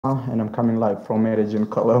And I'm coming live from Medellin,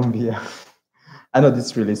 Colombia. I know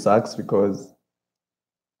this really sucks because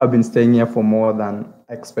I've been staying here for more than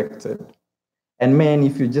expected. And man,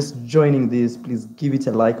 if you're just joining this, please give it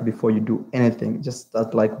a like before you do anything. Just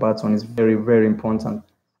that like button is very, very important.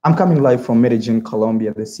 I'm coming live from Medellin,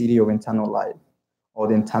 Colombia, the city of eternal life or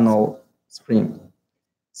the eternal spring.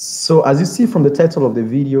 So as you see from the title of the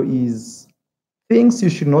video is things you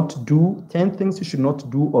should not do, 10 things you should not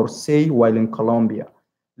do or say while in Colombia.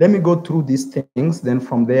 Let me go through these things. Then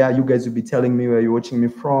from there, you guys will be telling me where you're watching me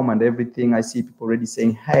from and everything. I see people already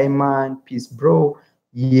saying, hey man, peace, bro.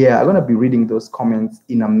 Yeah, I'm going to be reading those comments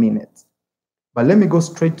in a minute. But let me go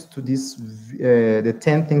straight to this, the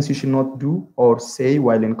 10 things you should not do or say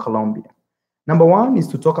while in Colombia. Number one is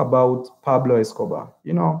to talk about Pablo Escobar.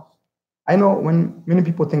 I know when many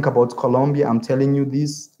people think about Colombia, I'm telling you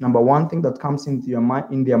this, number one thing that comes into your mind,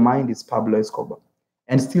 in their mind is Pablo Escobar.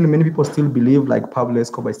 And still, many people still believe like Pablo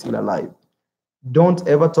Escobar is still alive. Don't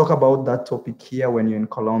ever talk about that topic here when you're in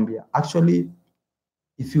Colombia. Actually,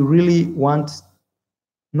 if you really want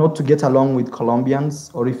not to get along with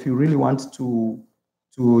Colombians, or if you really want to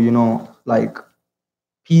like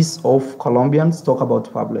peace of Colombians, talk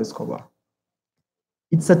about Pablo Escobar.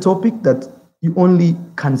 It's a topic that you only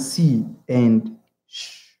can see and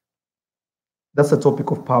that's the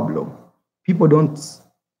topic of Pablo. People don't,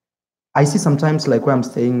 I see sometimes like where I'm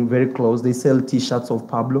staying very close, they sell t-shirts of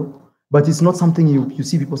Pablo, but it's not something you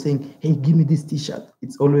see people saying, hey, give me this t-shirt.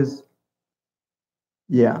 It's always,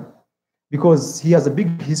 yeah, because he has a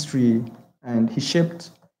big history and he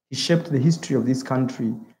shaped the history of this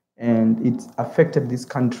country and it affected this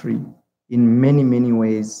country in many, many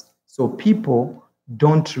ways. So people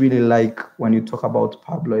don't really like when you talk about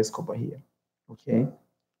Pablo Escobar here, okay?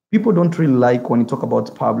 People don't really like when you talk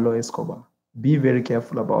about Pablo Escobar. Be very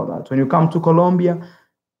careful about that. When you come to Colombia,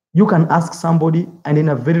 you can ask somebody and in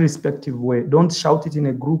a very respectful way. Don't shout it in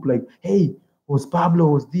a group like, hey, was Pablo,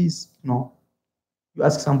 was this? No. You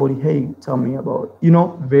ask somebody, hey, tell me about,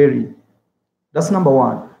 very. That's number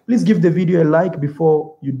one. Please give the video a like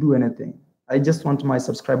before you do anything. I just want my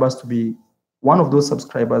subscribers to be one of those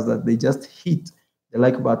subscribers that they just hit the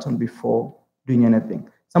like button before doing anything.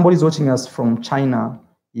 Somebody's watching us from China.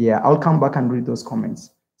 Yeah, I'll come back and read those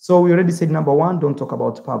comments. So we already said number one, don't talk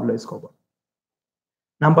about Pablo Escobar.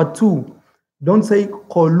 Number two, don't say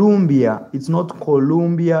Colombia. It's not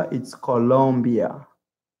Colombia, it's Colombia.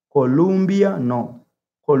 Colombia, no.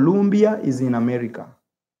 Colombia is in America,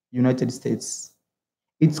 United States.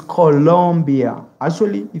 It's Colombia.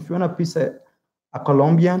 Actually, if you want to piece a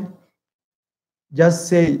Colombian, just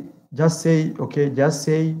say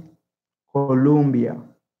Colombia.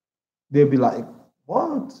 They'll be like,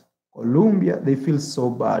 what? Colombia? They feel so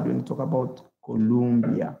bad when you talk about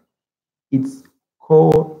Colombia. It's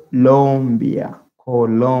Colombia.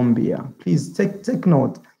 Colombia. Please take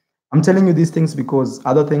note. I'm telling you these things because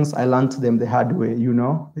other things I learned them the hard way,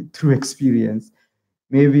 through experience.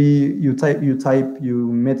 Maybe you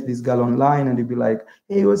met this girl online and you'll be like,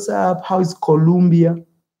 hey, what's up? How is Colombia?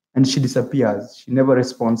 And she disappears. She never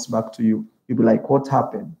responds back to you. You'll be like, what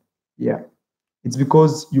happened? Yeah. It's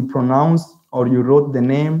because you pronounced or you wrote the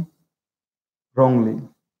name wrongly.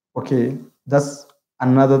 Okay. That's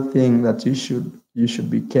another thing that you should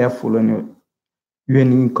be careful when you're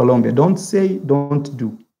in Colombia. Don't say, don't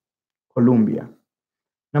do. Colombia.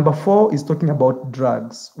 Number four is talking about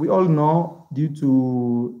drugs. We all know due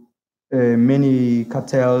to many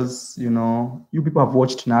cartels, you people have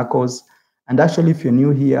watched Narcos. And actually, if you're new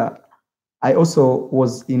here, I also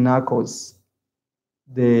was in Narcos.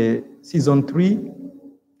 The season three,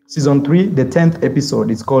 the 10th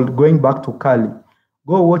episode is called Going Back to Cali.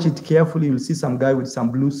 Go watch it carefully. You'll see some guy with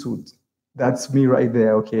some blue suit. That's me right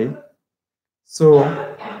there, okay? So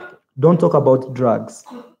don't talk about drugs.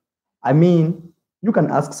 I mean, you can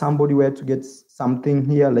ask somebody where to get something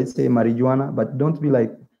here, let's say marijuana, but don't be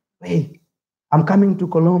like, hey, I'm coming to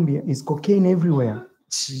Colombia. Is cocaine everywhere?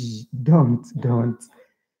 Don't.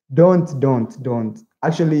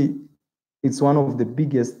 Actually, it's one of the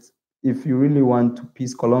biggest. If you really want to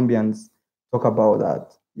peace Colombians, talk about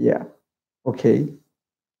that. Yeah. Okay.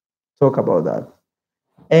 Talk about that.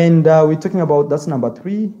 And we're talking about that's number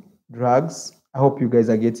three, drugs. I hope you guys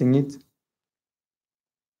are getting it.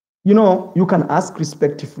 You can ask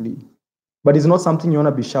respectfully, but it's not something you want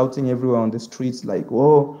to be shouting everywhere on the streets like,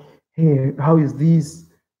 oh, hey, how is this?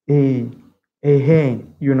 Hey,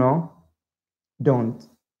 don't.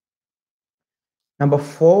 Number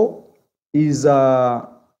four is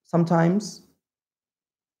sometimes,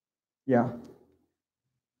 yeah.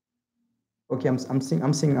 Okay, I'm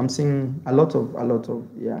seeing a lot of,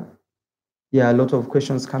 yeah. Yeah, a lot of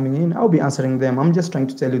questions coming in. I'll be answering them. I'm just trying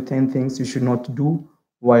to tell you 10 things you should not do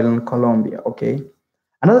while in Colombia, okay?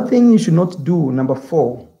 Another thing you should not do, number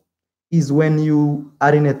 4, is when you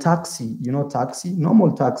are in a taxi, taxi,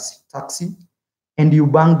 normal taxi, and you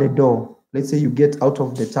bang the door. Let's say you get out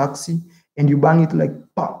of the taxi and you bang it like,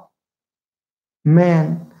 pop.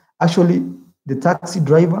 Man, actually, the taxi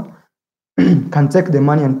driver can take the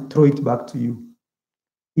money and throw it back to you.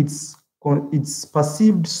 It's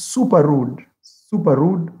perceived super rude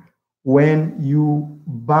when you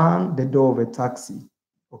bang the door of a taxi,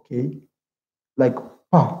 okay? Like,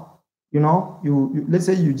 you let's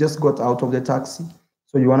say you just got out of the taxi,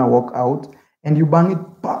 so you want to walk out, and you bang it.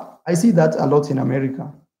 I see that a lot in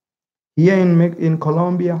America. Here in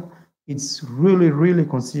Colombia, it's really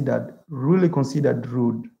considered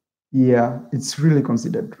rude. Yeah, it's really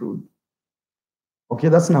considered rude. Okay,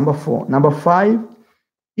 that's number 4. Number 5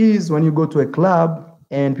 is when you go to a club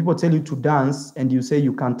and people tell you to dance and you say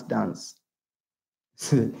you can't dance.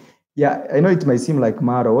 Yeah, I know it might seem like,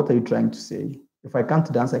 Mara, what are you trying to say? If I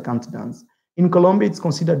can't dance, I can't dance. In Colombia, it's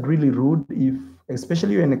considered really rude if,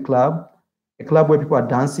 especially you're in a club where people are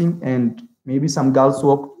dancing and maybe some girls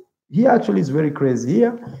walk. Here actually is very crazy.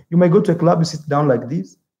 Here, you might go to a club, you sit down like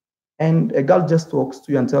this, and a girl just walks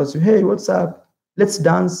to you and tells you, hey, what's up? Let's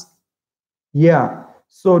dance. Yeah.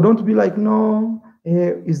 So don't be like, no,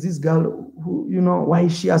 is this girl who, why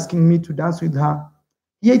is she asking me to dance with her?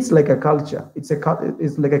 Yeah, it's like a culture. It's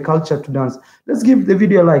like a culture to dance. Let's give the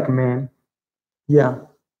video a like, man. Yeah.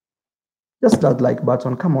 Just that like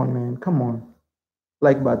button. Come on, man. Come on.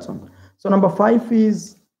 Like button. So number 5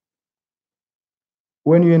 is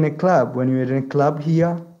when you're in a club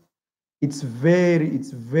here, it's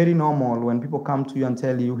very normal when people come to you and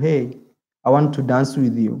tell you, hey, I want to dance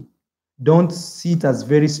with you. Don't see it as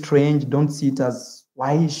very strange. Don't see it as,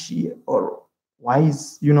 why is she, or why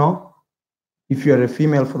is, if you're a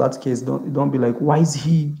female for that case, don't be like, why is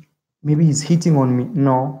he, maybe he's hitting on me.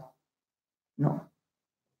 No.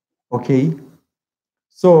 Okay.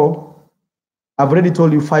 So I've already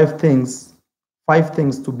told you 5 things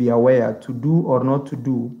to be aware, to do or not to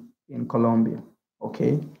do in Colombia.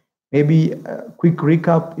 Okay. Maybe a quick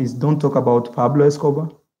recap is, don't talk about Pablo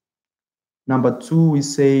Escobar. Number 2, we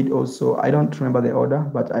said also, I don't remember the order,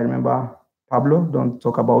 but I remember Pablo, don't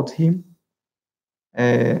talk about him.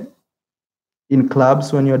 In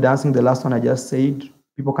clubs, when you're dancing, the last one I just said,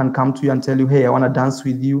 people can come to you and tell you, hey, I want to dance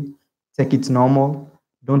with you. Take it normal.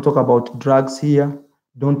 Don't talk about drugs here.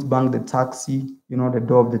 Don't bang the taxi, the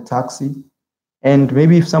door of the taxi. And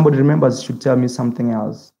maybe if somebody remembers, should tell me something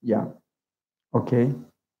else. Yeah. Okay.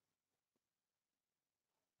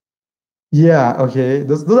 Yeah, okay.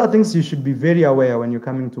 Those are things you should be very aware when you're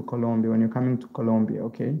coming to Colombia,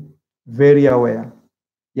 okay? Very aware.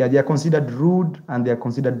 Yeah, they are considered rude and they are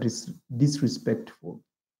considered disrespectful.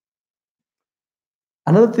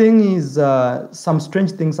 Another thing is some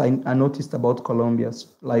strange things I noticed about Colombia,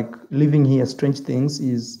 like living here, strange things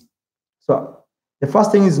is, so the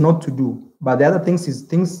first thing is not to do, but the other things is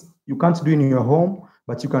things you can't do in your home,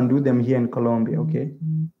 but you can do them here in Colombia, okay?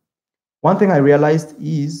 One thing I realized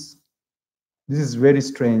is, this is very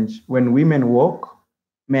strange. When women walk,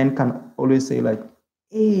 men can always say like,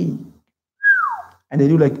 hey, and they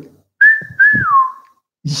do like,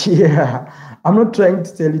 yeah. I'm not trying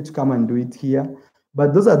to tell you to come and do it here,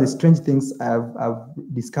 but those are the strange things I've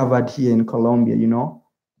discovered here in Colombia, You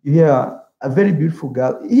hear a very beautiful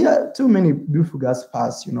girl. Here, too many beautiful girls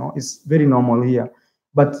pass, It's very normal here.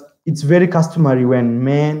 But it's very customary when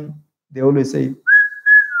men, they always say,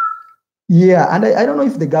 yeah, and I don't know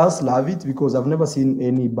if the girls love it because I've never seen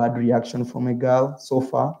any bad reaction from a girl so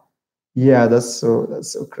far. Yeah, that's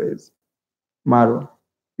so crazy. Maro,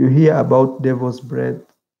 you hear about devil's breath,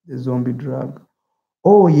 the zombie drug.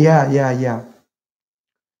 Oh, yeah.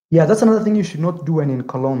 Yeah, that's another thing you should not do when in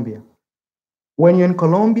Colombia. When you're in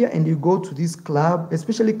Colombia and you go to this club,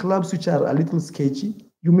 especially clubs which are a little sketchy,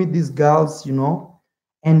 you meet these girls,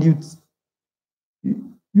 and you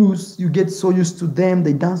get so used to them,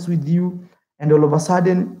 they dance with you, and all of a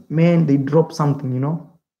sudden, man, they drop something,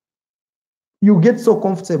 You get so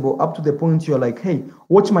comfortable up to the point you're like, hey,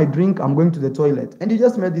 watch my drink, I'm going to the toilet. And you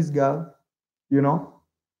just met this girl,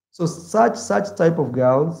 So such type of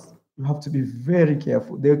girls, you have to be very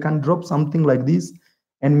careful. They can drop something like this,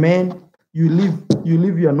 and man, you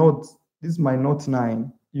leave your note. This is my note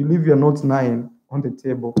 9. You leave your note 9 on the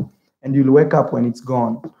table, and you'll wake up when it's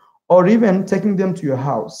gone. Or even taking them to your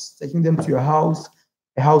house,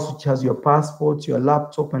 a house which has your passport, your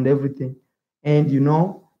laptop, and everything. And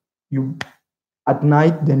you at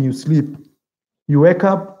night, then you sleep. You wake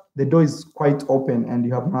up, the door is quite open, and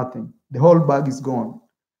you have nothing. The whole bag is gone.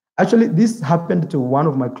 Actually, this happened to one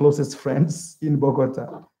of my closest friends in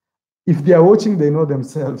Bogota. If they are watching, they know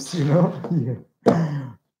themselves, you know?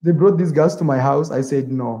 Yeah. They brought these girls to my house. I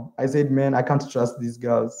said, no. I said, man, I can't trust these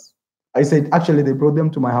girls. I said, actually, they brought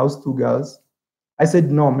them to my house, two girls. I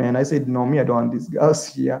said, no, man. I said, no, me, I don't want these girls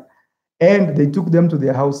here. And they took them to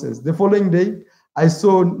their houses. The following day, I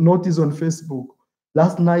saw notice on Facebook.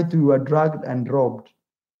 Last night, we were dragged and robbed.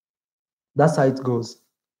 That's how it goes.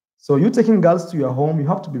 So you taking girls to your home, you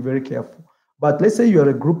have to be very careful. But let's say you're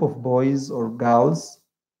a group of boys or girls.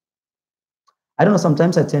 I don't know,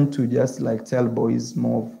 sometimes I tend to just like tell boys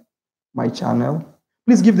more of my channel.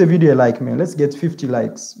 Please give the video a like, man. Let's get 50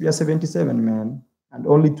 likes. We are 77, man. And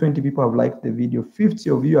only 20 people have liked the video. 50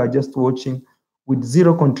 of you are just watching with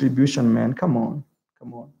zero contribution, man. Come on.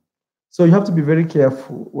 Come on. So you have to be very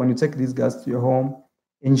careful when you take these girls to your home.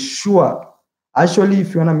 Ensure, actually,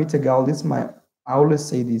 if you want to meet a girl, I always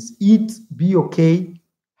say this: eat, be okay,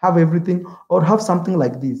 have everything, or have something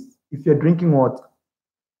like this. If you're drinking water,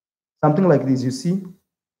 something like this, you see,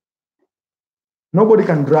 nobody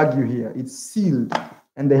can drag you here. It's sealed,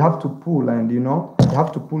 and they have to pull, and you know, they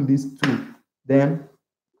have to pull this too. Then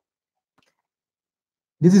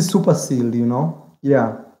this is super sealed, you know.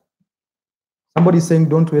 Yeah. Somebody's saying,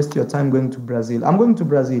 don't waste your time going to Brazil. I'm going to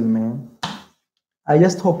Brazil, man. I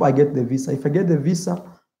just hope I get the visa. If I get the visa,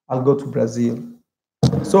 I'll go to Brazil.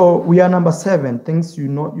 So we are number 7. Things you're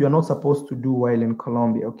not supposed to do while in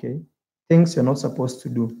Colombia, okay? Things you're not supposed to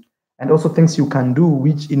do. And also things you can do,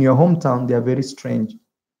 which in your hometown, they are very strange.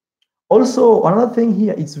 Also, another thing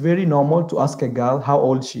here, it's very normal to ask a girl how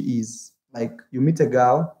old she is. Like you meet a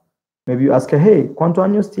girl, maybe you ask her, hey, ¿cuántos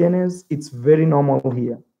años tienes? It's very normal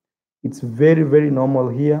here. It's very, very normal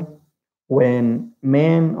here when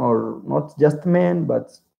men, or not just men,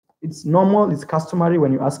 but it's normal, it's customary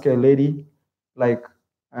when you ask a lady, like,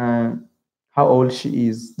 how old she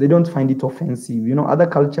is. They don't find it offensive. You know, other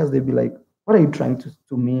cultures, they'd be like, what are you trying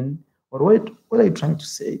to mean? Or what are you trying to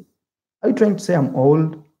say? Are you trying to say I'm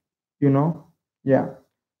old? You know? Yeah.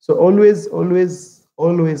 So always, always,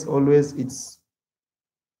 always, always, it's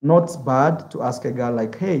not bad to ask a girl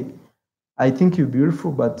like, hey, I think you're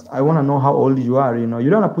beautiful, but I want to know how old you are. You know, you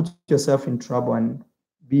don't want to put yourself in trouble and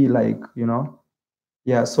be like, you know,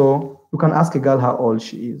 yeah. So you can ask a girl how old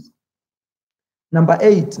she is. Number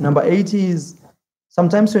 8 is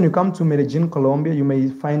sometimes when you come to Medellin, Colombia, you may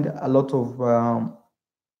find a lot of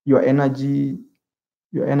your energy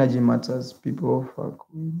matters. People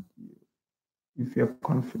fuck with you if you're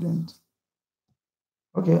confident.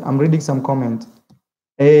 Okay, I'm reading some comment.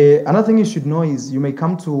 Another thing you should know is you may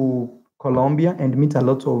come to Colombia and meet a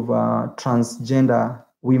lot of transgender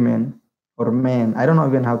women or men. I don't know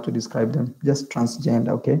even how to describe them, just transgender,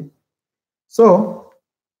 okay? So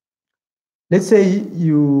let's say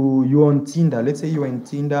you're on Tinder. Let's say you're in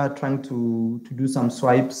Tinder trying to do some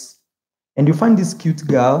swipes, and you find this cute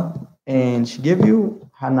girl and she gave you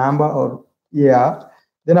her number, or yeah.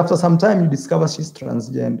 Then after some time you discover she's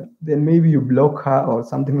transgender. Then maybe you block her or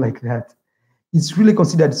something like that. It's really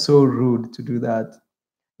considered so rude to do that.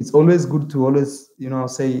 It's always good to always, you know,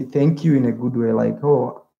 say thank you in a good way, like,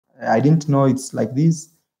 oh, I didn't know it's like this,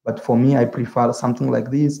 but for me, I prefer something like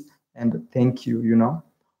this, and thank you, you know.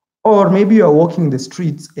 Or maybe you are walking the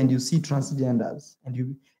streets and you see transgenders, and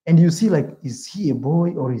you see like, is he a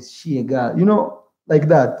boy or is she a girl? You know, like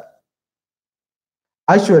that.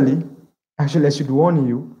 Actually, I should warn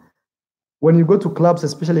you, when you go to clubs,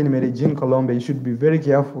 especially in Medellin, Colombia, you should be very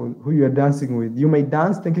careful who you're dancing with. You may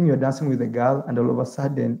dance thinking you're dancing with a girl, and all of a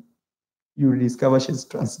sudden, you discover she's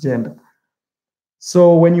transgender.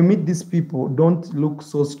 So when you meet these people, don't look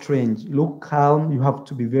so strange. Look calm. You have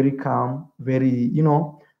to be very calm, very, you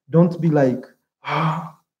know, don't be like,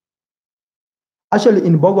 ah. Actually,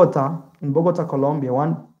 in Bogota, Colombia,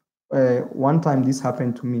 one time this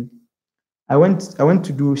happened to me. I went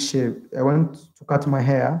to do shave. I went to cut my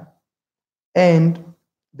hair, and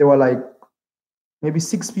there were like maybe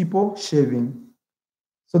 6 people shaving.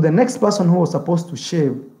 So the next person who was supposed to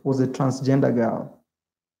shave was a transgender girl.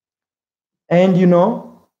 And you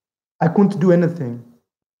know, I couldn't do anything.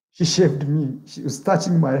 She shaved me. She was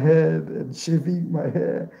touching my head and shaving my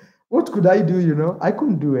hair. What could I do, you know? I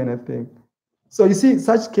couldn't do anything. So you see,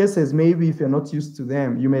 such cases, maybe if you're not used to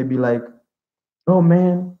them, you may be like, oh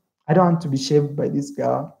man, I don't want to be shaved by this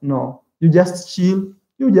girl. No, you just chill.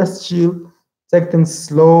 You just chill. Take things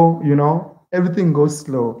slow, you know? Everything goes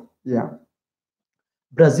slow. Yeah.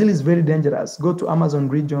 Brazil is very dangerous. Go to Amazon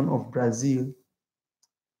region of Brazil.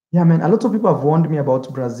 Yeah, man, a lot of people have warned me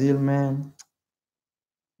about Brazil, man.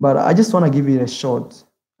 But I just want to give it a shot.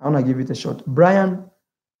 I want to give it a shot. Brian,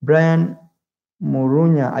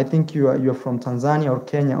 Murunya. I think you're from Tanzania or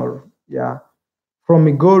Kenya or yeah. From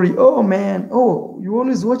Migori. Oh man. Oh, you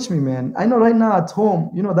always watch me, man. I know right now at home,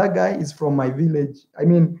 you know, that guy is from my village. I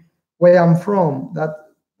mean, where I'm from,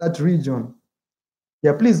 that region.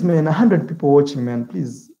 Yeah, please, man, 100 people watching, man.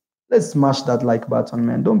 Please, let's smash that like button,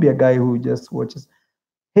 man. Don't be a guy who just watches.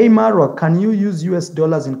 Hey, Marwa, can you use US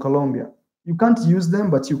dollars in Colombia? You can't use them,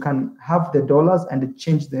 but you can have the dollars and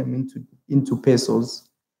change them into pesos.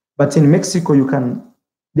 But in Mexico, you can,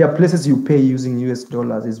 there are places you pay using US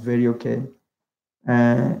dollars. It's very okay.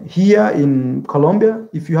 Here in Colombia,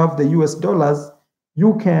 if you have the US dollars,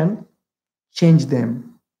 you can change them.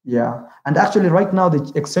 Yeah. And actually, right now,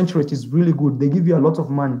 the exchange rate is really good. They give you a lot of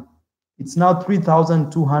money. It's now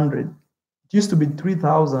 3,200. It used to be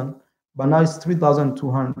 3,000, but now it's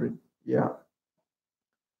 3,200. Yeah.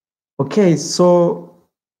 Okay. So,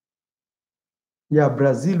 yeah,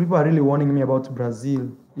 Brazil. People are really warning me about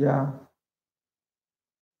Brazil. Yeah.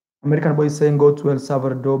 American boy is saying go to El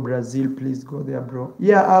Salvador, Brazil. Please go there, bro.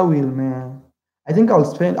 Yeah, I will, man. I think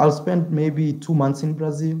I'll spend maybe 2 months in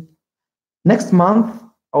Brazil. Next month,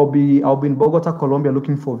 I'll be in Bogota, Colombia,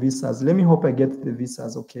 looking for visas. Let me hope I get the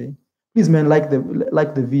visas. Okay, please, man, like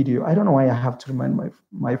the video. I don't know why I have to remind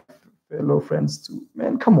my fellow friends to,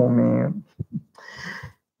 man. Come on, man.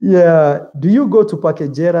 Yeah. Do you go to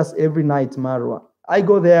Paquejeras every night, Marwa? I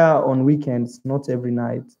go there on weekends, not every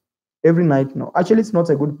night. Every night, no. Actually, it's not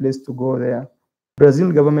a good place to go there.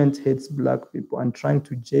 Brazil government hates black people and trying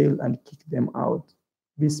to jail and kick them out.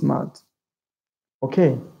 Be smart.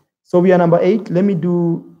 Okay. So we are number 8. Let me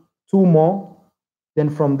do 2 more. Then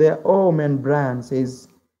from there, oh man, Brian says,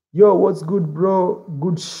 yo, what's good, bro?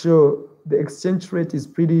 Good show. The exchange rate is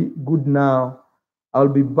pretty good now. I'll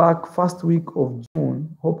be back first week of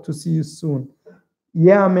June. Hope to see you soon.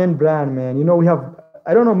 Yeah, man, Brian, man. You know, we have,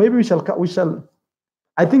 I don't know, maybe we shall,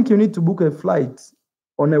 I think you need to book a flight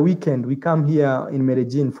on a weekend. We come here in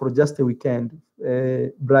Medellin for just a weekend,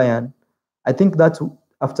 Brian. I think that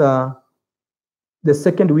after the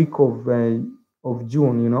second week of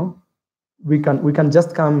June, you know, we can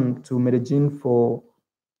just come to Medellin for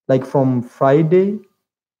like from Friday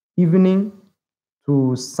evening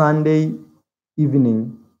to Sunday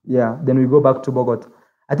evening. Yeah, then we go back to Bogota.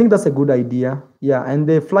 I think that's a good idea. Yeah, and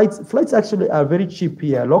the flights actually are very cheap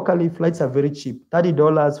here. Locally, flights are very cheap. $30,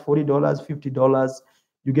 $40, $50.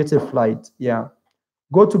 You get a flight. Yeah.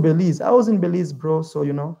 Go to Belize. I was in Belize, bro. So,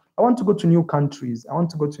 you know, I want to go to new countries. I want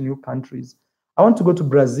to go to new countries. I want to go to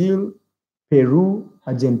Brazil, Peru,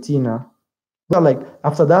 Argentina. But like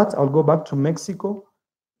after that, I'll go back to Mexico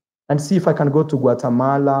and see if I can go to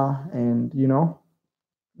Guatemala and, you know,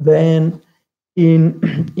 then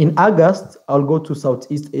in August, I'll go to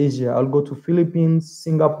Southeast Asia. I'll go to Philippines,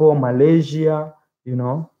 Singapore, Malaysia, you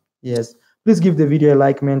know. Yes. Please give the video a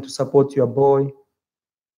like, man, to support your boy.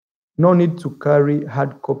 No need to carry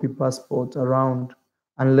hard copy passport around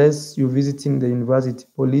unless you're visiting the university.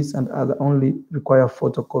 Police and other only require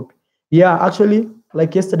photocopy. Yeah, actually,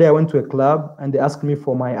 like yesterday, I went to a club and they asked me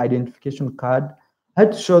for my identification card. I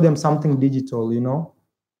had to show them something digital, you know.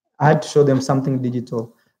 I had to show them something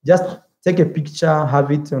digital. Just take a picture,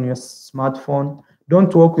 have it on your smartphone.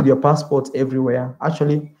 Don't walk with your passport everywhere.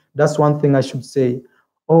 Actually, that's one thing I should say.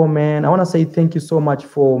 Oh man, I want to say thank you so much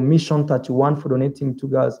for Mission 31 for donating to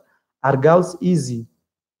girls. Are girls easy?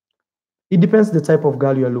 It depends the type of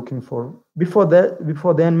girl you are looking for. Before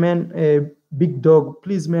then, man, big dog,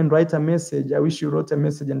 please, man, write a message. I wish you wrote a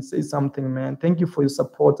message and say something, man. Thank you for your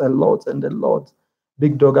support a lot and a lot.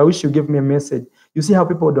 Big dog, I wish you give me a message. You see how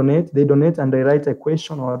people donate? They donate and they write a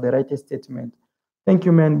question or they write a statement. Thank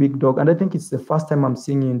you, man, big dog. And I think it's the first time I'm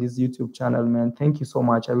seeing you in this YouTube channel, man. Thank you so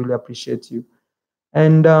much. I really appreciate you.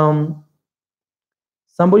 And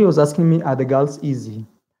somebody was asking me, are the girls easy?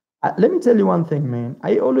 Let me tell you one thing, man.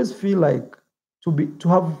 I always feel like to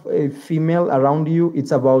have a female around you,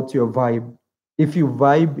 it's about your vibe. If you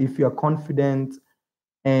vibe, if you're confident,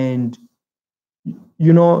 and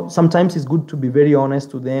you know, sometimes it's good to be very honest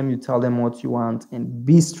to them. You tell them what you want and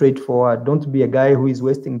be straightforward. Don't be a guy who is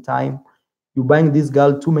wasting time. You're buying this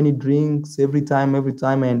girl too many drinks every time,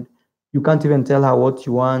 and you can't even tell her what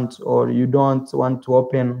you want, or you don't want to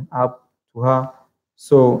open up to her.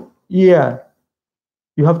 So yeah,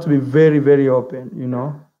 you have to be very, very open, you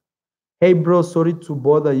know. Hey bro, sorry to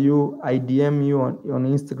bother you. I DM you on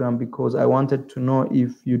Instagram because I wanted to know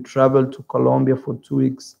if you travel to Colombia for 2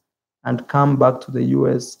 weeks and come back to the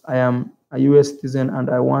US. I am a US citizen and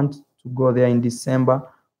I want to go there in December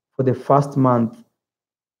for the first month.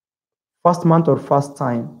 First month or first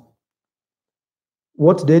time?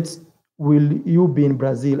 What dates will you be in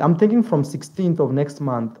Brazil? I'm thinking from 16th of next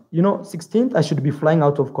month. 16th, I should be flying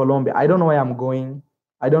out of Colombia. I don't know where I'm going.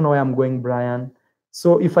 I don't know where I'm going, Brian.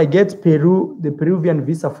 So if I get Peru, the Peruvian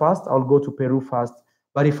visa first, I'll go to Peru first.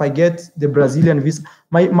 But if I get the Brazilian visa,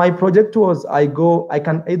 my project was I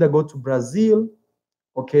can either go to Brazil,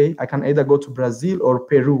 okay? I can either go to Brazil or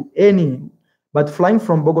Peru, any. But flying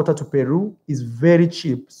from Bogota to Peru is very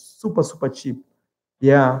cheap, super, super cheap.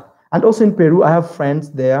 Yeah. And also in Peru, I have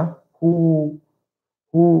friends there who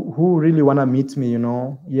really want to meet me,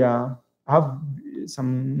 Yeah. I have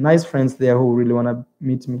some nice friends there who really want to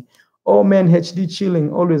meet me. Oh man, HD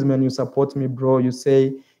chilling. Always, man, you support me, bro. You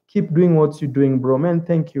say, keep doing what you're doing, bro. Man,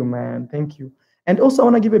 thank you, man. Thank you. And also I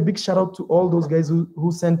want to give a big shout out to all those guys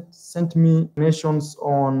who sent me donations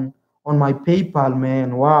on my PayPal,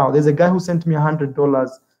 man. Wow. There's a guy who sent me $100.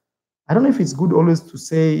 I don't know if it's good always to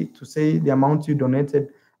say the amount you donated.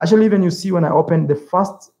 Actually, even you see when I open the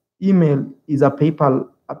first email is a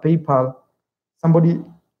PayPal. Somebody,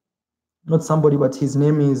 not somebody, but his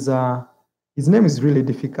name is really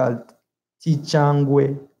difficult.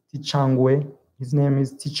 Tichangwe. His name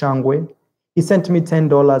is Tichangwe. He sent me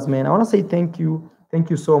 $10, man. I want to say thank you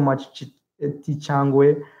so much,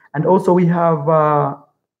 Tichangwe. And also we have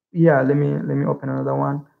let me open another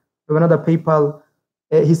one. We have another PayPal.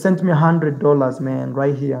 He sent me $100, man,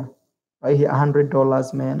 right here,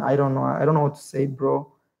 $100, man. I don't know what to say,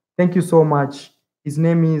 bro. Thank you so much. His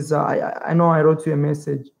name is I know I wrote you a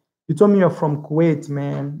message. You told me you're from Kuwait,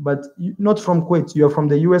 man, but not from Kuwait. You're from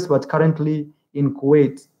the US, but currently in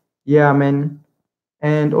Kuwait. Yeah, man.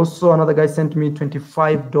 And also another guy sent me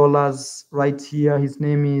 $25 right here. His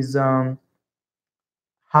name is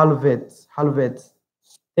Halvet.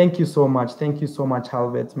 Thank you so much,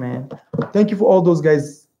 Halvet, man. Thank you for all those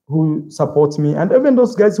guys who support me, and even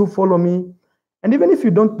those guys who follow me. And even if you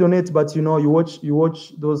don't donate, but you watch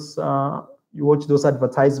those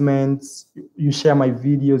advertisements, you share my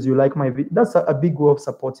videos, you like my video. That's a big way of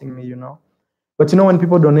supporting me, But when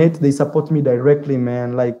people donate, they support me directly,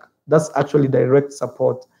 man. Like that's actually direct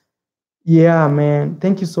support. Yeah, man.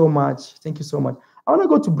 Thank you so much. I want to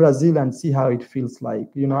go to Brazil and see how it feels like.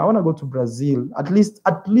 I want to go to Brazil at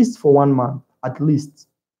least for 1 month, at least.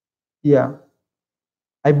 Yeah.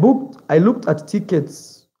 I looked at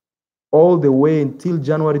tickets all the way until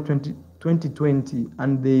January 2020,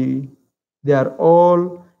 and they are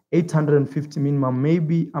all 850 minimum.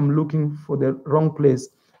 Maybe I'm looking for the wrong place.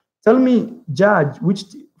 Tell me, Judge,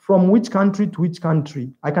 from which country to which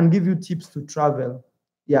country? I can give you tips to travel.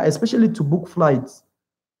 Yeah, especially to book flights.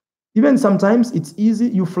 Even sometimes it's easy.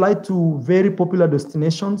 You fly to very popular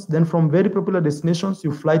destinations. Then from very popular destinations,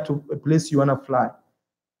 you fly to a place you want to fly.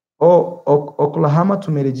 Or Oklahoma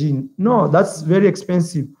to Medellin. No, that's very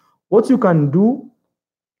expensive. What you can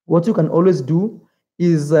always do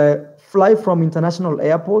is fly from international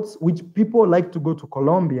airports, which people like to go to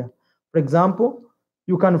Colombia. For example,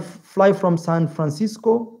 you can fly from San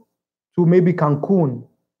Francisco to maybe Cancun,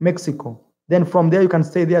 Mexico. Then from there, you can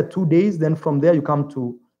stay there 2 days. Then from there, you come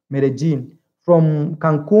to Medellin. From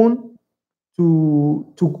Cancun to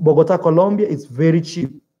Bogota, Colombia, it's very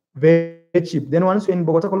cheap, very cheap. Then once you're in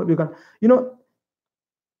Bogota, Colombia,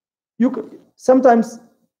 you can sometimes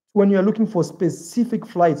when you're looking for specific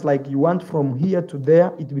flights, like you want from here to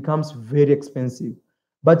there, it becomes very expensive.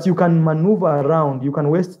 But you can maneuver around. You can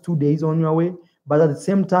waste 2 days on your way, but at the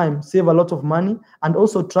same time, save a lot of money and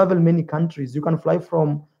also travel many countries. You can fly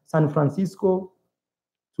from San Francisco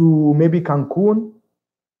to maybe Cancun.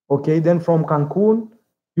 Okay, then from Cancun,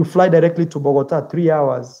 you fly directly to Bogota, 3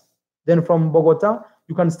 hours. Then from Bogota,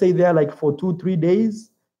 you can stay there like for 2-3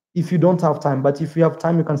 days if you don't have time. But if you have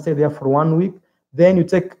time, you can stay there for 1 week. Then you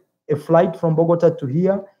take a flight from Bogota to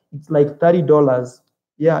here. It's like $30.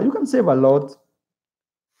 Yeah, you can save a lot.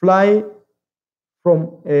 Fly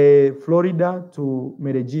from Florida to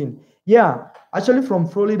Medellin. Yeah, actually from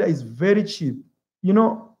Florida is very cheap.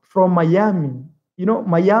 From Miami,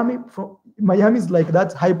 Miami is like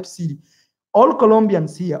that hype city. All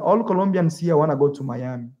Colombians here want to go to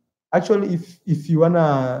Miami. Actually, if you want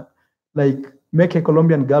to like make a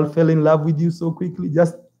Colombian girl fall in love with you so quickly,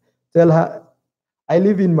 just tell her, I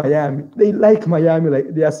live in Miami. They like Miami.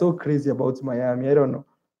 Like they are so crazy about Miami. I don't know.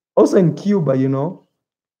 Also in Cuba,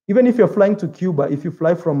 even if you're flying to Cuba, if you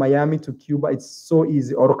fly from Miami to Cuba, it's so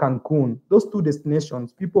easy. Or Cancun. Those 2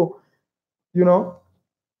 destinations, people,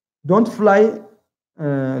 don't fly.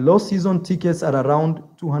 Low season tickets are around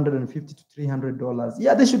 $250 to $300.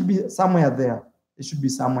 Yeah, they should be somewhere there.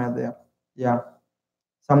 Yeah,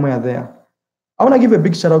 somewhere there. I want to give a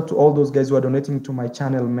big shout out to all those guys who are donating to my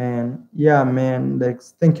channel, man. Yeah, man. Like,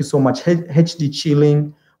 thank you so much. HD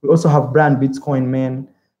Chilling. We also have Brand Bitcoin, man.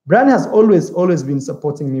 Brian has always been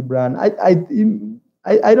supporting me, Brian. I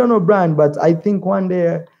don't know Brian, but I think one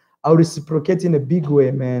day I'll reciprocate in a big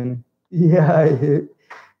way, man. Yeah.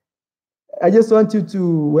 I just want you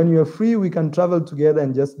to, when you're free, we can travel together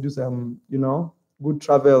and just do some, good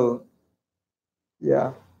travel.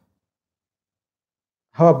 Yeah.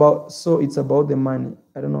 How about, so it's about the money.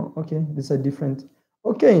 I don't know. Okay, these are different.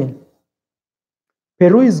 Okay.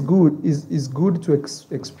 Peru is good, is good to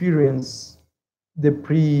experience the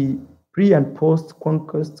pre and post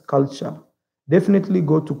conquest culture. Definitely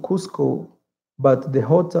go to Cusco, but the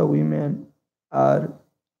hotter women are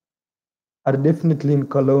are definitely in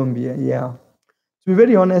Colombia. Yeah. To be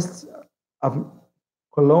very honest,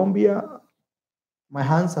 Colombia, my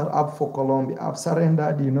hands are up for Colombia. I've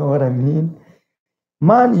surrendered, you know what I mean?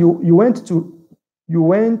 Man, you went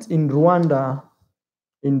in Rwanda,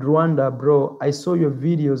 bro. I saw your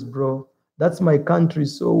videos, bro. That's my country.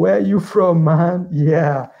 So where are you from, man?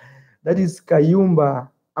 Yeah, that is Kayumba.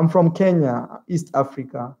 I'm from Kenya, East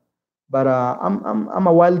Africa, but I'm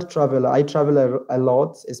a wild traveler. I travel a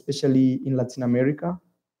lot, especially in Latin America.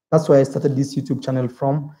 That's why I started this YouTube channel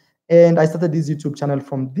from. And I started this YouTube channel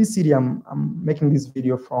from this city I'm making this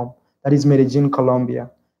video from. That is Medellin, Colombia.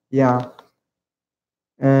 Yeah.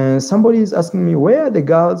 And somebody is asking me, where are the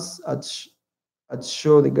girls at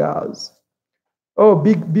show the girls? Oh,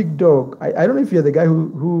 big dog. I don't know if you're the guy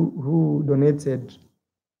who donated.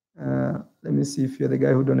 Let me see if you're the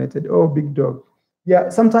guy who donated. Oh, big dog. Yeah,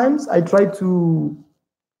 sometimes I try to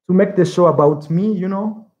make the show about me,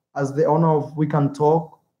 as the owner of We Can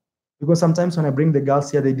Talk, because sometimes when I bring the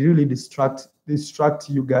girls here, they really distract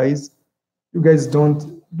you guys. You guys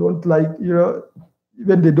don't like,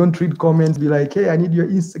 even they don't read comments, be like, hey, I need your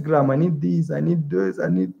Instagram, I need this, I need this, I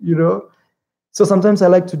need, So sometimes I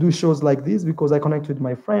like to do shows like this because I connect with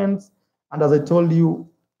my friends. And as I told you,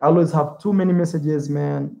 I always have too many messages,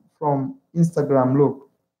 man, from Instagram. Look,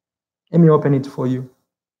 let me open it for you.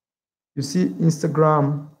 You see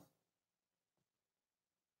Instagram,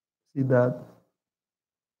 see that?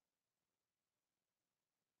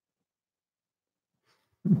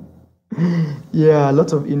 Yeah, a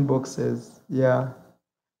lot of inboxes. Yeah.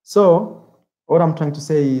 So what I'm trying to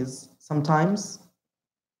say is sometimes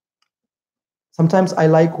I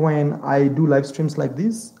like when I do live streams like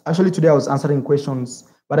this. Actually, today I was answering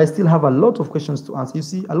questions, but I still have a lot of questions to answer. You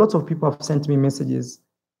see, a lot of people have sent me messages.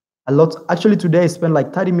 A lot. Actually, today I spent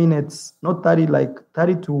like 30 minutes, not 30, like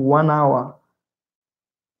 30 to 1 hour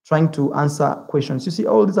trying to answer questions. You see,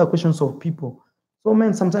 all these are questions of people. So,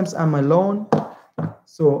 man, sometimes I'm alone.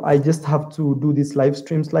 So I just have to do these live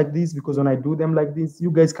streams like this because when I do them like this,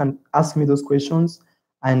 you guys can ask me those questions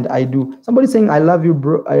and I do. Somebody saying, I love you,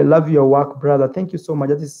 bro. I love your work, brother. Thank you so much.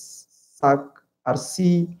 That is Sak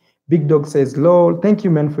RC. Big Dog says, lol. Thank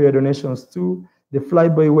you, man, for your donations too. The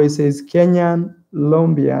Flyboy Way says, Kenyan,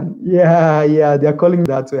 Colombian. Yeah, they're calling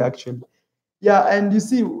that way actually. Yeah, and you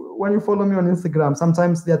see, when you follow me on Instagram,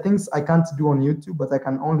 sometimes there are things I can't do on YouTube, but I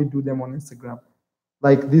can only do them on Instagram.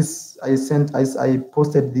 Like this, I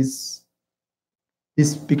posted this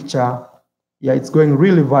picture. Yeah, it's going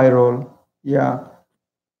really viral. Yeah.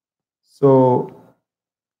 So,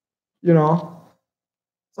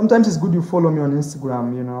 sometimes it's good you follow me on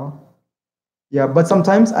Instagram. Yeah, but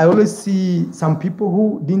sometimes I always see some people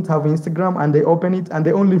who didn't have Instagram and they open it and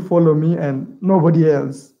they only follow me and nobody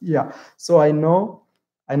else. Yeah. So I know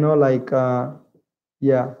like,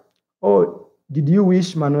 yeah. Oh, did you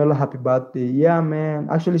wish Manuela happy birthday? Yeah, man.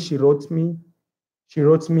 Actually, she wrote me,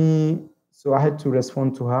 so I had to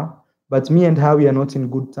respond to her. But me and her, we are not in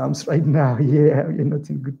good terms right now. Yeah, we are not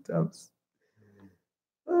in good terms.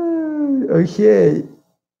 Okay.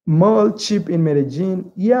 Mall cheap in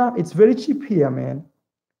Medellin. Yeah, it's very cheap here, man.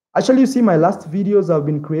 Actually, you see my last videos I've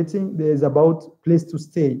been creating, there's about place to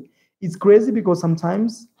stay. It's crazy because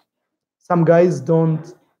sometimes some guys don't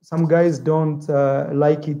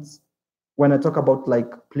like it when I talk about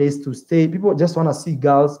like place to stay. People just want to see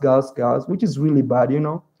girls, which is really bad,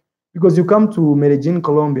 because you come to Medellin,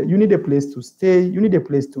 Colombia, you need a place to stay, you need a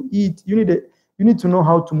place to eat, you need to know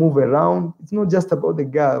how to move around. It's not just about the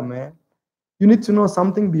girl, man. You need to know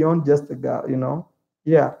something beyond just the girl.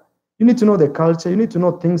 Yeah. You need to know the culture. You need to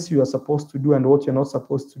know things you are supposed to do and what you're not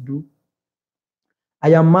supposed to do.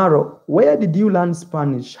 I am Maro. Where did you learn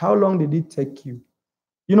Spanish? How long did it take you?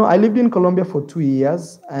 I lived in Colombia for 2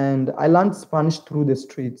 years and I learned Spanish through the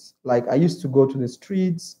streets. Like I used to go to the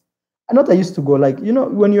streets. And not I used to go, like,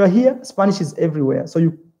 when you are here, Spanish is everywhere. So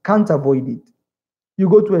you can't avoid it. You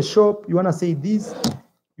go to a shop, you want to say this,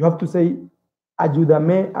 you have to say,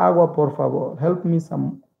 ayúdame agua, por favor. Help me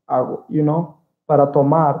some agua, para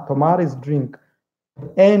tomar. Tomar is drink.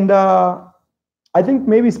 And I think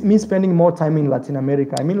maybe it's me spending more time in Latin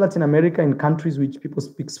America. I mean, Latin America in countries which people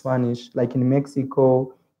speak Spanish, like in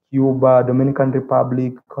Mexico, Cuba, Dominican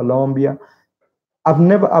Republic, Colombia. I've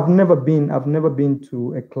never been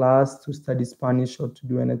to a class to study Spanish or to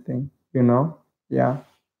do anything, you know? Yeah.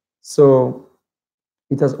 So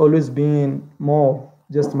it has always been more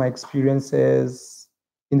just my experiences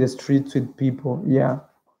in the streets with people. Yeah.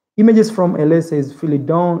 Images from LA says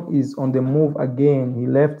Philidon is on the move again. He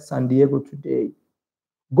left San Diego today.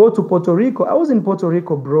 Go to Puerto Rico. I was in Puerto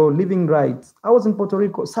Rico, bro, living right. I was in Puerto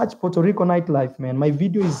Rico. Search Puerto Rico nightlife, man. My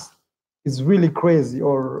video is really crazy.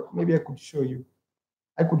 Or maybe I could show you.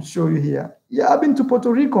 I could show you here. Yeah, I've been to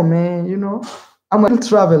Puerto Rico, man. You know, I'm a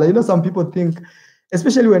traveler. You know, some people think,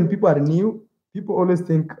 especially when people are new, people always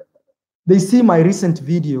think they see my recent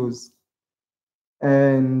videos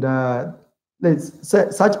and let's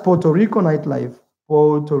search Puerto Rico nightlife.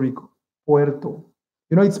 Puerto Rico, Puerto.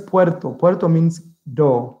 You know, it's Puerto. Puerto means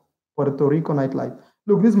door. Puerto Rico nightlife.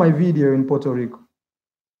 Look, this is my video in Puerto Rico.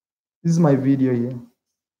 This is my video here.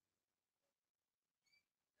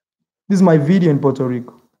 This is my video in Puerto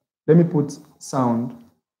Rico. Let me put sound.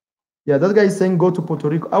 Yeah, that guy is saying go to Puerto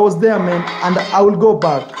Rico. I was there, man, and I will go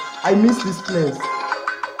back. I miss this place.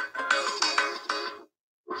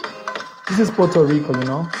 This is Puerto Rico, you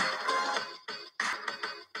know.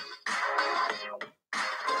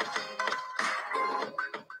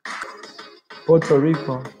 Puerto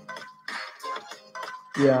Rico.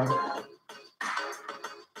 Yeah.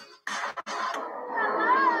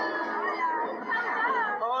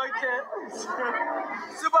 Okay.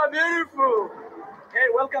 Super beautiful. Hey,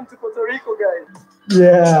 welcome to Puerto Rico, guys.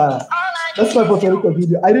 Yeah. That's my Puerto Rico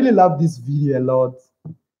video. I really love this video a lot.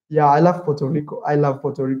 Yeah, I love Puerto Rico. I love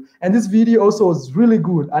Puerto Rico. And this video also was really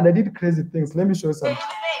good. And I did crazy things. Let me show you some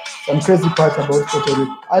crazy parts about Puerto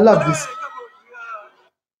Rico. I love this.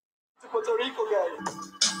 Puerto Rico,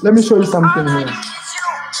 guys. Let me show you something here.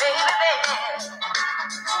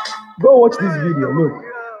 Go watch this video. Look.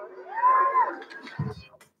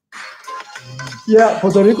 Yeah,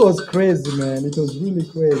 Puerto Rico was crazy, man. It was really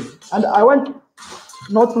crazy. And I went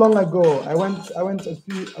not long ago. I went a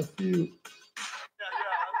few.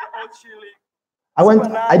 I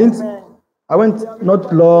went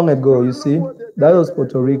not long ago, you see. That was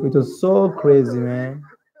Puerto Rico. It was so crazy, man.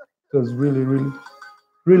 It was really, really,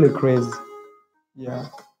 really crazy. Yeah.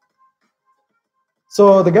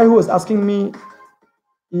 So the guy who was asking me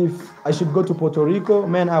if I should go to Puerto Rico,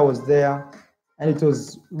 man, I was there. And it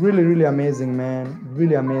was really, really amazing, man.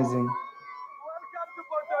 Really amazing.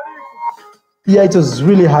 Yeah, it was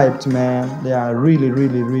really hyped, man. Yeah, really,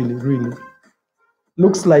 really, really, really.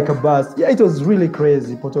 Looks like a bus. Yeah, it was really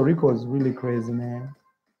crazy. Puerto Rico was really crazy, man.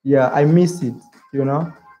 Yeah, I miss it, you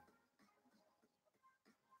know.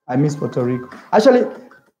 I miss Puerto Rico. Actually,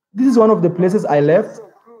 this is one of the places I left.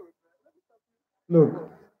 Look.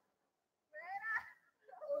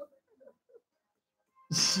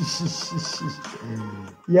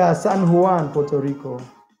 Yeah, San Juan, Puerto Rico.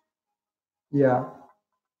 Yeah.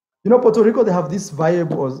 You know, Puerto Rico, they have this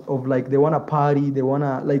vibe of like they want to party, they want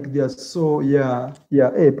to, like, they're so, yeah.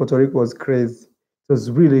 Yeah, hey, Puerto Rico was crazy. It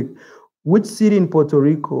was really, which city in Puerto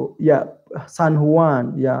Rico? Yeah, San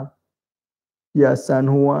Juan, yeah. Yeah,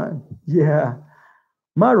 San Juan, yeah.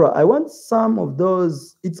 Mara, I want some of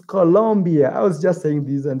those. It's Colombia. I was just saying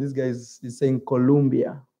this, and this guy is saying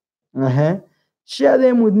Colombia. Uh-huh. Share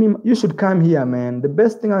them with me. You should come here, man. The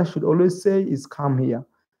best thing I should always say is come here.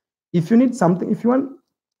 If you need something, if you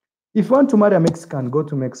want to marry a Mexican, go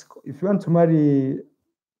to Mexico. If you want to marry,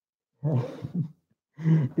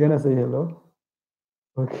 you wanna say hello?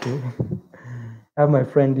 Okay. I have my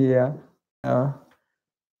friend here.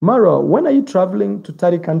 Maro, when are you traveling to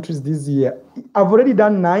 30 countries this year? I've already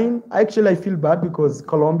done 9. Actually, I feel bad because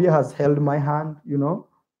Colombia has held my hand, you know.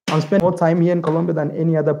 I'm spending more time here in Colombia than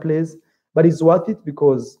any other place, but it's worth it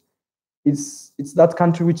because it's that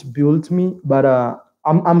country which built me. But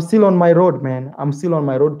I'm still on my road, man. I'm still on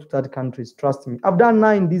my road to 30 countries. Trust me. I've done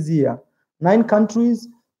 9 this year. 9 countries,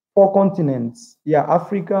 4 continents. Yeah,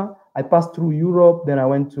 Africa. I passed through Europe. Then I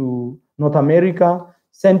went to North America,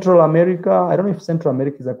 Central America. I don't know if Central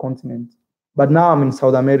America is a continent, but now I'm in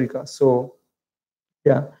South America. So,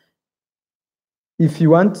 yeah. If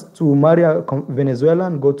you want to marry a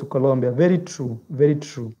Venezuelan, go to Colombia. Very true. Very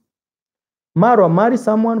true. Maro, marry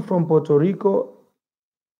someone from Puerto Rico,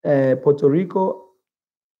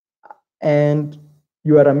 and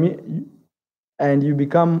you are and you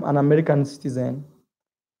become an American citizen.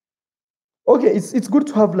 Okay, it's good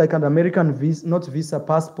to have like an American visa, not visa,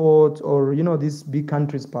 passport, or you know, this big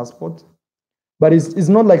country's passport. But it's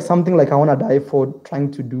not like something like I want to die for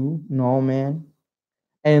trying to do. No, man.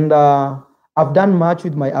 And I've done much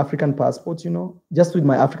with my African passport, you know. Just with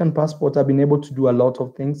my African passport, I've been able to do a lot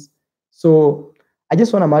of things. So I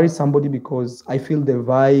just want to marry somebody because I feel the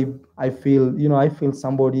vibe. I feel, you know, I feel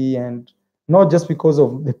somebody, and not just because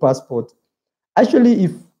of the passport. Actually,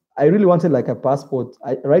 if I really wanted like a passport,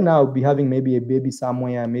 right now I'll be having maybe a baby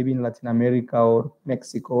somewhere, maybe in Latin America or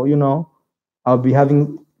Mexico, you know. I'll be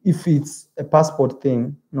having, if it's a passport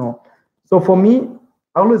thing, no. So for me,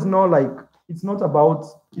 I always know like it's not about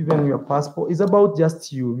even your passport, it's about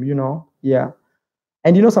just you, you know. Yeah.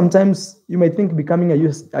 And you know, sometimes you may think becoming a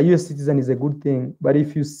US citizen is a good thing, but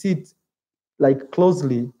if you sit like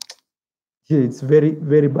closely, yeah, it's very,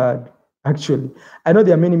 very bad, actually. I know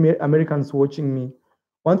there are many Americans watching me.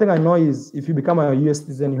 One thing I know is if you become a US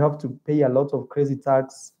citizen, you have to pay a lot of crazy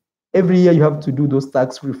tax. Every year you have to do those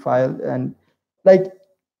tax refile. And like,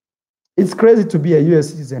 it's crazy to be a US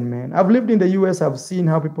citizen, man. I've lived in the US, I've seen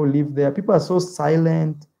how people live there. People are so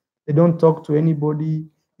silent, they don't talk to anybody.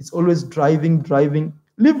 It's always driving, driving.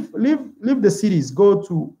 Leave the cities, go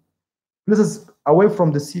to places away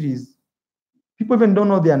from the cities. People even don't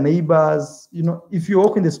know their neighbors. You know, if you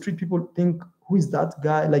walk in the street, people think, who is that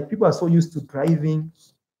guy? Like people are so used to driving,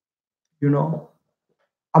 you know.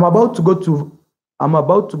 I'm about to go to, I'm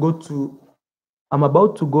about to go to, I'm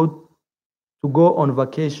about to go on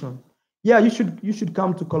vacation. Yeah, you should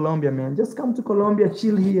come to Colombia, man. Just come to Colombia,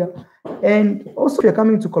 chill here. And also if you're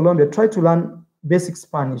coming to Colombia, try to learn basic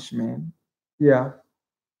Spanish, man. Yeah.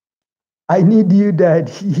 I need you,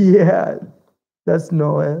 Dad. Yeah. That's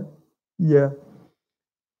Noel. Yeah.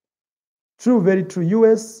 True, very true.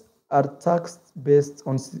 US are taxed based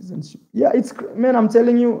on citizenship. Yeah, man, I'm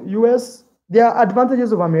telling you, US, there are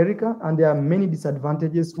advantages of America and there are many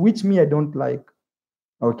disadvantages, which me I don't like.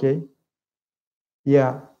 Okay.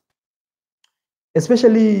 Yeah.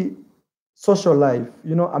 Especially social life.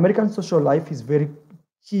 You know, American social life is very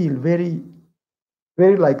chill, very,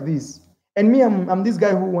 very like this. And me, I'm this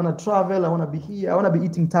guy who wanna travel. I wanna be here. I wanna be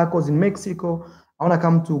eating tacos in Mexico. I wanna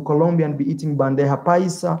come to Colombia and be eating bandeja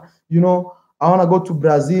paisa. You know, I wanna go to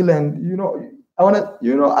Brazil and you know, I wanna,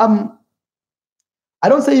 you know, I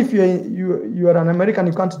don't say if you are an American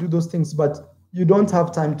you can't do those things, but you don't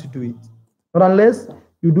have time to do it. But unless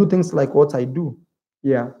you do things like what I do.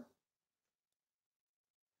 Yeah.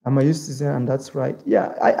 I'm a used citizen, and that's right.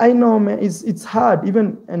 Yeah, I know, man. It's hard,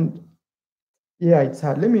 even and yeah, it's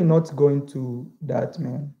hard. Let me not go into that,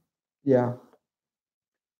 man. Yeah.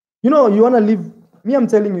 You know, you wanna live. Me, I'm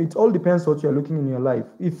telling you, it all depends what you're looking in your life.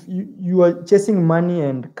 If you are chasing money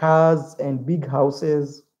and cars and big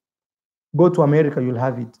houses, go to America, you'll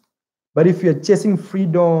have it. But if you're chasing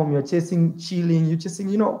freedom, you're chasing chilling, you're chasing,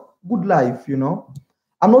 you know, good life, you know.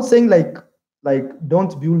 I'm not saying like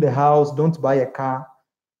don't build a house, don't buy a car,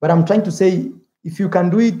 but I'm trying to say if you can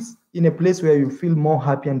do it in a place where you feel more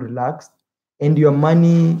happy and relaxed and your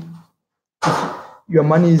money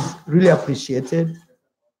is really appreciated.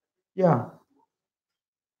 Yeah.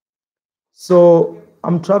 So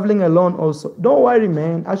I'm traveling alone also. Don't worry,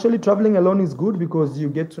 man. Actually, traveling alone is good because you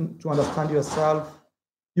get to understand yourself.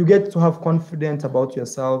 You get to have confidence about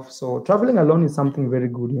yourself. So traveling alone is something very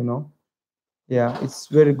good, you know. Yeah, it's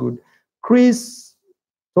very good. Chris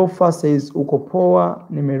Tofa says uko poa,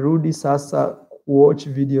 nimerudi sasa watch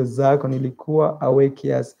video zako nilikuwa awake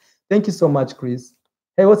yes. Thank you so much, Chris.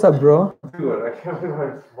 Hey, what's up, bro? Dude, I can't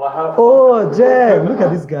believe wow. Oh, Jam, look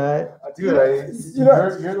at this guy. Dude,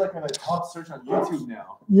 you're like on a top search on YouTube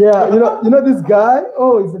now. Yeah, you know this guy?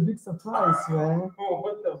 Oh, it's a big surprise, man. Oh,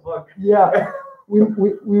 what the fuck? Yeah.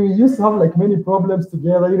 We used to have like many problems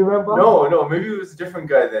together, you remember? No, maybe it was a different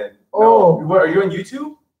guy then. Oh. No. What, are you on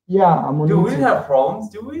YouTube? Yeah, I'm on Dude, YouTube. we didn't have problems,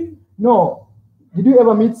 do we? No. Did you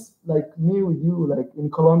ever meet like me with you like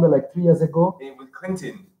in Colombia like 3 years ago? With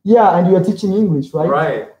Clinton. Yeah, and you were teaching English, right?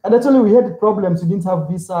 Right. And actually we had problems. We didn't have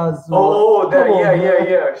visas.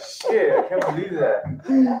 Yeah. Shit, I can't believe that.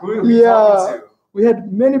 Who are we talking to? We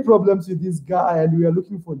had many problems with this guy, and we were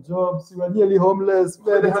looking for jobs. We were nearly homeless.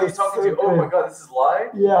 Who the hell are you talking to? Oh my god, this is live?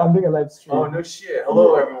 Yeah, I'm doing a live stream. Oh no shit!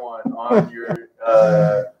 Hello everyone on your.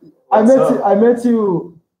 I met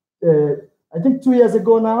you. I think 2 years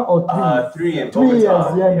ago now, or 3 in Bogota. 3 years,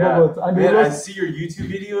 yeah, in Bogota. And man, I see your YouTube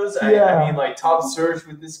videos. I mean, like top search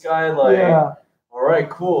with this guy. Like, all right,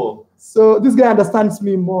 cool. So this guy understands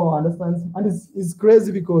me more, and it's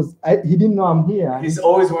crazy because he didn't know I'm here. He's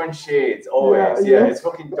always wearing shades, always. Yeah, it's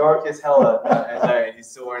fucking dark as hell at night. He's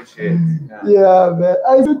still wearing shades. Yeah, man.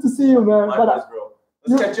 It's good to see you, man. Likewise, bro.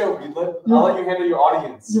 Let's catch up. I'll let you handle your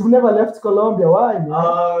audience. You've never left Colombia. Why, man?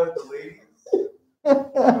 The ladies.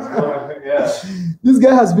 Yeah. This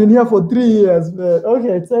guy has been here for 3 years, man.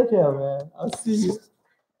 Okay, take care, man. I'll see you.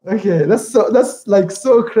 Okay, that's like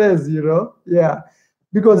so crazy, you know? Yeah,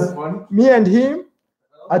 because me and him,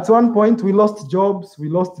 at one point we lost jobs, we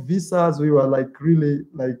lost visas, we were like really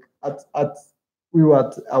like we were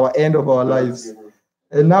at our end of our lives,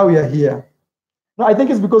 and now we are here. No, I think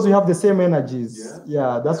it's because we have the same energies.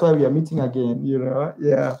 Yeah, that's why we are meeting again. You know,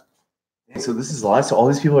 yeah. So this is live. So all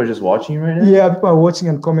these people are just watching right now. Yeah, people are watching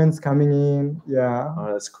and comments coming in. Yeah.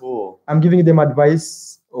 Oh, that's cool. I'm giving them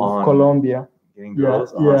advice of Colombia. Getting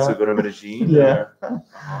girls. Yeah. So go to Medellin. Yeah.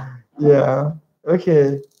 Yeah.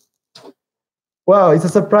 Okay. Wow, it's a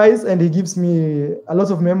surprise, and it gives me a lot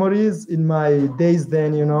of memories in my days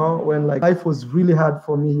then, you know, when like life was really hard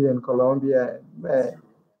for me here in Colombia. Man,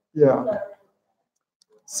 yeah.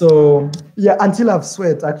 So yeah, until I've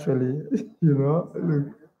sweat actually, you know. Look,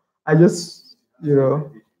 I just, you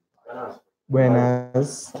know,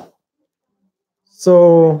 buenas.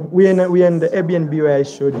 So we in the Airbnb where I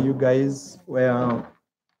showed you guys, where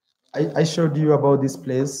I showed you about this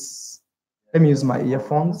place. Let me use my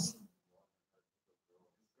earphones.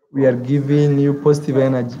 We are giving you positive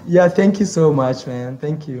energy. Yeah, thank you so much, man.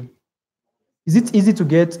 Thank you. Is it easy to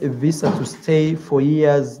get a visa to stay for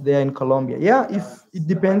years there in Colombia? Yeah, if it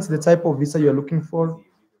depends the type of visa you're looking for.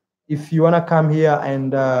 If you want to come here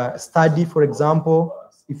and study, for example,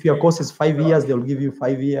 if your course is 5 years, they'll give you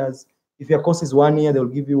 5 years. If your course is 1 year, they'll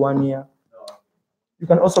give you 1 year. You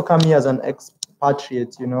can also come here as an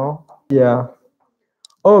expatriate, you know? Yeah.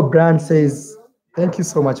 Oh, Brand says, thank you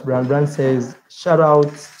so much, Brand. Brand says, shout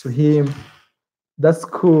out to him. That's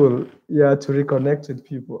cool. Yeah, to reconnect with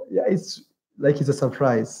people. Yeah, it's like it's a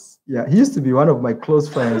surprise. Yeah, he used to be one of my close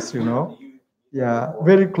friends, you know? Yeah,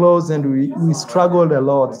 very close, and we struggled a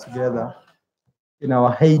lot together in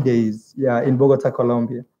our heydays, yeah, in Bogota,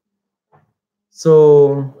 Colombia.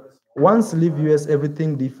 So once leave US,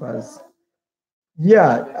 everything differs.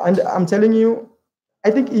 Yeah, and I'm telling you,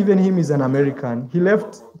 I think even him is an American. He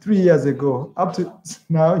left 3 years ago. Up to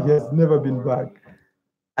now, he has never been back.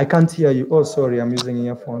 I can't hear you. Oh, sorry, I'm using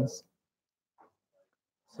earphones.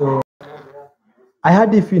 So I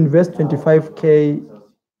heard if you invest 25K,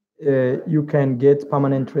 you can get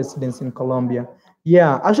permanent residence in Colombia.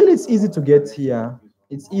 Yeah, actually, it's easy to get here.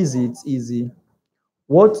 It's easy. It's easy.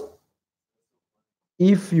 What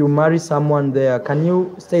if you marry someone there? Can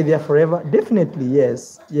you stay there forever? Definitely,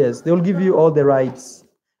 yes. Yes, they will give you all the rights.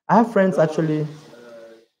 I have friends actually.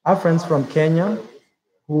 I have friends from Kenya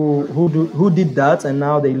who did that, and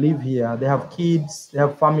now they live here. They have kids. They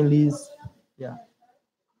have families. Yeah.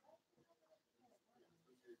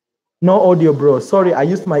 No audio, bro. Sorry, I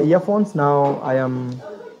used my earphones. Now I'm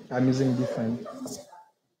using different.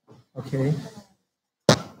 Okay.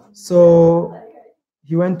 So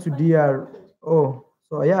he went to DR. Oh,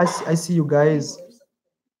 so yeah, I see you guys.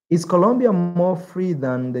 Is Colombia more free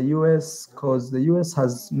than the US? Because the US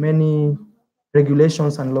has many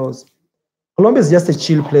regulations and laws. Colombia is just a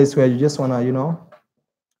chill place where you just wanna, you know.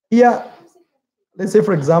 Here, let's say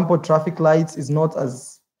for example, traffic lights is not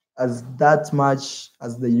as that much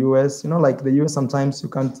as the US. You know, like the US sometimes you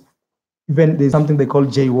can't even, there's something they call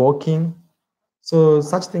jaywalking. So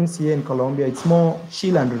such things here in Colombia, it's more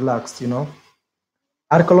chill and relaxed, you know.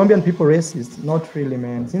 Are Colombian people racist? Not really,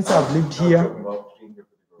 man. Since I've lived here,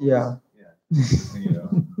 yeah.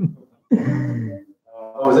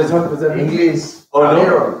 Was that English? Oh,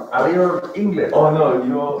 no. A little English. Oh, no.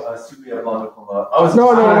 No.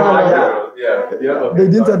 Yeah. They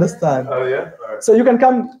didn't understand. Oh, yeah? Right. So you can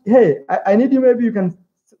come, hey, I need you, maybe you can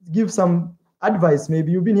give some advice.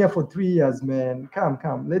 Maybe you've been here for 3 years, man. Come.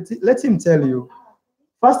 Let him tell you.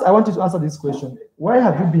 First, I want you to answer this question. Why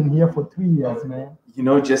have you been here for 3 years, man? You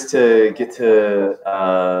know, just to get to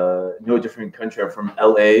know a different country. I'm from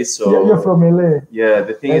LA, so yeah, you're from LA. Yeah,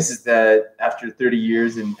 the thing is that after 30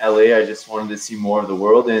 years in LA, I just wanted to see more of the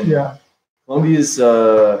world, and yeah, Colombia is it's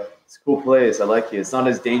a cool place. I like it. It's not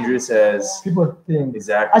as dangerous as people think.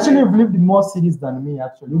 Exactly. Actually, you've lived in more cities than me.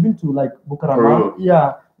 Actually, you've been to like Bucaramanga. Peru.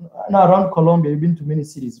 Yeah. No, around Colombia, you've been to many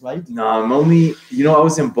cities, right? No, I'm only. You know, I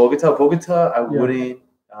was in Bogota. I wouldn't.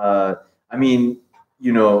 I mean,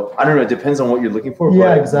 you know, I don't know. It depends on what you're looking for.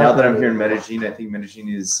 Yeah, but exactly. Now that I'm here in Medellin, I think Medellin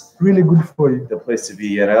is really good for you. The place to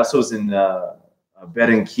be. And I also was in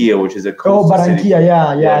Barranquilla, which is a coastal Barranquilla, city. yeah.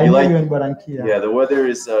 I know like, you in Barranquilla. Yeah, the weather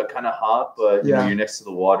is kind of hot, but you know, you're next to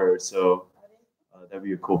the water, so that'd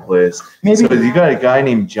be a cool place. Maybe. So you got a guy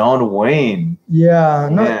named John Wayne. Yeah.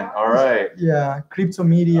 Man, all right. Yeah, crypto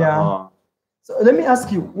media. So let me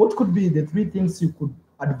ask you, what could be the 3 things you could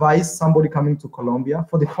advise somebody coming to Colombia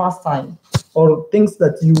for the first time, or things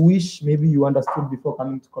that you wish maybe you understood before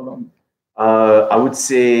coming to Colombia? I would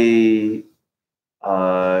say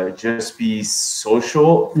just be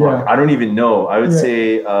social. I don't even know. I would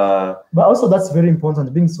say. But also that's very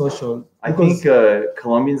important, being social. I think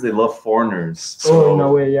Colombians, they love foreigners. So, in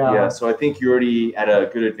a way, yeah. So I think you're already at a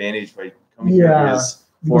good advantage by coming here because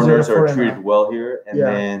foreigners are treated well here, and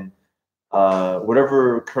then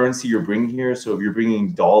whatever currency you're bringing here. So if you're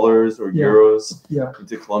bringing dollars or euros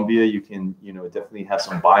into Colombia, you can definitely have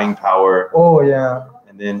some buying power. Oh yeah.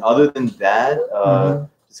 And then other than that,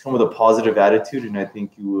 just come with a positive attitude, and I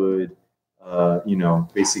think you would,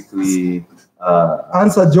 basically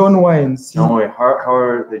answer John Wines. John Wayne, how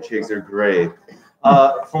are the chicks? They're great.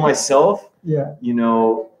 For myself,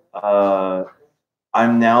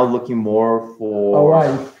 I'm now looking more for a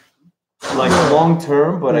wife, like long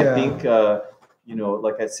term. But I think,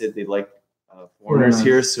 like I said, they like foreigners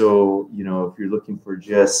here. So if you're looking for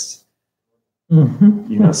just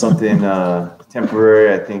something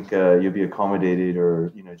temporary, I think you'll be accommodated,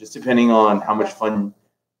 or just depending on how much fun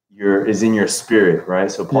is in your spirit, right?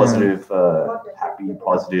 So positive, happy,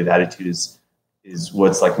 positive attitude is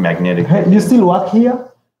what's like magnetic. You still work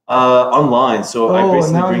here? Online. So I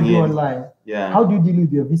basically bring in online. Yeah. How do you deal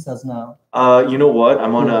with your visas now? You know what?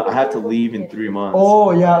 I have to leave in 3 months.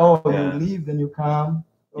 Oh yeah. You leave, then you come.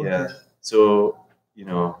 Okay. Yeah. So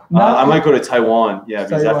I might go to Taiwan. Yeah,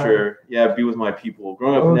 because after be with my people.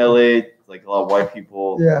 Growing up in LA, like a lot of white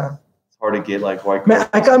people. Yeah. It's hard to get like white. Man,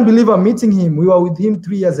 I can't believe I'm meeting him. We were with him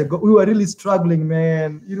 3 years ago. We were really struggling,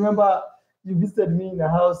 man. You remember? You visited me in the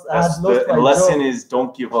house. I had lost my job. The lesson is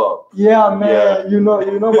don't give up. Yeah, man. Yeah. You know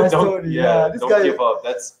my story. This guy, give up.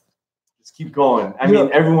 Just keep going. I mean,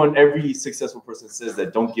 every successful person says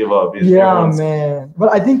that don't give up. Man.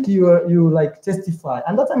 But I think you like testify.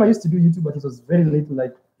 And that time I used to do YouTube, but it was very little.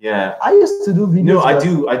 Like I used to do videos.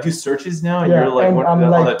 No, I do searches now. And you're like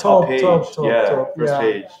on the top page. First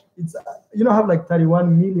page. It's I have like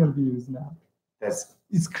 31 million views now.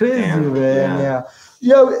 It's crazy, man.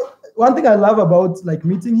 Yeah. One thing I love about like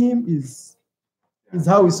meeting him is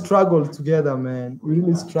how we struggled together, man. We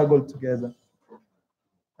really struggled together.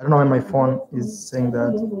 I don't know why my phone is saying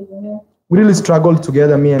that. We really struggled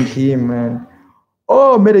together, me and him, man.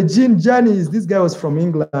 Oh, Medellin Janice, this guy was from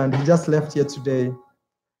England. He just left here today.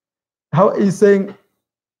 How he's saying,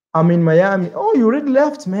 I'm in Miami. Oh, you already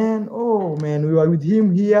left, man. Oh, man, we were with him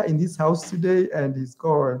here in this house today, and he's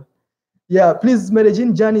gone. Yeah, please,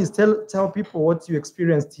 Medellin Janice, tell people what you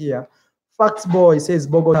experienced here. Facts Boy says,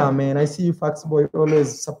 Bogota, man. I see you, Facts Boy,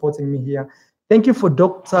 always supporting me here. Thank you for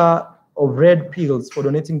Dr. of Red Pills for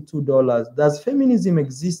donating $2. Does feminism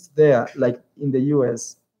exist there, like in the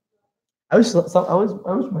US? I wish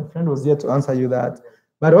my friend was here to answer you that.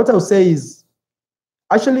 But what I'll say is,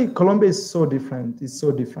 actually, Colombia is so different. It's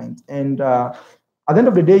so different. And at the end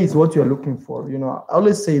of the day, it's what you're looking for. I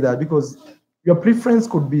always say that because your preference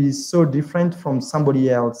could be so different from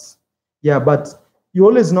somebody else. Yeah, but you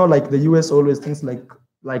always know, like the US always thinks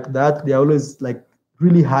like that. They're always like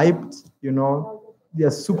really hyped,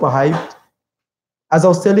 They're super hyped. As I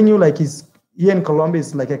was telling you, like here in Colombia,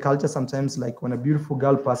 it's like a culture sometimes, like when a beautiful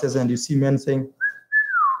girl passes and you see men saying,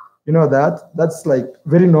 that's like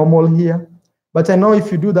very normal here. But I know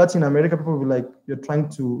if you do that in America, people will be like, you're trying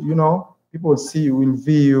to, people will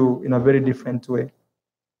view you in a very different way.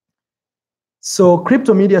 So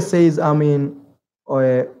Crypto Media says, I'm in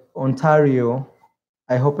Ontario.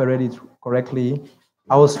 I hope I read it correctly.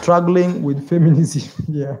 I was struggling with feminism.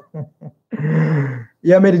 Yeah.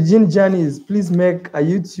 Yeah, Medellin Janice, please make a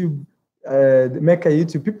YouTube.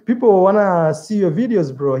 People wanna see your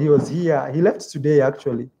videos, bro. He was here. He left today,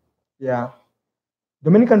 actually. Yeah.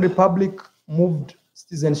 Dominican Republic moved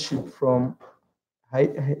citizenship from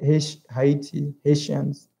Haiti,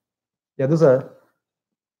 Haitians. Yeah, those are.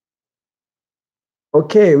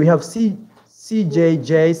 Okay, we have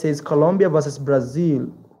CJJ says Colombia versus Brazil.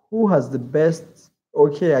 Who has the best?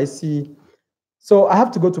 Okay, I see. So I have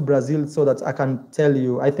to go to Brazil so that I can tell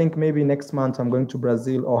you. I think maybe next month I'm going to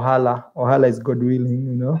Brazil or Hola. Hola is God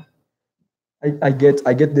willing, I get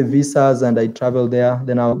the visas and I travel there.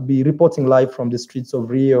 Then I'll be reporting live from the streets of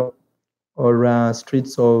Rio or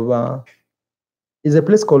streets of. Is a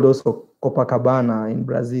place called also Copacabana in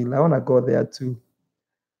Brazil. I want to go there too.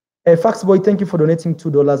 Fax Boy, thank you for donating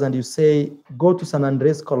 $2. And you say, go to San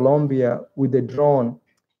Andres, Colombia with a drone.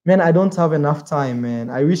 Man, I don't have enough time,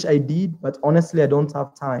 man. I wish I did, but honestly, I don't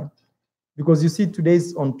have time. Because you see,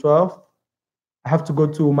 today's on 12th. I have to go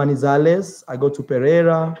to Manizales. I go to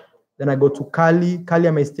Pereira. Then I go to Cali. Cali,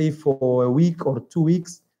 I may stay for a week or 2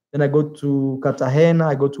 weeks. Then I go to Cartagena.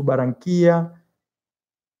 I go to Barranquilla.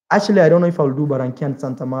 Actually, I don't know if I'll do Barranquilla and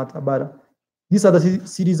Santa Marta, but these are the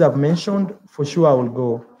cities I've mentioned. For sure, I will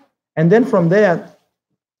go. And then from there,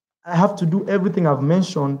 I have to do everything I've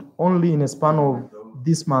mentioned only in a span of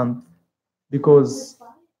this month, because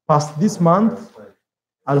past this month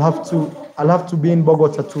I'll have to be in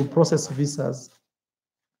Bogota to process visas.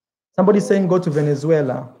 Somebody's saying go to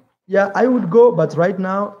Venezuela. Yeah, I would go, but right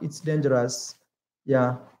now it's dangerous.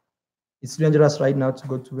 Yeah, it's dangerous right now to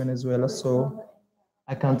go to Venezuela, so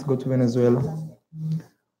I can't go to Venezuela.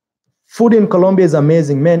 Food in Colombia is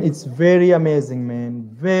amazing, man. It's very amazing, man.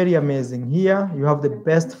 Very amazing. Here, you have the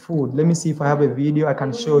best food. Let me see if I have a video I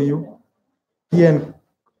can show you. Here,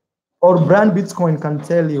 or Brand Bitcoin can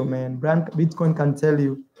tell you, man. Brand Bitcoin can tell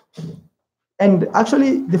you. And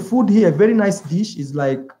actually, the food here, a very nice dish, is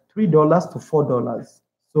like $3 to $4.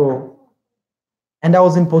 So, and I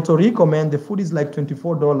was in Puerto Rico, man. The food is like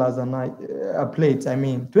 $24 a plate. I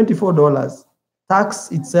mean, $24.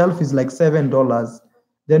 Tax itself is like $7.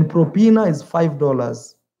 Then propina is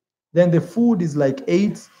 $5. Then the food is like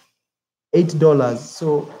 $8.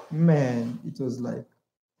 So man, it was like,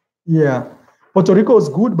 yeah. Puerto Rico was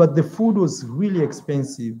good, but the food was really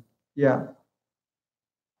expensive. Yeah.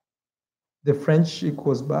 The French chick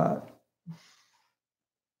was bad.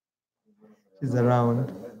 She's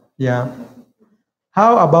around. Yeah.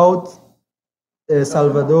 How about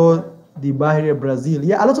Salvador de Bahia, Brazil?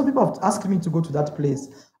 Yeah, a lot of people have asked me to go to that place.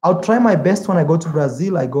 I'll try my best when I go to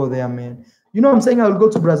Brazil. I go there, man. You know, I'm saying I will go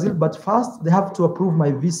to Brazil, but first they have to approve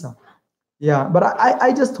my visa. Yeah, but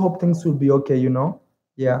I just hope things will be okay, you know?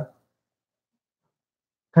 Yeah.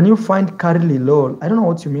 Can you find Carly, lol? I don't know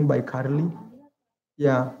what you mean by Carly.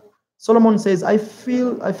 Yeah. Solomon says, I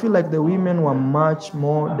feel like the women were much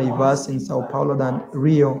more diverse in Sao Paulo than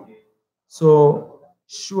Rio. So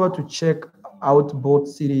sure to check out both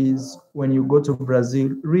cities when you go to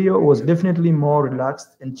Brazil. Rio was definitely more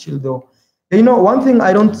relaxed and chill though. You know, one thing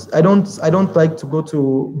I don't like to go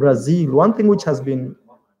to Brazil. One thing which has been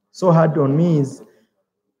so hard on me is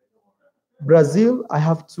Brazil. I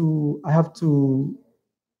have to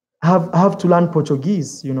learn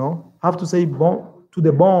Portuguese. You know, I have to say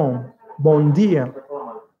bom dia,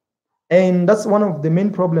 and that's one of the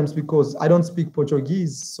main problems because I don't speak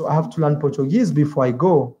Portuguese, so I have to learn Portuguese before I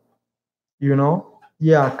go. You know,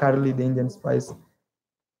 yeah, Carly, the Indian spice.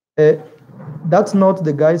 That's not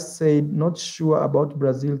the guy said. Not sure about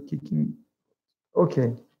Brazil kicking.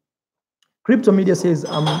 Okay. Crypto Media says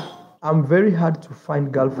I'm very hard to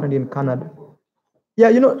find girlfriend in Canada. Yeah,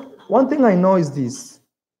 you know, one thing I know is this.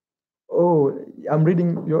 Oh, I'm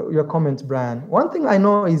reading your comment, Brian. One thing I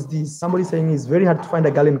know is this. Somebody saying it's very hard to find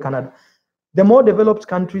a girl in Canada. The more developed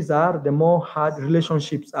countries are, the more hard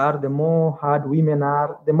relationships are, the more hard women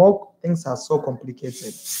are, the more things are so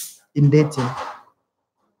complicated in dating.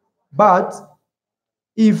 But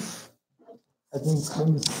if, I think, let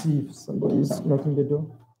me see if somebody is knocking the door.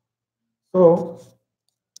 So,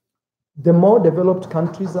 the more developed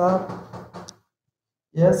countries are,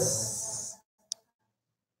 yes.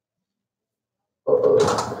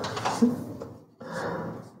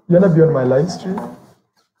 You wanna be on my live stream?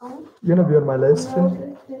 You wanna be on my live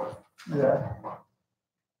stream? Yeah.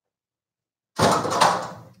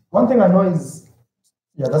 One thing I know is,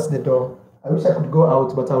 yeah, that's the door. I wish I could go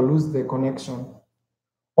out, but I'll lose the connection.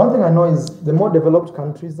 One thing I know is the more developed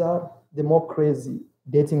countries are, the more crazy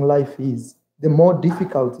dating life is, the more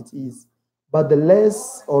difficult it is. But the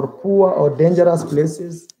less or poor or dangerous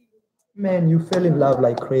places, man, you fell in love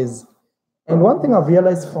like crazy. And one thing I've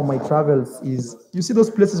realized from my travels is, you see those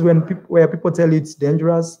places where people tell you it's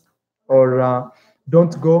dangerous or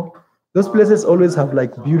don't go. Those places always have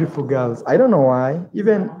like beautiful girls. I don't know why.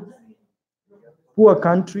 Even poor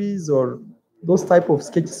countries or those type of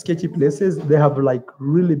sketchy places, they have like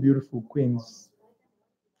really beautiful queens.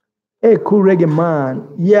 Hey, cool reggae man.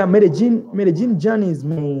 Yeah, Medellin Johnny's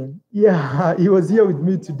man. Yeah, he was here with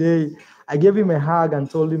me today. I gave him a hug and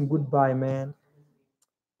told him goodbye, man.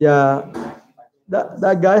 Yeah,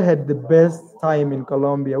 that guy had the best time in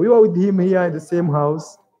Colombia. We were with him here in the same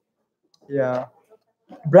house. Yeah.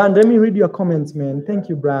 Brand, let me read your comments, man. Thank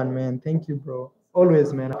you, Brand, man. Thank you, bro.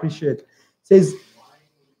 Always, man. Appreciate. Says,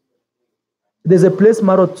 there's a place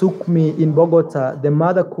Maro took me in Bogota. The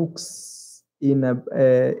mother cooks in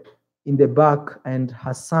the back, and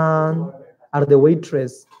her son are the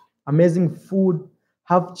waitress. Amazing food.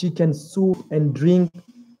 Have chicken soup and drink.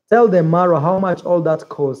 Tell them, Maro, how much all that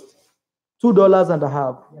cost.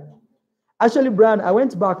 $2.50. Actually, Brian, I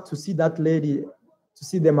went back to see that lady, to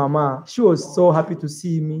see the mama. She was so happy to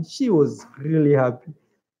see me. She was really happy.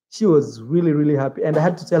 She was really, really happy. And I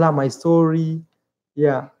had to tell her my story.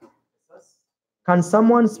 Yeah. Can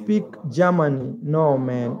someone speak German? No,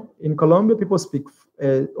 man. In Colombia, people speak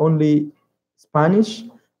only Spanish.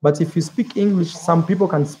 But if you speak English, some people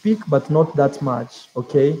can speak, but not that much.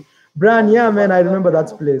 Okay. Brian, yeah, man, I remember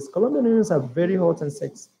that place. Colombian women are very hot and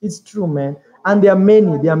sexy. It's true, man. And there are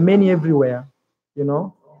many. There are many everywhere. You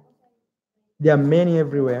know, there are many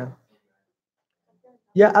everywhere.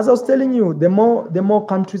 Yeah, as I was telling you, the more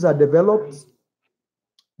countries are developed,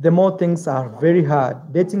 the more things are very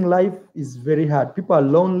hard. Dating life is very hard. People are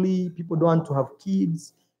lonely. People don't want to have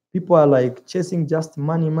kids. People are like chasing just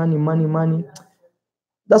money, money, money, money.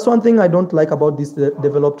 That's one thing I don't like about these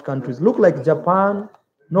developed countries. Look like Japan,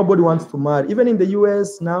 nobody wants to marry. Even in the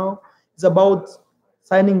US now, it's about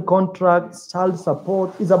signing contracts, child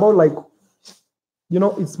support. It's about like,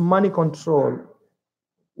 it's money control.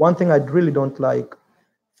 One thing I really don't like.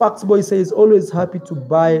 Facts Boy says, always happy to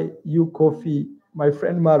buy you coffee, my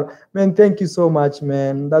friend Maro. Man, thank you so much,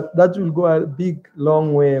 man. That will go a big,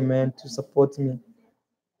 long way, man, to support me.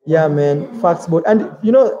 Yeah, man, Facts Boy. And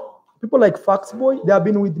people like Facts Boy, they have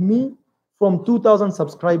been with me from 2,000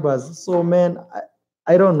 subscribers. So, man,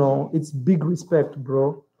 I don't know. It's big respect,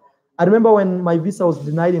 bro. I remember when my visa was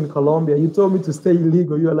denied in Colombia, you told me to stay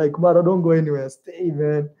illegal. You were like, Maro, don't go anywhere. Stay,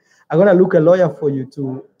 man. I'm going to look a lawyer for you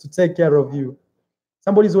to take care of you.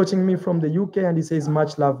 Somebody's watching me from the UK and he says,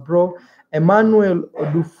 much love, bro. Emmanuel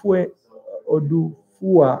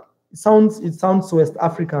Odufua. It sounds West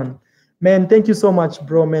African. Man, thank you so much,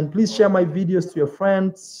 bro, man. Please share my videos to your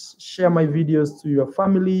friends, share my videos to your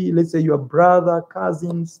family, let's say your brother,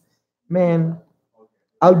 cousins. Man,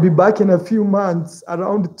 I'll be back in a few months,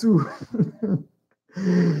 around 2.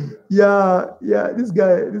 yeah, this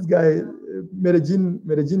guy,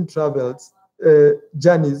 Medellin travels,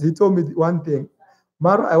 Janice, he told me one thing.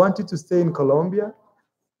 Maro, I want you to stay in Colombia.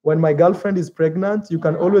 When my girlfriend is pregnant, you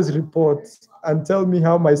can always report and tell me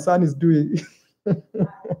how my son is doing.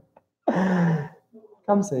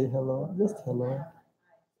 Come say hello. Just hello.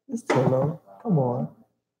 Just hello. Come on.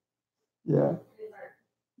 Yeah.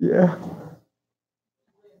 Yeah.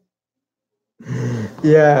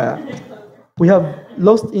 Yeah. We have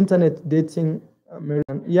lost internet dating.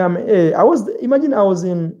 Yeah, hey, I was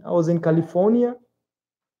in California.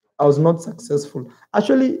 I was not successful.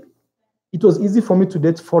 Actually, it was easy for me to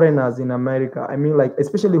date foreigners in America. I mean, like,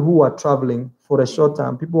 especially who are traveling for a short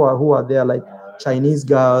time. Who are there, like Chinese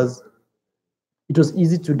girls. It was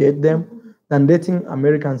easy to date them than dating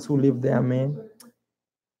Americans who live there, man.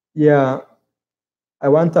 Yeah. I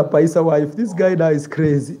want a paisa wife. This guy now is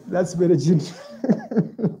crazy. That's very genius.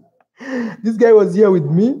 This guy was here with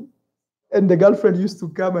me, and the girlfriend used to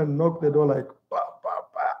come and knock the door like, bah, bah,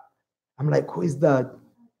 bah. I'm like, who is that?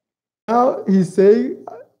 Now he's saying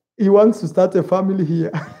he wants to start a family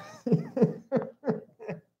here.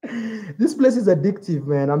 This place is addictive,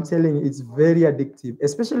 man. I'm telling you, it's very addictive,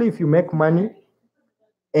 especially if you make money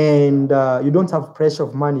and you don't have pressure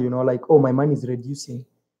of money, like, oh, my money is reducing.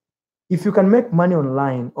 If you can make money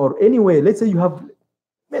online or anyway, let's say you have,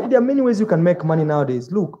 there are many ways you can make money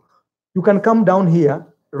nowadays. Look, you can come down here,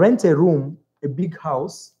 rent a room, a big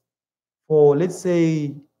house for, let's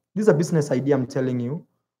say, this is a business idea I'm telling you.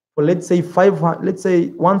 For let's say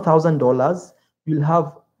 $1,000, you'll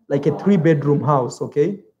have like a 3-bedroom house,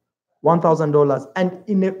 okay? $1,000 and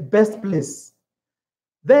in a best place.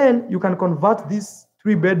 Then you can convert this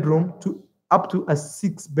 3-bedroom to up to a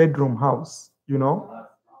 6-bedroom house,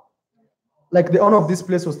 Like the owner of this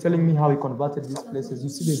place was telling me how he converted these places. You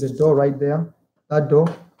see, there's a door right there. That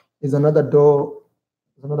door is another door.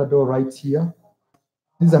 There's another door right here.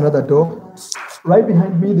 This is another door. Right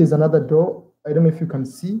behind me, there's another door. I don't know if you can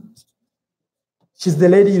see. She's the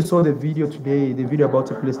lady you saw the video today, the video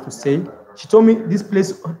about a place to stay. She told me this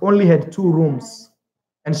place only had 2 rooms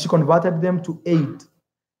and she converted them to 8.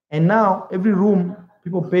 And now every room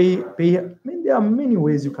people pay. I mean, there are many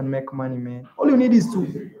ways you can make money, man. All you need is to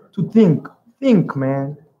think,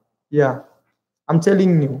 man. Yeah, I'm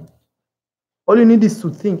telling you. All you need is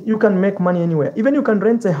to think. You can make money anywhere. Even you can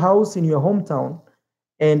rent a house in your hometown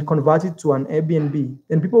and convert it to an Airbnb.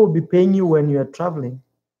 Then people will be paying you when you are traveling.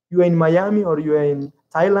 You are in Miami or you are in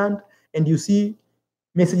Thailand and you see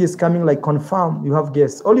messages coming like confirm you have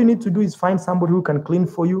guests. All you need to do is find somebody who can clean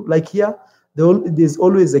for you. Like here, there's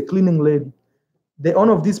always a cleaning lady. The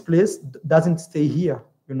owner of this place doesn't stay here,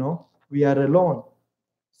 we are alone.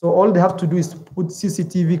 So all they have to do is to put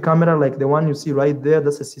CCTV camera like the one you see right there.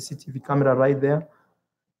 That's a CCTV camera right there.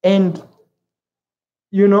 And,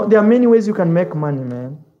 there are many ways you can make money,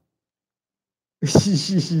 man.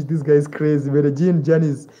 This guy is crazy. Medellin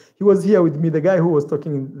Janice, he was here with me. The guy who was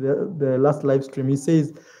talking in the last live stream, he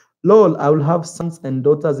says, lol, I will have sons and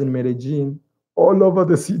daughters in Medellin all over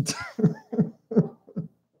the city.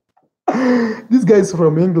 This guy is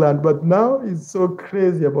from England, but now he's so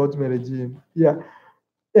crazy about Medellin. Yeah.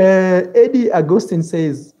 Eddie Agustin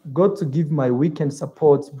says, got to give my weekend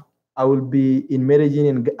support. I will be in Medellin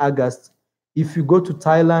in August. If you go to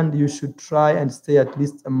Thailand, you should try and stay at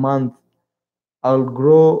least a month.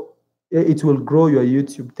 It will grow your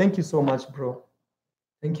YouTube. Thank you so much, bro.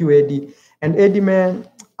 Thank you, Eddie. And Eddie, man,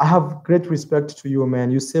 I have great respect to you, man.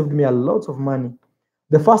 You saved me a lot of money.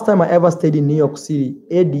 The first time I ever stayed in New York City,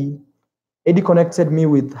 Eddie connected me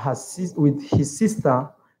with his sister,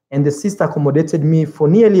 and the sister accommodated me for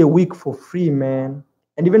nearly a week for free, man.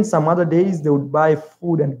 And even some other days they would buy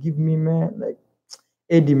food and give me, man, like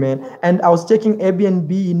Eddie, man. And I was checking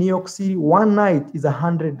Airbnb in New York City. One night is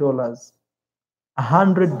 $100.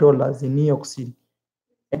 $100 in New York City.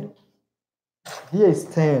 And here is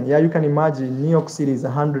 10. Yeah, you can imagine New York City is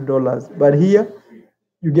 $100, but here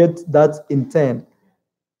you get that in 10.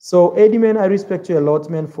 So Eddie, man, I respect you a lot,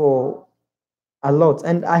 man, for a lot.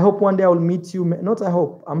 And I hope one day I will meet you. Not I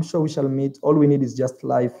hope, I'm sure we shall meet. All we need is just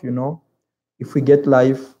life, you know. If we get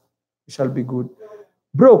life, we shall be good.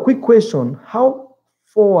 Bro, quick question. How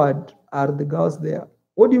forward are the girls there?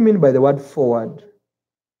 What do you mean by the word forward?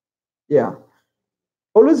 Yeah.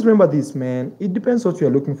 Always remember this, man. It depends what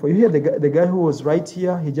you're looking for. You hear the guy who was right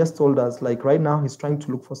here, he just told us, like right now, he's trying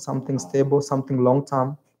to look for something stable, something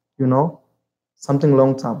long-term, you know, something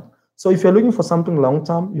long-term. So if you're looking for something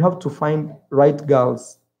long-term, you have to find right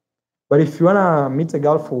girls. But if you want to meet a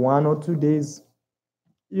girl for 1 or 2 days,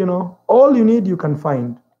 you know, all you need, you can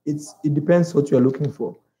find. It depends what you're looking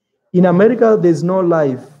for. In America, there's no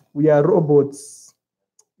life. We are robots.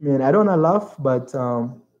 Man, I don't want to laugh, but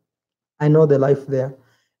I know the life there.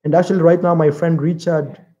 And actually, right now, my friend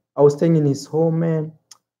Richard, I was staying in his home, man.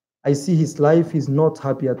 I see his life. He's not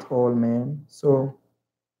happy at all, man. So,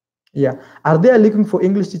 yeah. Are they looking for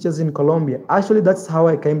English teachers in Colombia? Actually, that's how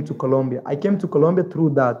I came to Colombia. I came to Colombia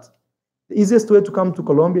through that. The easiest way to come to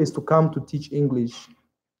Colombia is to come to teach English.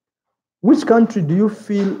 Which country do you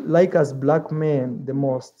feel like as black men the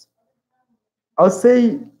most? I'll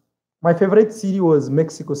say my favorite city was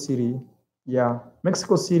Mexico City. Yeah,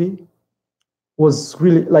 Mexico City was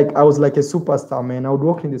really like, I was like a superstar, man. I would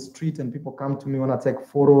walk in the street and people come to me when I take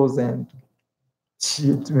photos and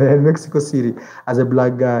shit, man. Mexico City as a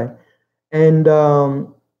black guy. And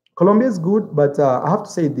Colombia is good, but I have to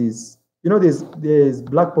say this. You know, there's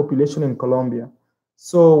black population in Colombia.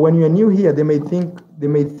 So when you're new here, they may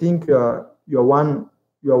think you're one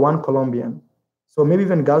Colombian. So maybe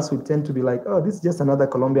even girls will tend to be like, oh, this is just another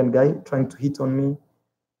Colombian guy trying to hit on me.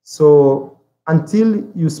 So until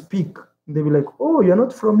you speak, they'll be like, oh, you're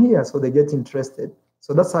not from here. So they get interested.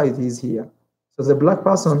 So that's how it is here. So as a black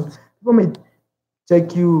person, people may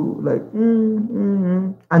take you like,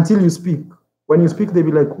 until you speak. When you speak, they'll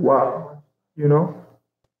be like, wow, you know?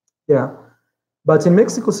 Yeah. But in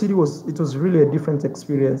Mexico City, it was really a different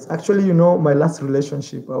experience. Actually, you know, my last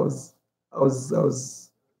relationship, I was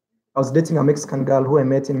dating a Mexican girl who I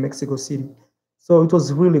met in Mexico City. So it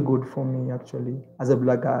was really good for me, actually, as a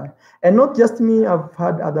black guy. And not just me, I've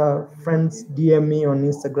had other friends DM me on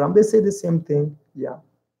Instagram. They say the same thing. Yeah.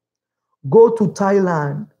 Go to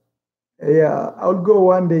Thailand. Yeah, I'll go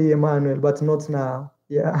one day, Emmanuel, but not now.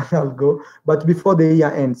 Yeah, I'll go. But before the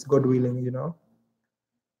year ends, God willing, you know.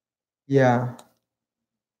 Yeah.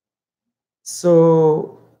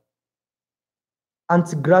 So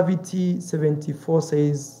Anti-Gravity 74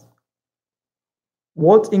 says,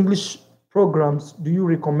 what English programs do you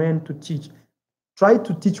recommend to teach? Try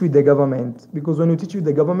to teach with the government, because when you teach with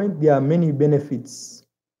the government, there are many benefits.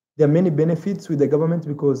 There are many benefits with the government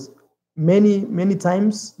because many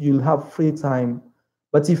times you'll have free time.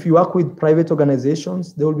 But if you work with private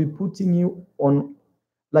organizations, they will be putting you on,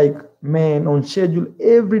 like, man, on schedule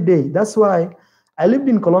every day. That's why I lived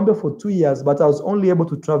in Colombia for 2 years, but I was only able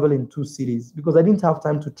to travel in 2 cities because I didn't have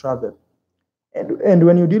time to travel. And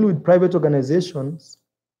when you deal with private organizations,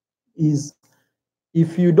 is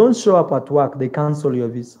if you don't show up at work, they cancel your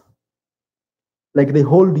visa. Like they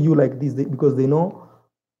hold you like this because they know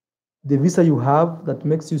the visa you have that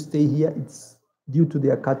makes you stay here, it's due to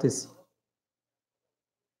their courtesy.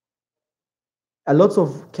 A lot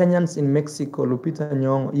of Kenyans in Mexico, Lupita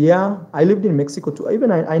Nyong. Yeah, I lived in Mexico too. Even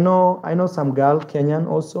I know some girl, Kenyan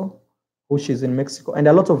also, who she's in Mexico, and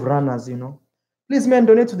a lot of runners, you know. Please, man,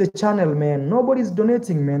 donate to the channel, man. Nobody's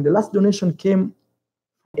donating, man. The last donation came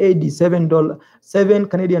 $87, 7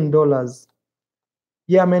 Canadian dollars.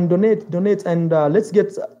 Yeah, man, donate, and let's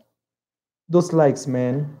get those likes,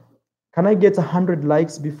 man. Can I get 100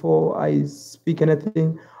 likes before I speak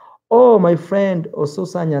anything? Oh, my friend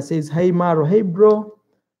Ososanya says, hey, Maro. Hey, bro.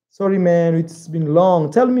 Sorry, man. It's been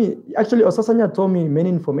long. Tell me. Actually, Ososanya told me many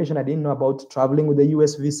information I didn't know about traveling with the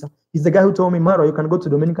US visa. He's the guy who told me, Maro, you can go to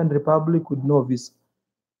Dominican Republic with no visa.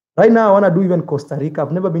 Right now, I want to do even Costa Rica.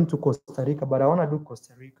 I've never been to Costa Rica, but I want to do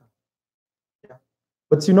Costa Rica.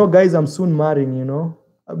 But you know, guys, I'm soon marrying, you know.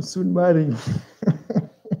 I'm soon marrying.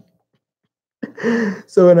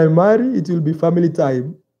 So when I marry, it will be family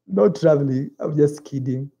time, not traveling. I'm just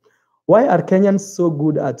kidding. Why are Kenyans so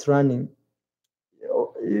good at running?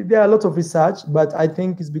 There are a lot of research, but I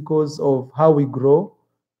think it's because of how we grow.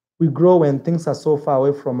 We grow when things are so far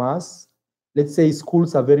away from us. Let's say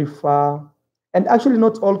schools are very far. And actually,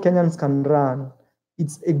 not all Kenyans can run.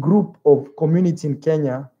 It's a group of community in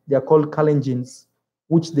Kenya. They are called Kalenjins,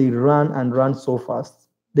 which they run and run so fast.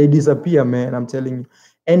 They disappear, man, I'm telling you.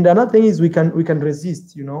 And another thing is we can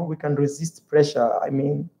resist, you know, we can resist pressure. I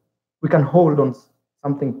mean, we can hold on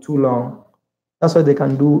something too long. That's why they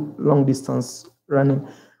can do long distance running.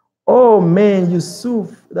 Oh man,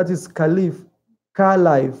 Yusuf, that is Caliph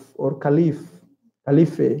or Calife. I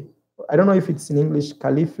don't know if it's in English,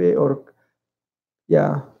 Calife or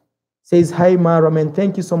yeah. Says hi Mara, man.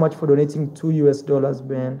 Thank you so much for donating $2,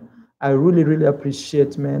 man. I really, really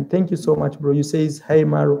appreciate, man. Thank you so much, bro. You says hey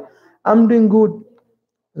Mara. I'm doing good.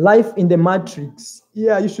 Life in the matrix.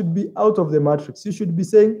 Yeah, you should be out of the matrix. You should be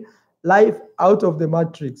saying life out of the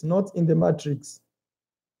matrix, not in the matrix.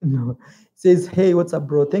 No. Says, hey, what's up,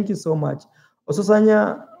 bro? Thank you so much.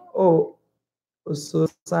 Ososanya, oh,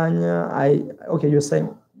 Ososanya, okay, you're saying,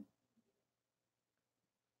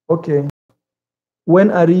 okay. When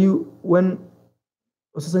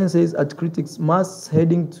Ososanya says at Critics, Mass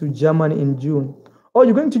heading to Germany in June. Oh,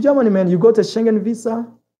 you're going to Germany, man. You got a Schengen visa?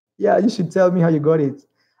 Yeah, you should tell me how you got it.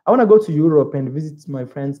 I want to go to Europe and visit my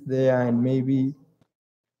friends there and maybe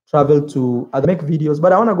travel to make videos,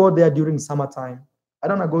 but I want to go there during summertime. I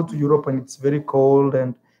don't want to go to Europe when it's very cold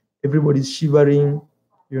and everybody's shivering,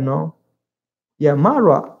 you know. Yeah,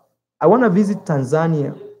 Mara, I want to visit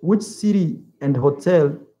Tanzania. Which city and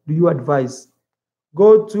hotel do you advise?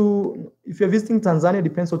 Go to, if you're visiting Tanzania,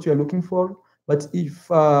 depends what you're looking for. But if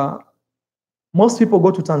most people go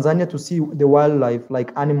to Tanzania to see the wildlife,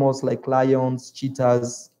 like animals like lions,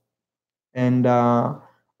 cheetahs, and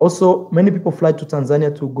also many people fly to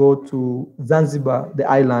Tanzania to go to Zanzibar, the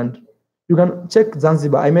island. You can check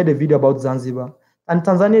Zanzibar. I made a video about Zanzibar. And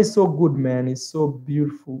Tanzania is so good, man. It's so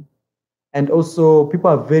beautiful. And also people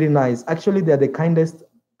are very nice. Actually, they are the kindest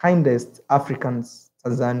Africans,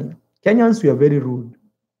 Tanzania. Kenyans, we are very rude.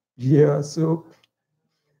 Yeah, so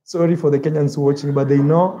sorry for the Kenyans watching, but they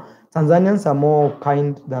know Tanzanians are more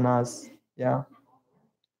kind than us. Yeah.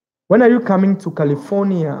 When are you coming to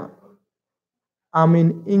California? I'm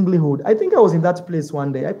in Inglewood. I think I was in that place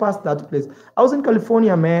one day. I passed that place. I was in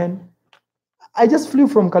California, man. I just flew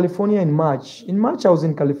from California in March. In March, I was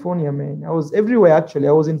in California, man. I was everywhere actually.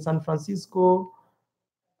 I was in San Francisco.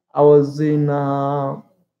 I was in the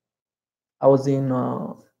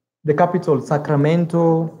capital,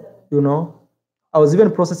 Sacramento. You know, I was even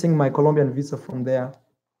processing my Colombian visa from there.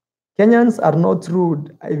 Kenyans are not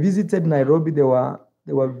rude. I visited Nairobi. They were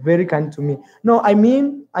very kind to me. No, I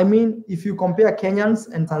mean, if you compare Kenyans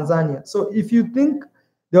and Tanzania, so if you think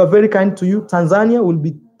they were very kind to you, Tanzania will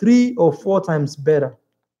be 3 or 4 times better.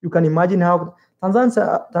 You can imagine how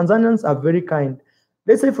Tanzanians are very kind.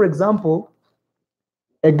 Let's say, for example,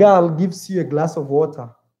 a girl gives you a glass of water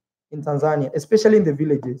in Tanzania, especially in the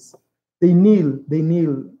villages. They kneel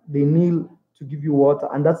to give you water,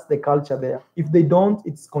 and that's the culture there. If they don't,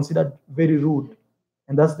 it's considered very rude,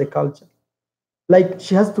 and that's the culture. Like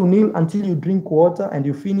she has to kneel until you drink water and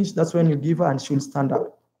you finish. That's when you give her, and she'll stand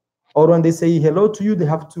up. Or when they say hello to you, they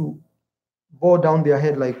have to bow down their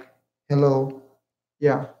head like hello,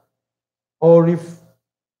 yeah. Or if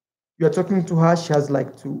you're talking to her, she has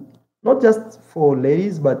like to, not just for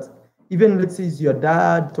ladies, but even let's say it's your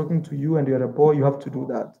dad talking to you and you're a boy, you have to do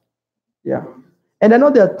that. Yeah. And I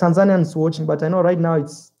know there are Tanzanians watching, but I know right now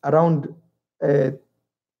it's around 3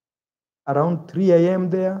 a.m.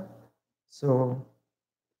 there. So,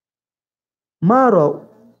 Mara,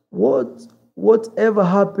 whatever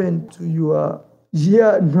happened to your?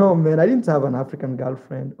 Yeah, no, man, I didn't have an African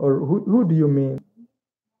girlfriend. Or who do you mean?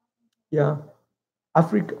 Yeah,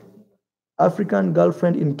 African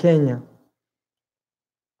girlfriend in Kenya.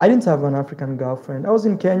 I didn't have an African girlfriend. I was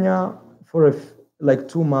in Kenya for like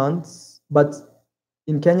 2 months, but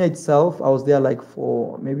in Kenya itself, I was there like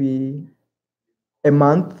for maybe a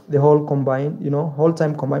month, the whole combined, whole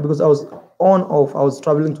time combined, because I was on off. I was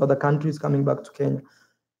traveling to other countries, coming back to Kenya.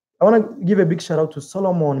 I want to give a big shout out to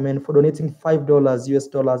Solomon, man, for donating $5 US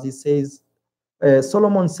dollars. He says,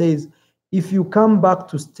 Solomon says, if you come back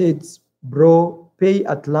to States, bro, pay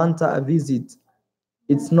Atlanta a visit.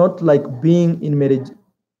 It's not like being in Medellin.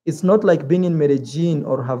 It's not like being in Medellin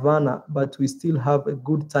or Havana, but we still have a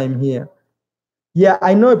good time here. Yeah,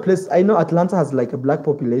 I know a place. I know Atlanta has like a black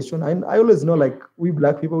population. I always know like we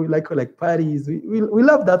black people, we like parties. We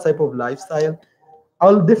love that type of lifestyle.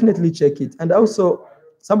 I'll definitely check it. And also,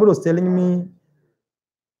 somebody was telling me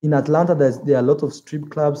in Atlanta there are a lot of strip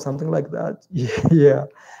clubs, something like that. Yeah,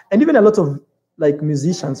 and even a lot of like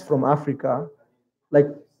musicians from Africa, like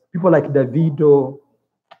people like Davido,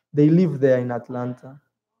 they live there in Atlanta.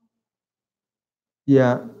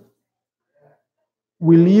 Yeah.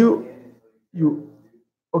 Will you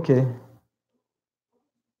okay?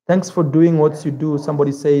 Thanks for doing what you do.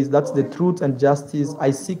 Somebody says that's the truth and justice.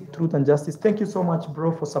 I seek truth and justice. Thank you so much,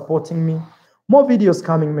 bro, for supporting me. More videos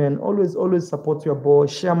coming, man. Always support your boy.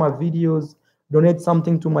 Share my videos. Donate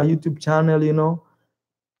something to my YouTube channel.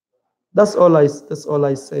 That's all I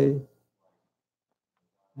say.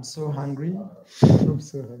 I'm so hungry. I'm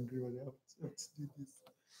so hungry. Let's do this.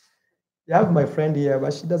 You have my friend here,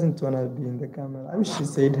 but she doesn't want to be in the camera. I wish she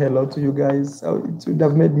said hello to you guys. So it would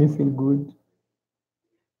have made me feel good.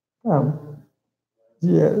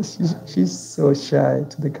 Yeah, she's so shy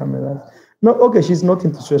to the cameras. No, okay, she's not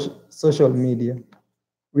into social media.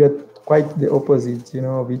 We are quite the opposite,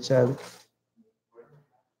 of each other.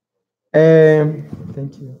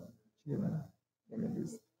 Thank you. Yeah, let me do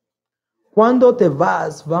this. Cuando te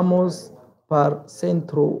vas, vamos para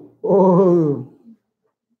centro. Oh,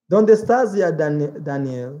 ¿dónde estás ya,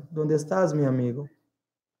 Daniel? ¿Dónde estás, mi amigo?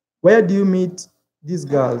 Where do you meet these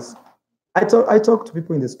girls? I talk to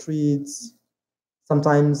people in the streets,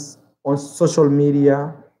 sometimes on social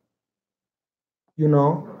media.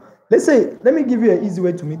 Let's say, let me give you an easy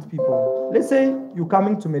way to meet people. Let's say you're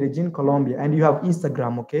coming to Medellin, Colombia, and you have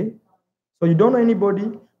Instagram, okay? So you don't know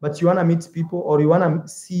anybody, but you want to meet people or you want to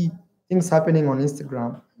see things happening on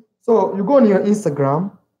Instagram. So you go on your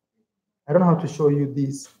Instagram. I don't know how to show you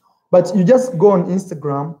this, but you just go on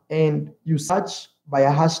Instagram and you search by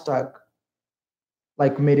a hashtag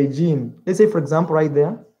like Medellin. Let's say, for example, right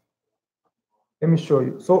there. Let me show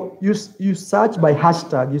you. So you search by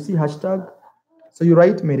hashtag. You see hashtag? So you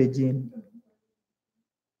write Medellin.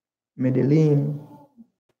 Medellin.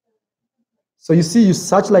 So you see, you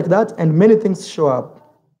search like that, and many things show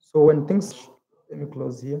up. So let me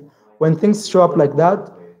close here. When things show up like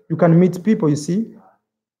that, you can meet people, you see,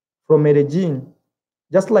 from Medellin.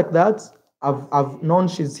 Just like that, I've known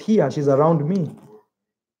she's here, she's around me.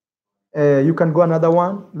 You can go another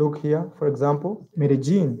one, look here, for example,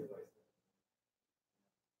 Medellin.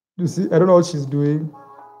 You see, I don't know what she's doing.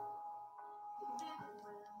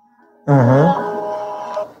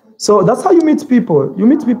 So that's how you meet people. You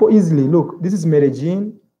meet people easily. Look, this is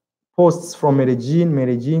Medellin. Posts from Medellin,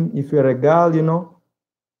 Medellin. If you're a girl,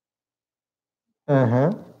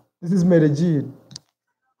 This is Medellin.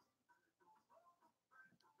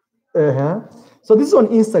 So this is on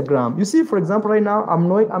Instagram. You see, for example, right now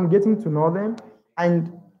I'm getting to know them,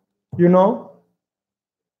 and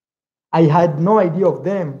I had no idea of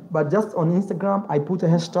them, but just on Instagram I put a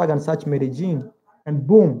hashtag and search Medellin, and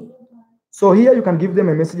boom. So here you can give them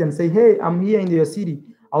a message and say, "Hey, I'm here in your city.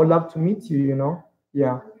 I would love to meet you."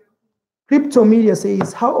 Yeah. Crypto Media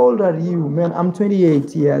says, "How old are you, man?" I'm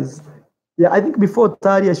 28 years. Yeah, I think before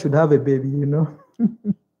 30 I should have a baby.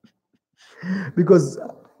 Because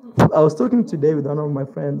I was talking today with one of my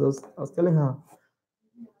friends. I was telling her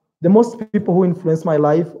the most people who influenced my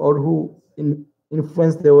life or who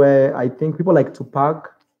influenced the way I think people like Tupac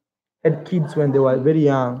had kids when they were very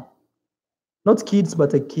young. Not kids,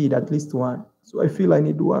 but a kid, at least one. So I feel I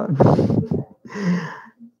need one.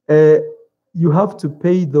 uh, you have to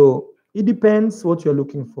pay though. It depends what you're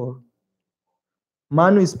looking for.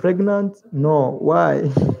 Manu is pregnant? No.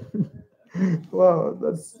 Why? Wow,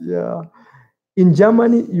 that's yeah. In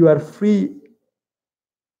Germany, you are free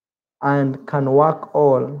and can work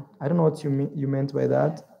all. I don't know what you meant by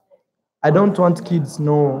that. I don't want kids,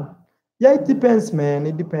 no. Yeah, it depends, man.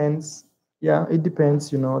 It depends. Yeah, it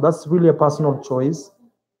depends. That's really a personal choice.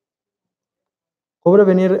 Cómo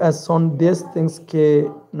venir son 10 things que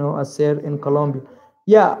no hacer en Colombia.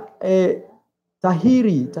 Yeah,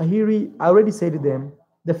 Tahiri, I already said them.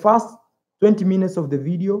 The first 20 minutes of the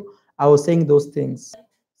video, I was saying those things.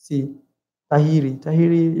 See,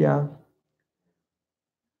 Tahiri, yeah.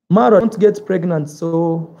 Mara, don't get pregnant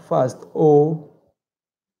so fast. Oh,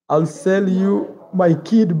 I'll sell you my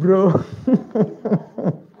kid, bro.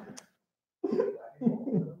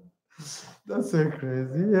 That's so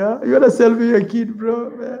crazy. Yeah, you wanna sell me a kid, bro?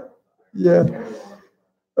 Man? Yeah.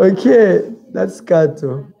 Okay, that's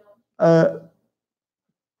Kato.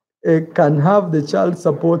 Can have the child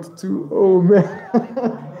support too. Oh man,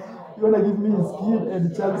 you wanna give me his kid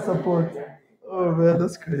and child support? Oh man,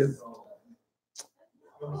 that's crazy.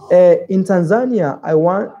 In Tanzania, I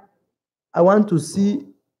want I want to see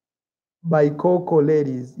by Coco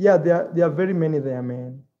ladies. Yeah, there are very many there,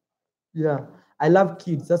 man. Yeah, I love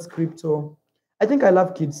kids. That's crypto. I think I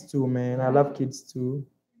love kids too, man. I love kids too.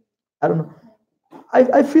 I don't know.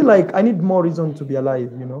 I feel like I need more reason to be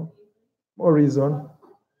alive, more reason.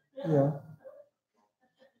 Yeah.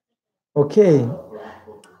 Okay.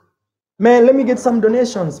 Man, let me get some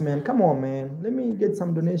donations, man. Come on, man. Let me get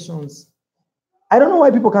some donations. I don't know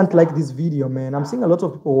why people can't like this video, man. I'm seeing a lot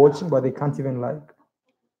of people watching, but they can't even like.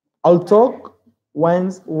 I'll talk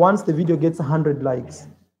once the video gets 100 likes.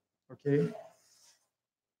 Okay.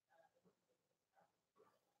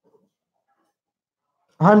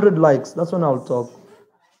 100 likes. That's when I'll talk.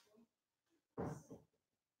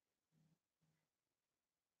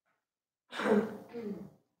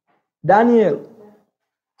 Daniel.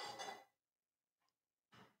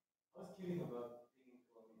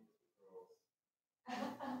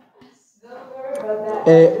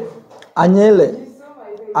 Anyele.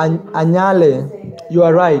 Anyale. You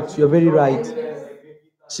are right. You're very right.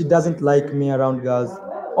 She doesn't like me around girls.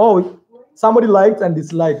 Oh, somebody liked and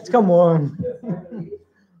disliked. Come on.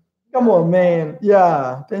 Come on, man.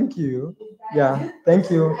 Yeah. Thank you. Yeah. Thank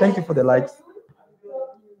you. Thank you for the likes.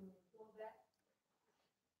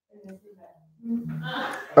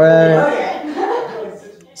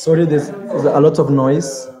 Sorry, there's a lot of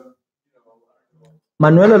noise.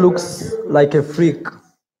 Manuela looks like a freak.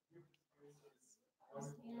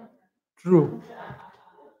 True.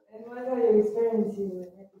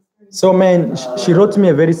 So, man, she wrote me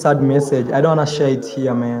a very sad message. I don't want to share it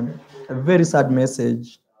here, man. A very sad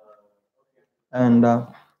message. And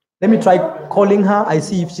let me try calling her. I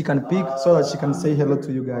see if she can pick so that she can say hello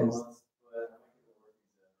to you guys.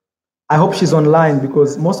 I hope she's online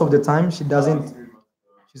because most of the time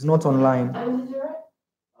she's not online.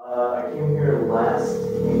 I came here last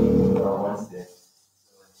Wednesday.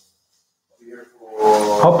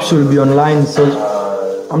 Hope she'll be online,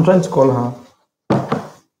 so I'm trying to call her.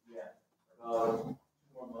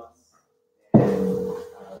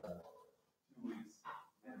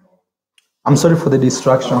 I'm sorry for the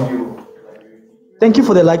distraction. Thank you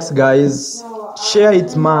for the likes, guys. Share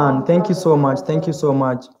it, man. Thank you so much. Thank you so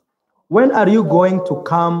much. When are you going to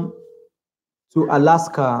come to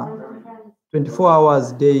Alaska? 24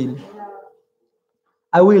 hours daily.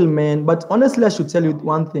 I will, man. But honestly, I should tell you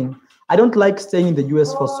one thing. I don't like staying in the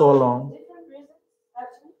US for so long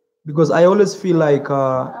because I always feel like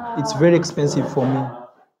it's very expensive for me.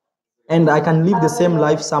 And I can live the same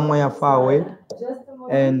life somewhere far away.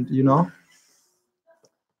 And,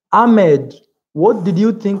 Ahmed, what did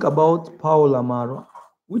you think about Paula Maro?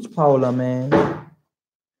 Which Paula, man?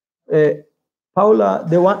 Paula,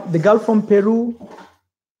 the girl from Peru.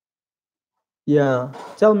 Yeah,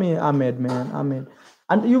 tell me, Ahmed, man, Ahmed.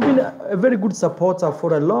 And you've been a very good supporter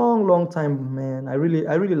for a long, long time, man. I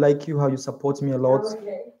really like you, how you support me a lot.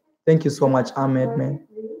 Thank you so much, Ahmed, man.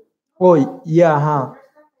 Oh yeah, huh?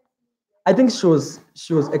 I think she was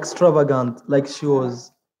extravagant. Like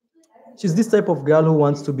she's this type of girl who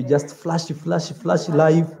wants to be just flashy, flashy, flashy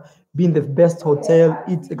life, be in the best hotel,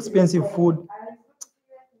 eat expensive food.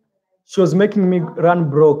 She was making me run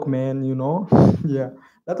broke, man, Yeah,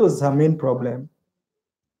 that was her main problem.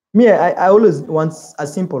 Me, I always want a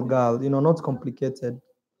simple girl, not complicated.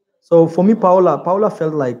 So for me, Paula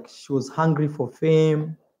felt like she was hungry for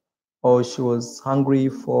fame, or she was hungry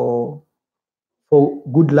for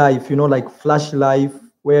good life, like flash life,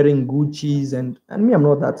 wearing Gucci's, and me, I'm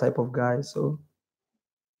not that type of guy. So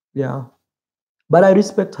yeah, but I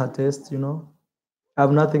respect her taste. I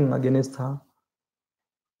have nothing against her.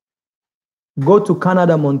 Go to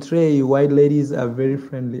Canada, Montreal. White ladies are very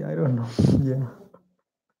friendly. I don't know. Yeah.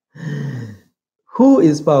 Who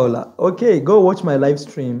is Paula? Okay, go watch my live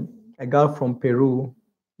stream. A girl from Peru.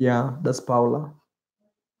 Yeah, that's Paula.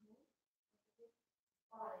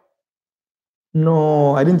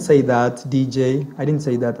 No, I didn't say that, DJ. I didn't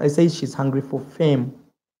say that. I say she's hungry for fame.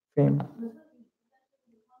 Fame.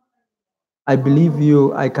 I believe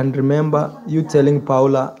you. I can remember you telling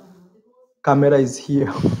Paula, camera is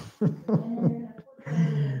here.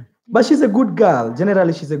 But she's a good girl.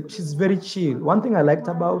 Generally, she's very chill. One thing I liked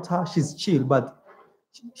about her, she's chill, but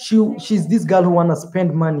she's this girl who wanna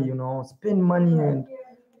spend money, spend money and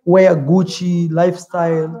wear Gucci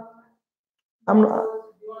lifestyle. I'm not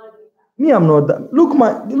me, I'm not that. Look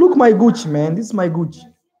my Gucci, man. This is my Gucci.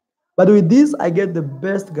 But with this, I get the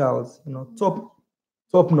best girls,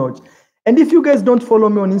 top notch. And if you guys don't follow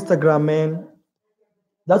me on Instagram, man,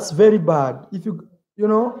 that's very bad. If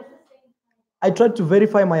I tried to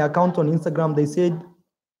verify my account on Instagram. They said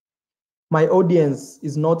my audience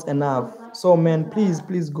is not enough. So man, please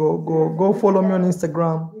go follow me on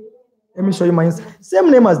Instagram. Let me show you my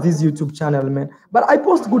same name as this YouTube channel, man. But I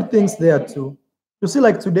post good things there too. You see,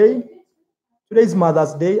 like today is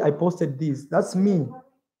Mother's Day. I posted this. That's me.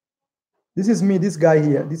 This is me. This guy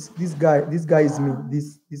here. This guy is me.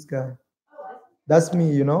 This guy. That's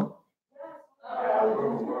me. You know.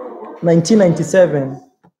 1997.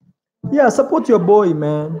 Yeah, support your boy,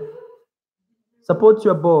 man. Support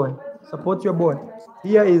your boy. Support your boy.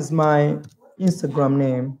 Here is my Instagram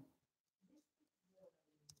name.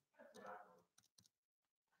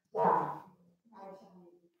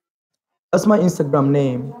 That's my Instagram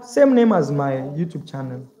name. Same name as my YouTube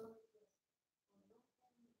channel.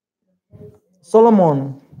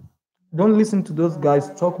 Solomon, don't listen to those guys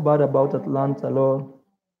talk bad about Atlanta, Lord.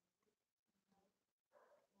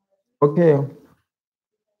 Okay.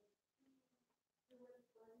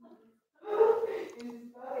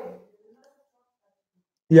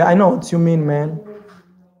 Yeah, I know what you mean, man.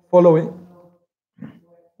 Follow it.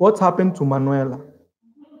 What happened to Manuela?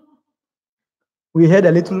 We had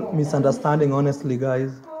a little misunderstanding, honestly,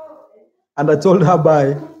 guys. And I told her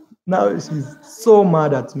bye. Now she's so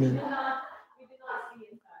mad at me.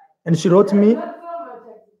 And she wrote me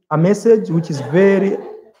a message which is very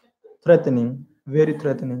threatening. Very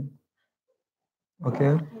threatening.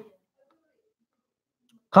 Okay.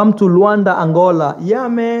 Come to Luanda, Angola. Yeah,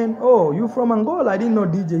 man. Oh, you from Angola? I didn't know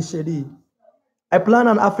DJ Shady. I plan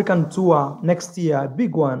an African tour next year, a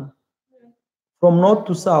big one, from north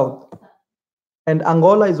to south. And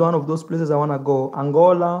Angola is one of those places I want to go.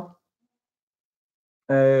 Angola.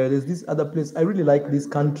 There's this other place. I really like this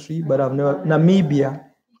country, but I've never. Namibia.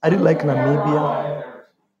 I really like Namibia.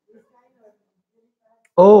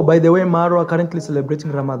 Oh, by the way, Maro are currently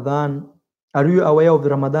celebrating Ramadan. Are you aware of the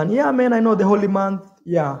Ramadan? Yeah, man, I know the holy month.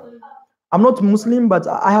 Yeah. I'm not Muslim, but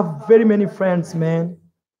I have very many friends, man.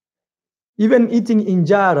 Even eating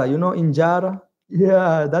injera, you know, injera?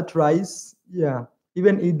 Yeah, that rice. Yeah.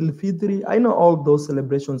 Even Eid al-Fitr. I know all those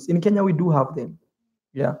celebrations. In Kenya, we do have them.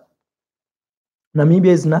 Yeah. Namibia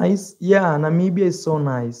is nice. Yeah, Namibia is so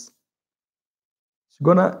nice. She's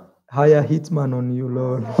gonna hire hitman on you,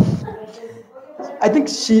 Lord. I think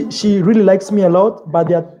she really likes me a lot, but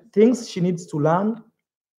there are things she needs to learn.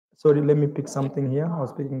 Sorry, let me pick something here. I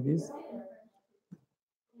was picking this.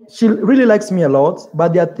 She really likes me a lot,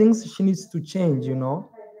 but there are things she needs to change, you know.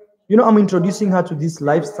 You know, I'm introducing her to this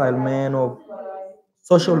lifestyle, man, of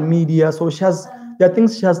social media. So there are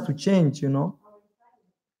things she has to change, you know.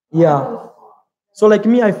 Yeah. So like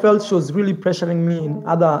me, I felt she was really pressuring me in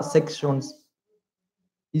other sections.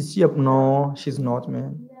 Is she up? No, she's not,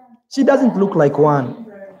 man. She doesn't look like one.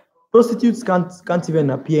 Prostitutes can't even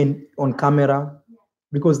appear on camera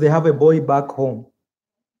because they have a boy back home.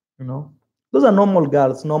 You know, those are normal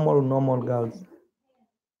girls, normal girls.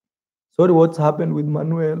 Sorry, what's happened with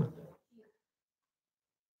Manuel?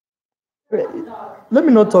 Let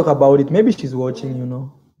me not talk about it. Maybe she's watching, you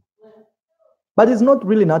know. But it's not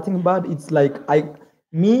really nothing bad. It's like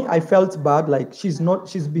I felt bad. Like she's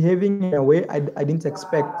behaving in a way I didn't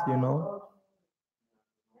expect, you know.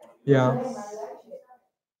 Yeah.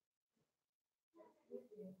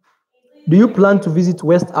 Do you plan to visit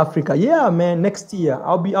West Africa? Yeah, man. Next year,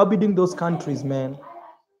 I'll be doing those countries, man.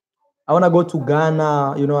 I wanna go to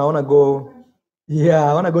Ghana. You know, I wanna go. Yeah,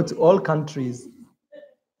 I wanna go to all countries.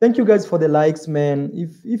 Thank you guys for the likes, man.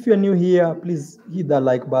 If you're new here, please hit that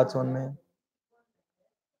like button, man.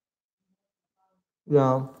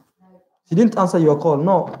 Yeah. She didn't answer your call.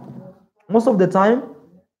 No. Most of the time,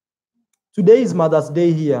 today is Mother's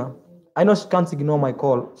Day here. I know she can't ignore my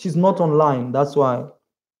call. She's not online. That's why.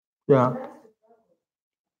 Yeah.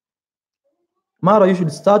 Mara, you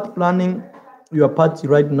should start planning your party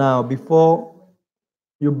right now. Before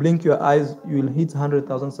you blink your eyes, you will hit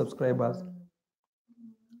 100,000 subscribers.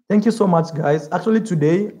 Thank you so much, guys. Actually,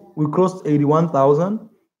 today we crossed 81,000.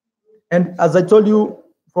 And as I told you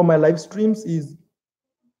from my live streams, is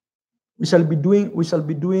we shall be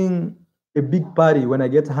doing a big party when I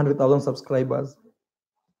get 100,000 subscribers.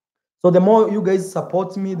 So the more you guys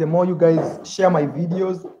support me, the more you guys share my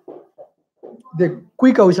videos, the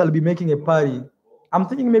quicker we shall be making a party. I'm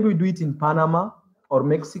thinking maybe we do it in Panama or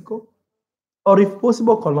Mexico, or if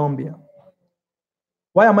possible, Colombia.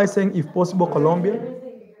 Why am I saying if possible, Colombia?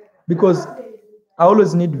 Because I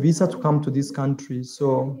always need visa to come to this country.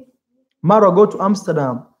 So, Mara, go to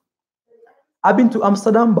Amsterdam. I've been to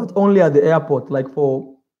Amsterdam, but only at the airport, like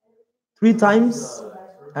for 3 times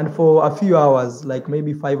and for a few hours, like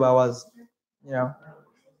maybe 5 hours. Yeah.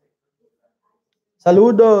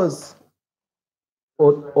 Saludos.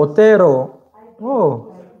 Otero.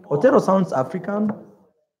 Oh, Otero sounds African,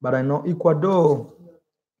 but I know Ecuador.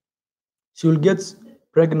 She will get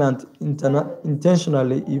pregnant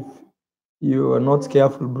intentionally if You are not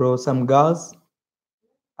careful, bro. Some girls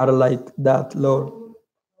are like that, Lord.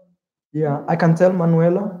 Yeah, I can tell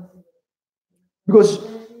Manuela because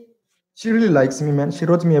she really likes me, man. She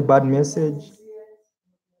wrote me a bad message.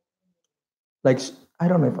 Like, I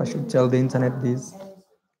don't know if I should tell the internet this.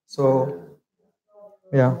 So,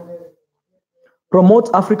 yeah. Promote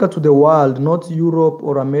Africa to the world, not Europe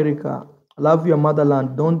or America. Love your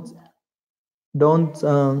motherland. Don't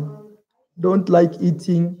don't like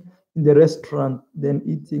eating in the restaurant, then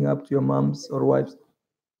eating up to your mom's or wife's.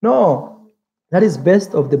 No, that is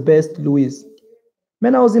best of the best, Louis.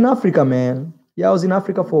 Man, I was in Africa, man. Yeah, I was in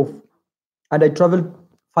Africa and I traveled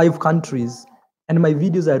 5 countries, and my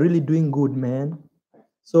videos are really doing good, man.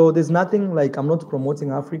 So there's nothing like I'm not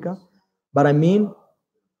promoting Africa, but I mean,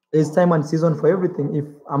 there's time and season for everything. If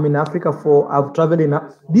I'm in Africa I've traveled in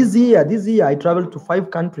this year I traveled to 5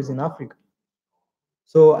 countries in Africa.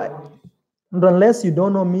 So unless you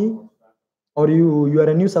don't know me or you are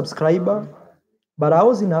a new subscriber, but I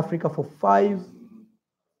was in Africa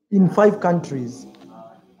in 5 countries.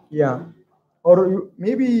 Yeah. Or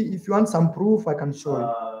maybe if you want some proof, I can show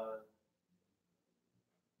you.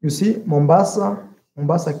 You see, Mombasa,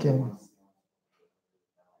 Kenya.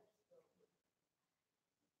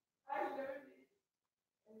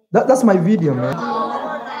 That's my video, man.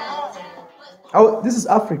 Oh, this is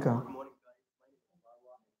Africa.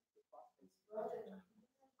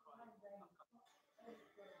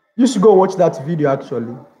 You should go watch that video,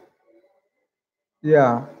 actually.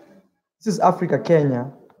 Yeah. This is Africa,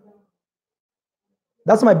 Kenya.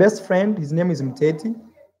 That's my best friend. His name is Mteti.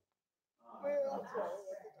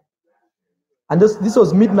 And this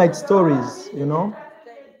was Midnight Stories, you know.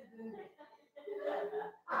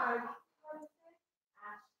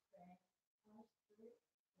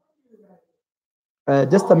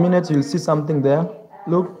 Just a minute, you'll see something there.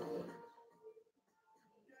 Look.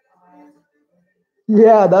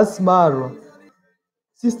 Yeah, that's Maro.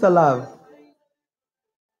 Sister Love.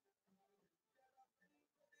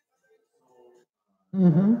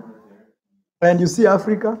 And you see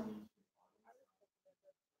Africa?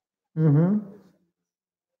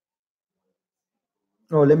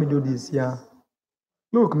 Oh, let me do this. Yeah.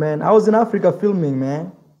 Look, man, I was in Africa filming,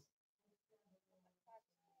 man.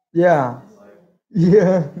 Yeah.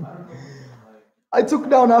 Yeah. I took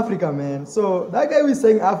down Africa, man. So that guy was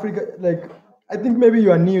saying Africa, like, I think maybe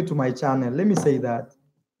you are new to my channel. Let me say that.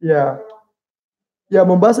 Yeah. Yeah,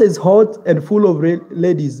 Mombasa is hot and full of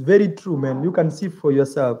ladies. Very true, man. You can see for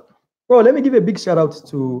yourself. Bro, let me give a big shout out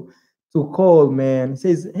to Cole, man. He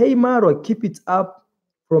says, "Hey Maro, keep it up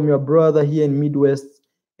from your brother here in Midwest,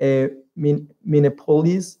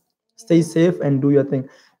 Minneapolis. Stay safe and do your thing."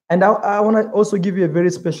 And I want to also give you a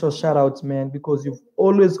very special shout out, man, because you've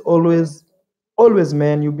always,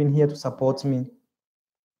 man, you've been here to support me.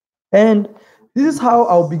 And this is how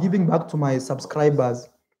I'll be giving back to my subscribers.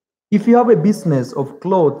 If you have a business of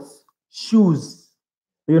clothes, shoes,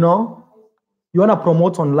 you know, you want to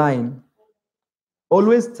promote online,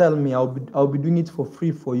 always tell me. I'll be doing it for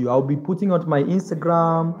free for you. I'll be putting out my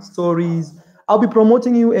Instagram stories. I'll be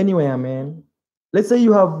promoting you anywhere, man. Let's say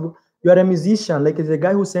you are a musician, like the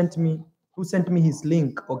guy who sent me his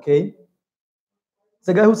link, okay? It's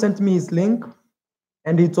a guy who sent me his link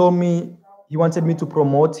and he told me he wanted me to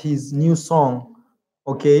promote his new song,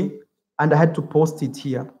 okay? And I had to post it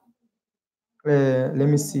here. Let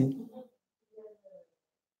me see.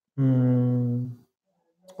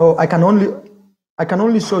 Oh, I can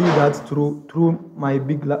only show you that through my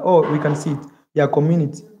big. Oh, we can see it. Yeah,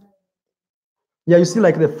 community. Yeah, you see,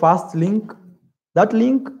 like the first link. That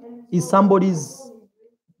link is somebody's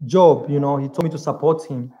job. You know, he told me to support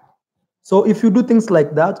him. So if you do things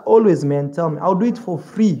like that, always, man, tell me. I'll do it for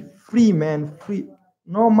free. Free, man. Free.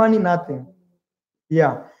 No money, nothing.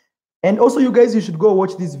 Yeah. And also, you guys, you should go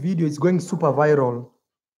watch this video. It's going super viral.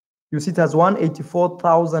 You see, it has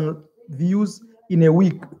 184,000 views in a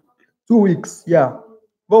week. 2 weeks. Yeah.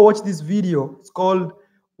 Go watch this video. It's called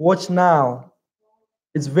Watch Now.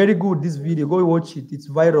 It's very good, this video. Go watch it. It's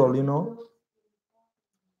viral, you know.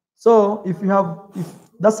 So if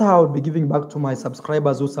that's how I'll be giving back to my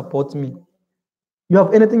subscribers who support me. You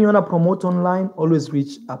have anything you want to promote online, always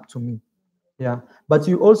reach up to me. Yeah. But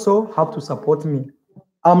you also have to support me.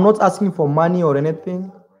 I'm not asking for money or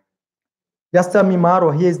anything. Just tell me,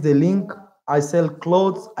 Maro, here's the link. I sell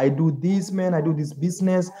clothes. I do this, man. I do this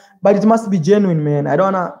business. But it must be genuine, man. I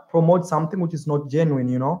don't want to promote something which is not genuine,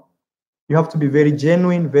 you know. You have to be very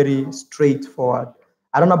genuine, very straightforward.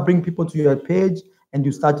 I don't want to bring people to your page and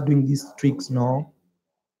you start doing these tricks. No,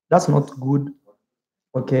 that's not good.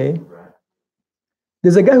 Okay.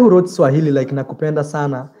 There's a guy who wrote Swahili like nakupenda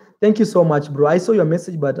sana. Thank you so much, bro. I saw your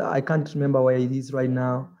message, but I can't remember where it is right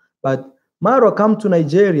now. But Maro, come to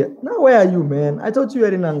Nigeria. Now, where are you, man? I thought you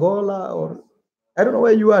were in Angola, or I don't know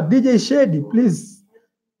where you are. DJ Shady, please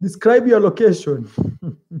describe your location.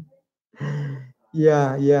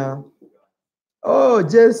 Yeah. Oh,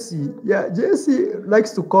 Jesse. Yeah, Jesse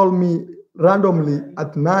likes to call me randomly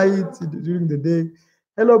at night, during the day.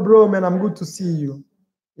 Hello, bro, man. I'm good to see you.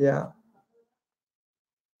 Yeah.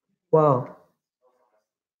 Wow.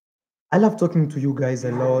 I love talking to you guys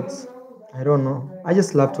a lot. I don't know. I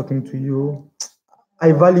just love talking to you.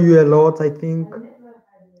 I value you a lot, I think.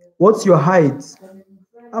 What's your height?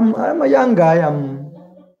 I'm a young guy. I'm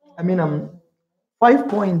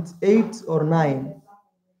 5.8 or 9.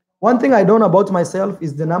 One thing I don't know about myself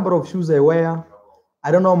is the number of shoes I wear.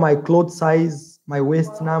 I don't know my clothes size, my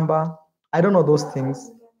waist number. I don't know those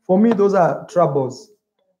things. For me, those are troubles.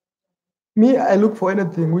 Me, I look for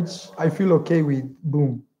anything which I feel okay with.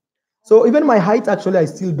 Boom. So even my height, actually, I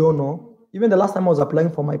still don't know. Even the last time I was applying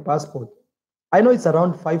for my passport, I know it's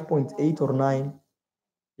around 5.8 or 9.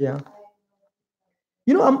 Yeah.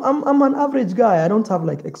 You know, I'm an average guy. I don't have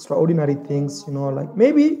like extraordinary things, you know, like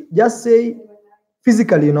maybe just say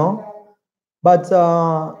physically, you know. But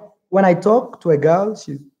when I talk to a girl,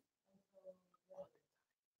 she's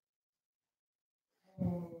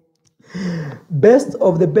best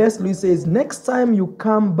of the best. Luis says, next time you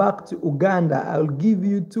come back to Uganda, I'll give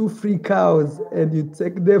you 2 free cows and you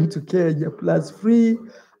take them to Kenya, plus free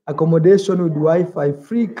accommodation with Wi-Fi,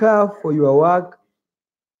 free car for your work.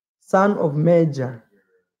 Son of Major.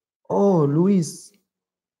 Oh, Luis,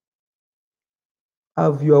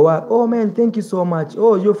 have your work. Oh, man, thank you so much.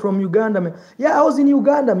 Oh, you're from Uganda, man. Yeah, I was in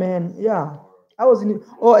Uganda, man. Yeah, I was in.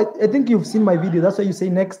 Oh, I think you've seen my video. That's why you say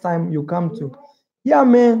next time you come to. Yeah,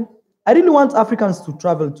 man. I really want Africans to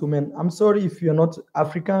travel too, man. I'm sorry if you're not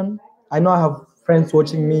African. I know I have friends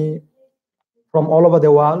watching me from all over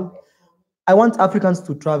the world. I want Africans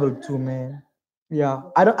to travel too, man. Yeah,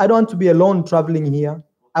 I don't want to be alone traveling here.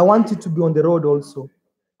 I want you to be on the road also.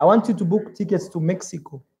 I want you to book tickets to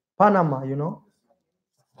Mexico, Panama, you know.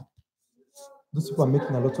 Those people are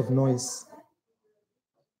making a lot of noise.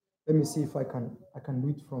 Let me see if I can do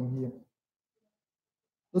it from here.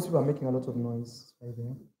 Those people are making a lot of noise right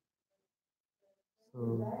there.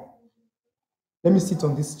 So let me sit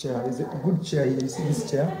on this chair. Is it a good chair here? You see this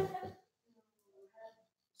chair?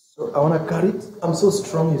 So I want to carry it. I'm so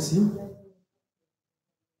strong, you see.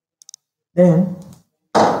 Then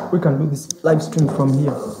we can do this live stream from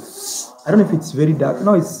here. I don't know if it's very dark.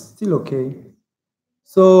 No, it's still okay.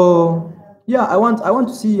 So yeah, I want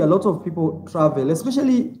to see a lot of people travel,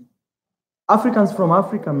 especially Africans from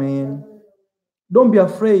Africa, man. Don't be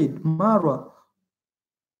afraid. Marwa,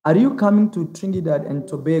 are you coming to Trinidad and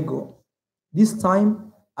Tobago? This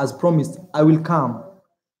time, as promised, I will come.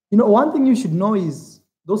 You know, one thing you should know is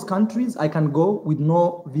those countries, I can go with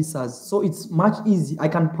no visas. So it's much easy. I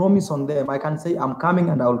can promise on them. I can say I'm coming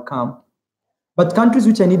and I will come. But countries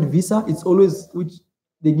which I need visa, it's always which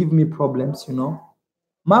they give me problems, you know.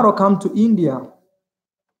 Maro, come to India.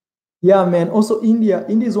 Yeah, man. Also, India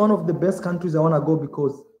is one of the best countries I want to go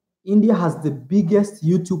because India has the biggest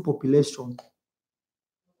YouTube population.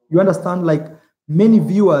 You understand? Like many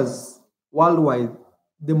viewers worldwide,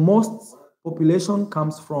 the most population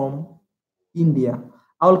comes from India.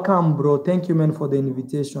 I'll come, bro. Thank you, man, for the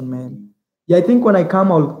invitation, man. Yeah, I think when I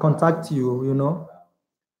come, I'll contact you, you know.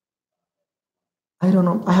 I don't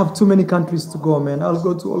know. I have too many countries to go, man. I'll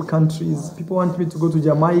go to all countries. People want me to go to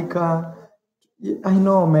Jamaica. Yeah, I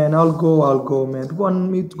know, man. I'll go, man. People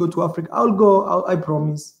want me to go to Africa. I'll go. I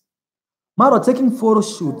promise. Maro, taking photo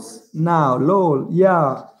shoots now. Lol.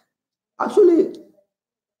 Yeah. Actually,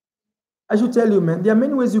 I should tell you, man, there are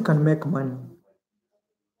many ways you can make money.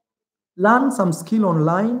 Learn some skill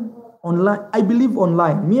online. I believe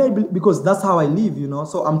online. Because that's how I live, you know.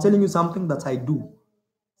 So I'm telling you something that I do.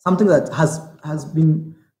 Something that has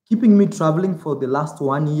been keeping me traveling for the last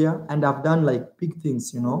 1 year, and I've done like big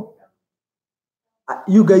things, you know.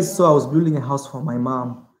 You guys saw I was building a house for my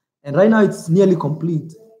mom, and right now it's nearly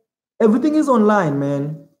complete. Everything is online,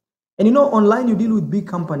 man. And you know, online you deal with big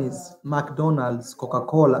companies, McDonald's,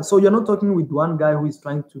 Coca-Cola. So you're not talking with one guy who is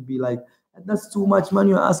trying to be like, that's too much money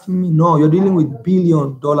you're asking me. No, you're dealing with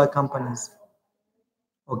billion-dollar companies.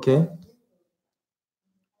 Okay.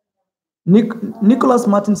 Nicholas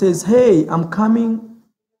Martin says, hey, I'm coming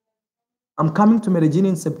to Medellin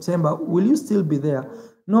in September. Will you still be there?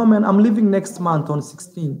 No, man, I'm leaving next month on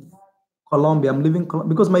 16th. Colombia. I'm leaving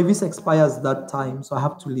because my visa expires that time, so I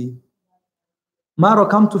have to leave. Maro,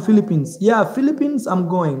 come to Philippines. Yeah, Philippines, I'm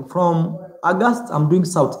going. From August, I'm doing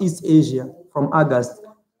Southeast Asia from August.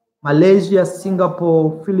 Malaysia,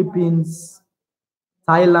 Singapore, Philippines,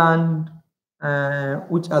 Thailand,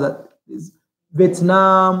 which other?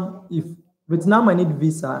 Vietnam. If Vietnam, I need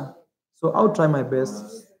visa, so I'll try my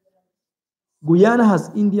best. Guyana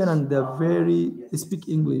has Indian and they speak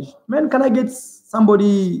English. Man, can I get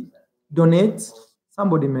somebody donate?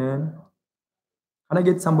 Somebody, man. Can I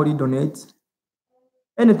get somebody donate?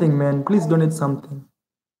 Anything, man. Please donate something.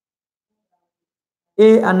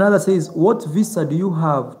 Another says, what visa do you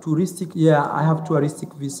have? Touristic? Yeah, I have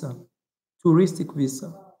touristic visa. Touristic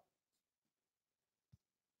visa.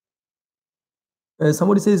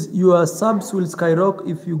 Somebody says, your subs will skyrocket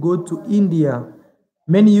if you go to India.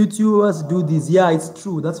 Many YouTubers do this. Yeah, it's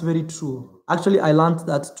true. That's very true. Actually, I learned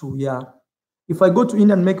that too. Yeah. If I go to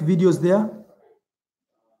India and make videos there,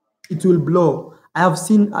 it will blow. I have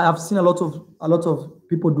seen a lot of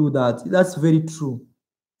people do that. That's very true.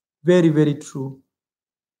 Very, very true.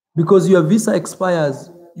 Because your visa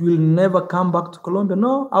expires, you will never come back to Colombia.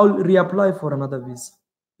 No, I'll reapply for another visa.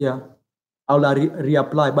 Yeah, I'll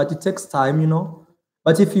reapply, but it takes time, you know.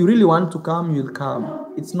 But if you really want to come, you'll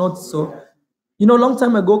come. It's not so, you know, long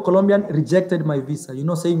time ago, Colombian rejected my visa, you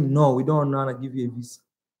know, saying, no, we don't want to give you a visa.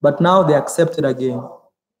 But now they accept it again,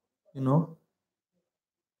 you know.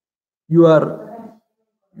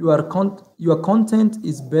 Your content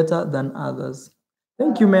is better than others.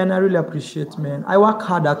 Thank you, man. I really appreciate, man. I work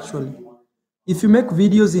hard, actually. If you make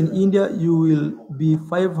videos in India, you will be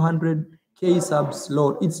 500K subs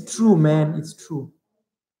low. It's true, man. It's true.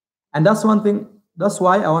 And that's one thing. That's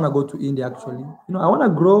why I want to go to India, actually. You know, I want to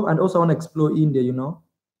grow and also want to explore India, you know.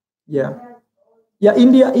 Yeah. Yeah,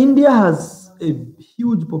 India has a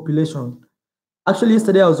huge population. Actually,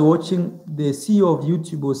 yesterday I was watching the CEO of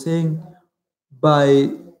YouTube was saying by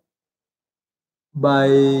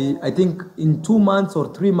I think in 2 months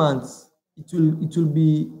or 3 months, it will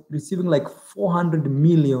be receiving like 400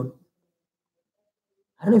 million.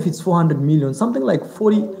 I don't know if it's 400 million, something like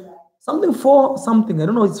 40, something for something. I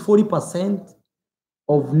don't know, it's 40%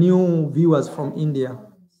 of new viewers from India.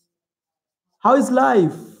 How is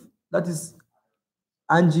life? That is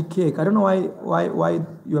Angie Cake. I don't know why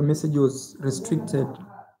your message was restricted.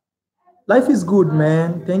 Life is good,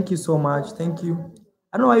 man. Thank you so much. Thank you.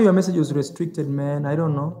 I don't know why your message was restricted, man. I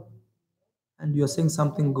don't know. And you're saying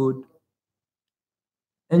something good.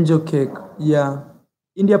 Angel Cake, yeah.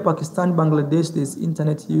 India, Pakistan, Bangladesh, there's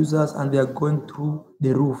internet users and they are going through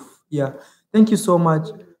the roof. Yeah. Thank you so much.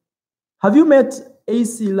 Have you met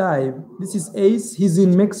AC Live? This is Ace. He's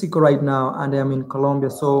in Mexico right now and I'm in Colombia.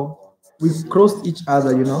 So we've crossed each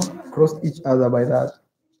other, you know, crossed each other by that.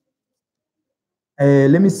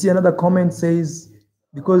 Let me see another comment says,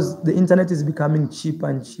 because the internet is becoming cheaper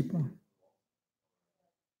and cheaper.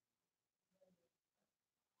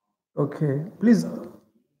 Okay, please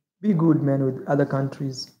be good, man, with other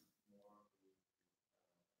countries.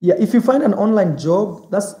 Yeah, if you find an online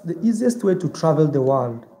job, that's the easiest way to travel the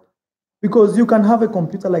world. Because you can have a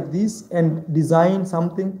computer like this and design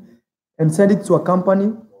something and send it to a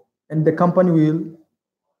company, and the company will,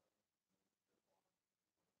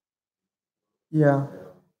 yeah.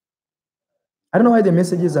 I don't know why the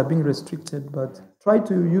messages are being restricted, but try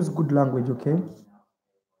to use good language, okay?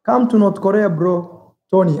 Come to North Korea, bro.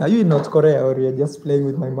 Tony, are you in North Korea or you're just playing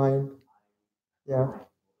with my mind? Yeah.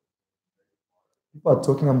 People are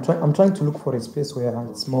talking. I'm trying to look for a space where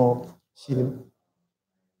it's more chill.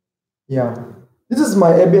 Yeah. This is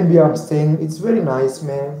my Airbnb I'm staying. It's very nice,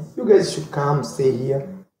 man. You guys should come stay here.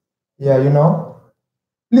 Yeah, you know.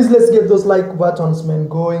 Please let's get those like buttons, man,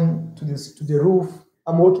 going to the roof.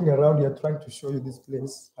 I'm walking around here trying to show you this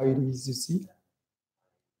place, how it is, you see.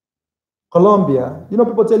 Colombia. You know,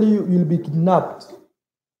 people tell you you'll be kidnapped.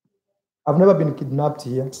 I've never been kidnapped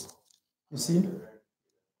here. You see?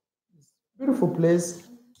 Beautiful place.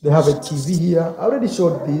 They have a TV here. I already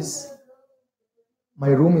showed this. My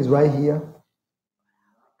room is right here.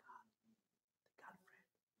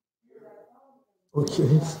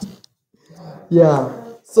 Okay. Yeah.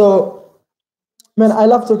 So, man, I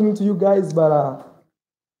love talking to you guys, but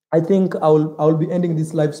I think I'll be ending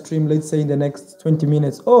this live stream, let's say in the next 20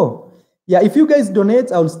 minutes. Oh, yeah. If you guys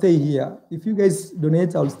donate, I'll stay here. If you guys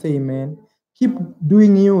donate, I'll stay, man. Keep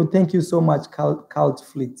doing you. Thank you so much, Cult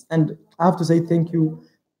Fleet. And I have to say thank you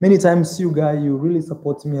many times, you guys. You really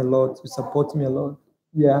support me a lot. You support me a lot.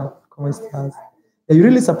 Yeah. ¿Cómo estás? Yeah, you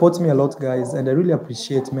really support me a lot, guys, and I really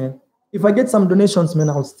appreciate, man. If I get some donations, man,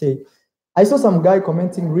 I'll stay. I saw some guy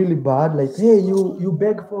commenting really bad, like, hey, you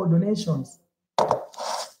beg for donations.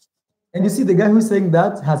 And you see, the guy who's saying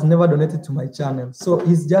that has never donated to my channel. So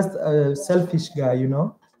he's just a selfish guy, you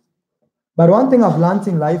know. But one thing I've learned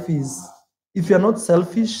in life is if you're not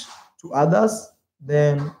selfish to others,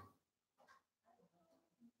 then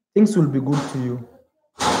things will be good to you.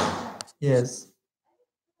 Yes.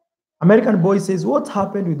 American boy says, what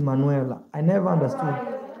happened with Manuela? I never understood.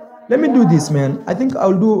 Let me do this, man. I think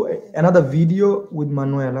I'll do another video with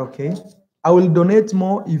Manuela, okay? I will donate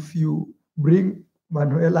more if you bring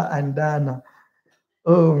Manuela and Dana.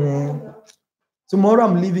 Oh, man. Tomorrow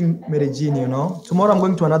I'm leaving Medellin, you know. Tomorrow I'm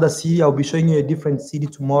going to another city. I'll be showing you a different city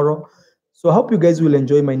tomorrow. So I hope you guys will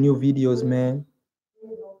enjoy my new videos, man.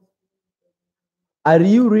 Are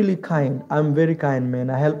you really kind? I'm very kind, man.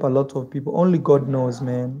 I help a lot of people. Only God knows,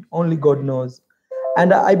 man. Only God knows.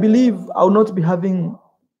 And I believe I'll not be having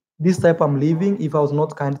this type I'm living if I was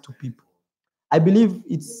not kind to people. I believe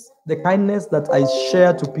it's the kindness that I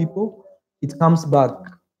share to people, it comes back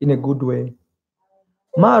in a good way.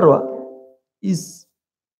 Marwa is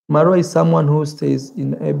Marwa is someone who stays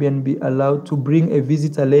in Airbnb allowed to bring a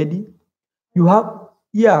visitor lady. You have,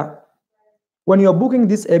 yeah, when you're booking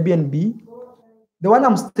this Airbnb, the one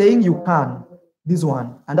I'm staying, you can, this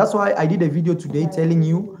one. And that's why I did a video today telling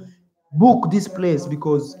you, book this place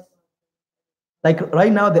because like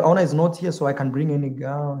right now the owner is not here, so I can bring any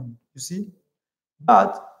girl, you see?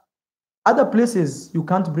 But other places, you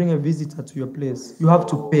can't bring a visitor to your place. You have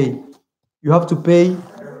to pay. You have to pay,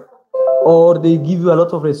 or they give you a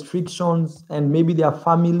lot of restrictions, and maybe their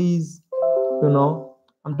families, you know.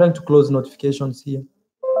 I'm trying to close notifications here.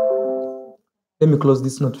 Let me close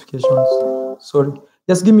these notifications. Sorry.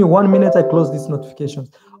 Just give me 1 minute. I close these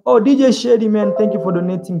notifications. Oh, DJ Shady, man, thank you for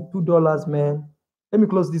donating $2, man. Let me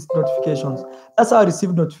close these notifications. That's how I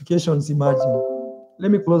receive notifications, imagine.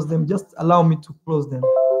 Let me close them. Just allow me to close them.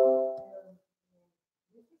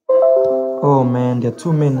 Oh, man, there are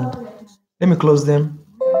too many. Let me close them.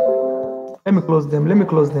 Let me close them. Let me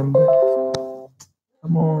close them.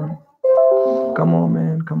 Come on. Come on,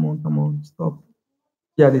 man. Come on. Come on. Stop.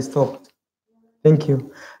 Yeah, they stopped. Thank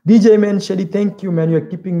you. DJ man, Shady, thank you, man. You're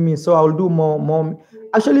keeping me. So I'll do more.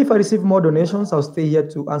 Actually, if I receive more donations, I'll stay here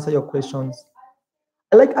to answer your questions.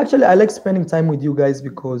 I like spending time with you guys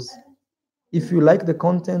because if you like the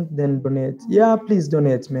content, then donate. Yeah, please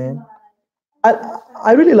donate, man.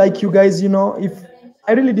 I really like you guys, you know. If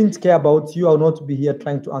I really didn't care about you, I'll not be here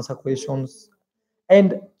trying to answer questions.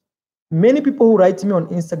 And many people who write me on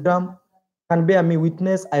Instagram can bear me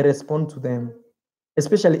witness, I respond to them.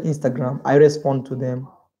 Especially Instagram, I respond to them.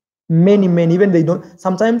 Many, even they don't.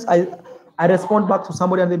 Sometimes I respond back to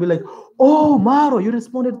somebody and they'll be like, oh, Maro, you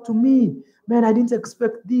responded to me. Man, I didn't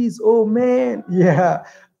expect this. Oh, man. Yeah.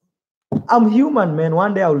 I'm human, man.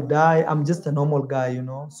 One day I will die. I'm just a normal guy, you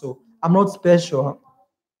know. So I'm not special.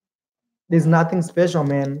 There's nothing special,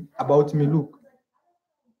 man, about me. Look,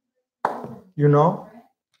 you know.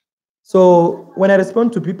 So when I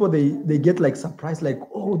respond to people, they get like surprised, like,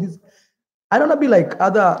 oh, this. I don't want to be like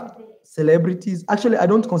other celebrities. Actually, I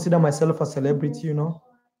don't consider myself a celebrity, you know.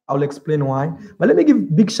 I'll explain why. But let me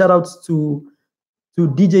give big shout outs to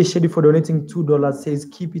DJ Shady for donating $2. Says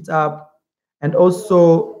keep it up, and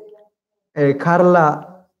also Carl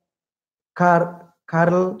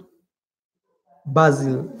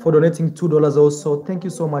Basil for donating $2 also. Thank you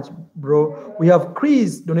so much, bro. We have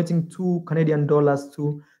Chris donating $2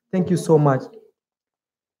 too. Thank you so much.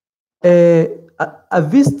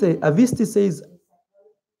 Aviste says,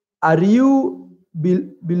 are you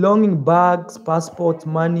belonging bags, passport,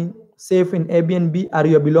 money safe in Airbnb? Are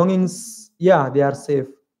your belongings? Yeah, they are safe.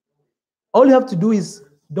 All you have to do is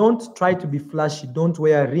don't try to be flashy. Don't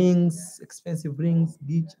wear rings, expensive rings,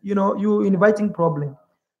 beach. You know, you're inviting problem.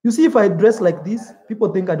 You see, if I dress like this, people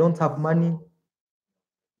think I don't have money.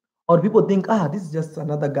 Or people think, this is just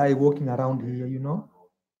another guy walking around here, you know?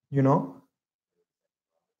 You know?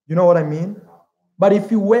 You know what I mean? But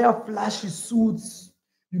if you wear flashy suits,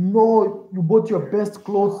 you know you bought your best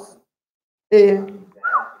clothes,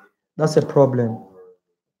 that's a problem.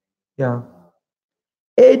 Yeah.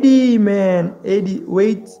 Eddie, man, Eddie,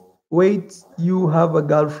 wait, you have a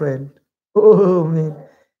girlfriend. Oh, man.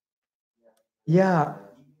 Yeah,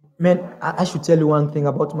 man, I should tell you one thing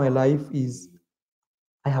about my life is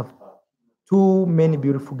I have too many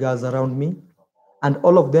beautiful girls around me, and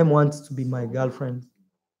all of them want to be my girlfriend.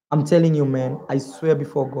 I'm telling you, man, I swear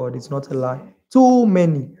before God, it's not a lie. Too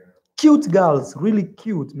many cute girls, really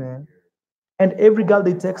cute, man. And every girl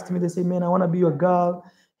they text me, they say, man, I want to be your girl.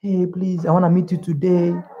 Hey, please, I want to meet you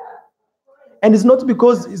today. And it's not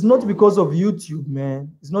because of YouTube,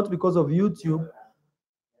 man. It's not because of YouTube.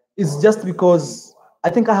 It's just because I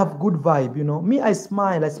think I have good vibe, you know. Me, I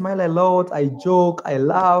smile a lot, I joke, I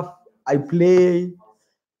laugh, I play.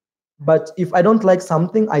 But if I don't like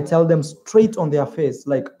something, I tell them straight on their face,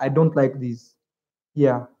 like, I don't like this.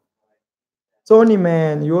 Yeah. Tony,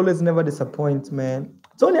 man, you always never disappoint, man.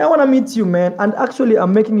 Tony, I want to meet you, man. And actually,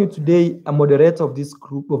 I'm making you today a moderator of this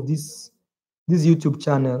group, of this YouTube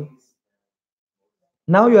channel.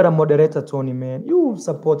 Now you're a moderator, Tony, man. You've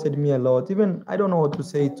supported me a lot. Even I don't know what to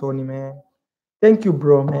say, Tony, man. Thank you,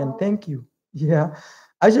 bro, man. Thank you. Yeah.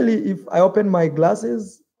 Actually, if I open my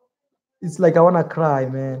glasses, it's like I want to cry,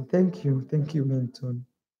 man. Thank you. Thank you, man, Tony.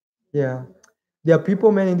 Yeah. There are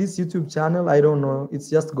people, man, in this YouTube channel. I don't know.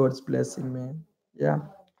 It's just God's blessing, man. Yeah.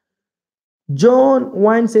 John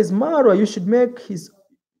Wine says, Mara, you should make his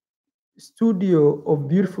studio of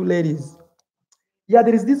beautiful ladies. Yeah,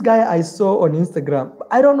 there is this guy I saw on Instagram.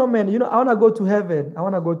 I don't know, man. You know, I want to go to heaven. I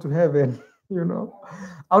want to go to heaven. You know,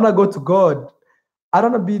 I want to go to God. I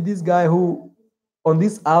don't want to be this guy who on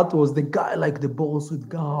this earth was the guy like the boss with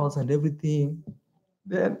girls and everything.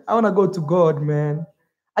 Then I want to go to God, man.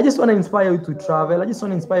 I just want to inspire you to travel. I just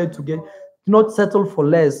want to inspire you to not settle for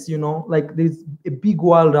less, you know. Like there's a big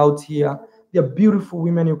world out here. There are beautiful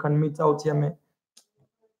women you can meet out here, man.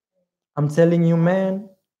 I'm telling you, man.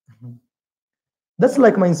 That's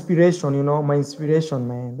like my inspiration, you know, my inspiration,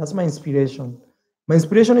 man. That's my inspiration. My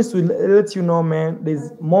inspiration is to let you know, man,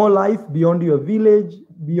 there's more life beyond your village,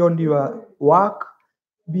 beyond your work,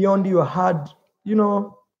 beyond your hard, you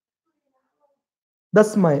know.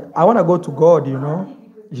 That's I want to go to God, you know.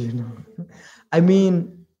 You know. I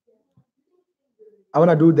mean, I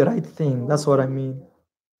want to do the right thing. That's what I mean.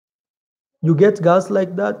 You get girls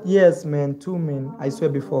like that? Yes, man. 2 men, I swear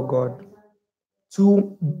before God.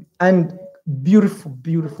 2 and beautiful,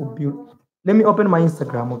 beautiful, beautiful. Let me open my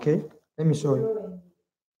Instagram, okay? Let me show you.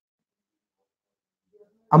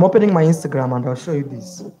 I'm opening my Instagram and I'll show you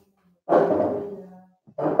this.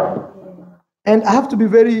 And I have to be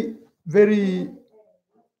very, very,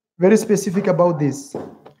 very specific about this.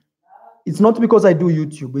 It's not because I do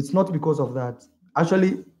YouTube. It's not because of that.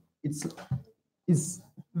 Actually, it's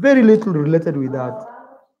very little related with that.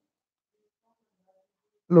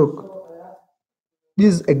 Look,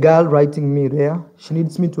 this is a girl writing me there. She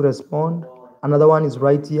needs me to respond. Another one is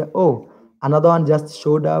right here. Oh, another one just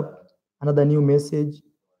showed up. Another new message.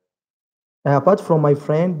 Apart from my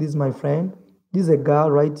friend, this is my friend. This is a girl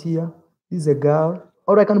right here. This is a girl.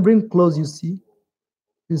 Or I can bring close, you see.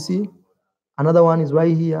 You see? Another one is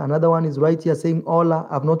right here. Another one is right here saying, Hola,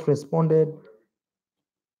 I've not responded.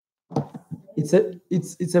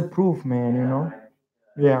 It's a proof, man, you know?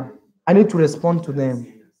 Yeah. I need to respond to them.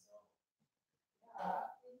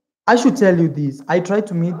 I should tell you this. I try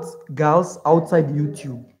to meet girls outside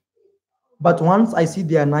YouTube. But once I see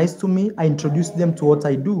they are nice to me, I introduce them to what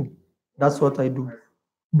I do. That's what I do.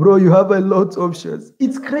 Bro, you have a lot of options.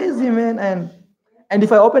 It's crazy, man. And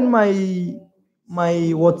if I open my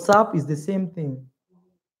WhatsApp, is the same thing.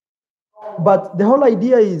 But the whole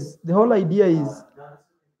idea is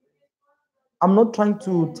I'm not trying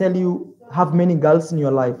to tell you have many girls in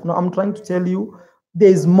your life. No, I'm trying to tell you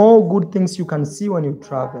there's more good things you can see when you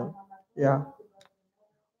travel. Yeah.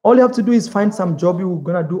 All you have to do is find some job you're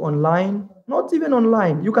gonna do online. Not even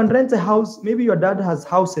online. You can rent a house. Maybe your dad has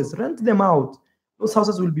houses. Rent them out. Those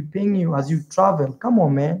houses will be paying you as you travel. Come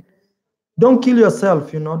on, man. Don't kill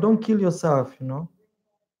yourself, you know. Don't kill yourself, you know.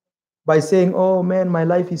 By saying, oh man, my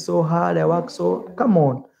life is so hard. I work so. Come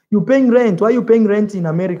on. You're paying rent. Why are you paying rent in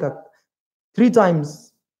America? 3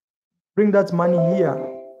 times. Bring that money here.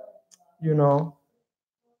 You know.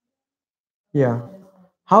 Yeah.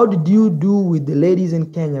 How did you do with the ladies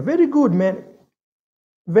in Kenya? Very good, man.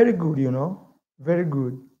 Very good, you know. Very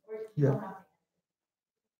good. Yeah.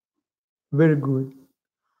 Very good.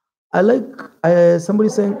 I like somebody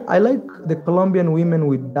saying I like the Colombian women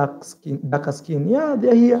with darker skin. Yeah,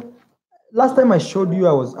 they're here. Last time I showed you,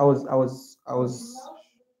 I was,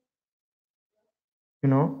 you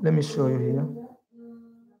know, let me show you here.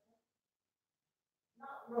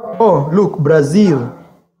 Oh, look, Brazil.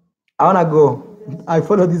 I wanna go. I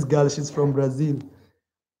follow this girl, she's from Brazil.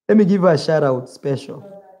 Let me give her a shout out special.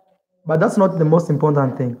 But that's not the most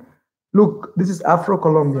important thing. Look, this is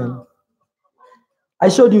Afro-Colombian. I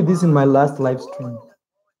showed you this in my last live stream.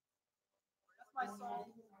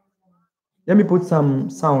 Let me put some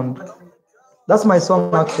sound. That's my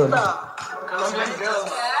song actually. Colombian girls.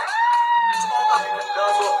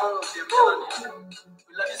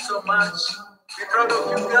 We love you so much. We're proud of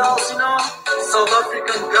you girls, you know. South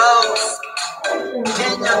African girls,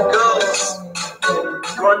 Kenyan girls,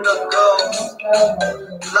 Rwanda girls,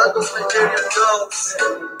 Lagos Nigerian girls.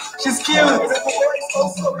 She's cute.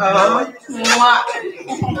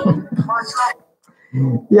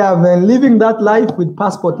 Yeah, man, living that life with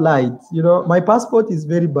passport lights. You know, my passport is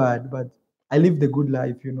very bad, but I live the good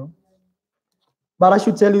life, you know. But I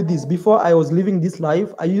should tell you this, before I was living this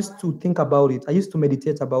life, I used to think about it. I used to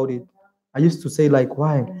meditate about it. I used to say like,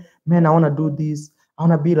 why? Man, I want to do this. I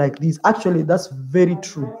want to be like this. Actually, that's very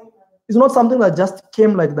true. It's not something that just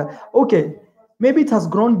came like that. Okay, maybe it has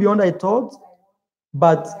grown beyond I thought,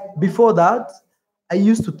 but before that, I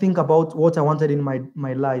used to think about what I wanted in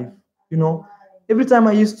my life. You know, every time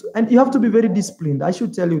I used to, and you have to be very disciplined. I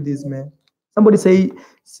should tell you this, man. Somebody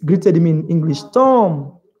greeted me in English,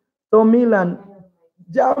 Tom Milan,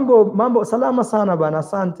 Jambo, Mambo, Salama Sana, Bana,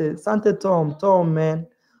 Sante Tom, man.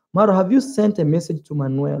 Maro, have you sent a message to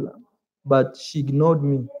Manuela? But she ignored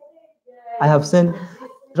me. I have sent,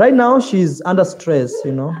 right now she's under stress,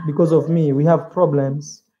 because of me. We have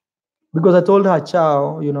problems. Because I told her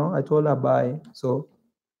ciao, I told her bye. So,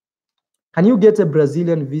 can you get a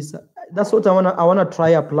Brazilian visa? That's what I wanna try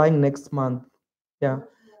applying next month. Yeah.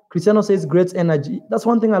 Cristiano says great energy. That's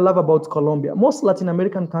one thing I love about Colombia. Most Latin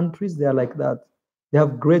American countries, they are like that. They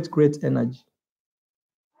have great energy.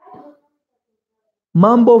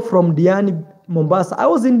 Mambo from Diani, Mombasa. I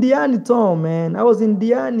was in Diani, Tom, man. I was in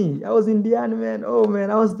Diani, man. Oh,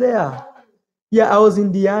 man, I was there. Yeah, I was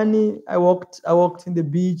in Diani. I walked in the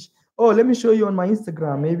beach. Oh, let me show you on my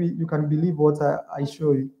Instagram. Maybe you can believe what I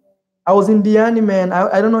show you. I was in Diani, man.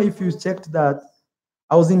 I don't know if you checked that.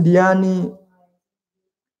 I was in Diani.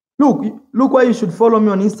 Look why you should follow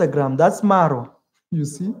me on Instagram. That's Maro. You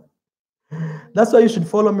see? That's why you should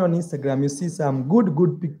follow me on Instagram. You see some good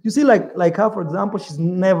pic. You see, like her, for example, she's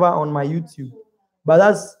never on my YouTube. But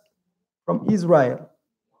that's from Israel.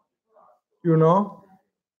 You know?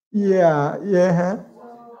 Yeah.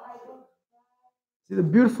 See the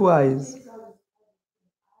beautiful eyes.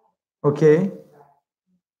 Okay.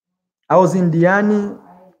 I was in Diani.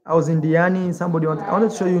 I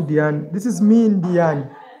wanted to show you Diani. This is me in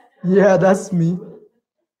Diani. Yeah, that's me.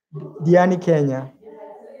 Diani, Kenya.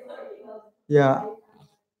 Yeah.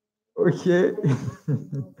 Okay.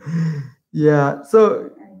 Yeah.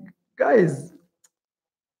 So, guys,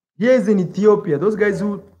 here is in Ethiopia. Those guys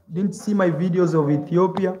who didn't see my videos of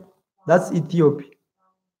Ethiopia, that's Ethiopia.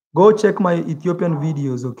 Go check my Ethiopian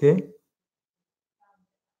videos, okay?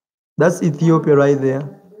 That's Ethiopia right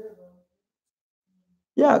there.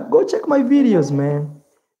 Yeah, go check my videos, man.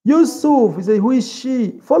 Yusuf, he said, who is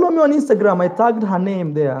she? Follow me on Instagram. I tagged her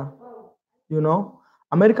name there.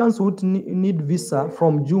 Americans would need visa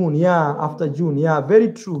from June. Yeah, after June. Yeah,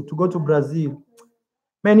 very true. To go to Brazil.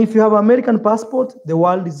 Man, if you have American passport, the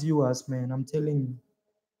world is yours, man. I'm telling you.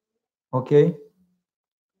 Okay?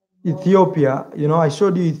 Ethiopia. I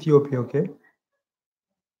showed you Ethiopia, okay?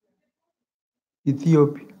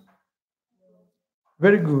 Ethiopia.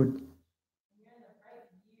 Very good.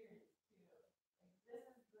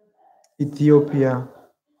 Ethiopia.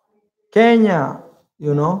 Kenya,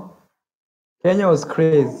 Kenya was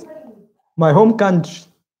crazy. My home country.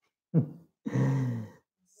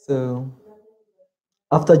 So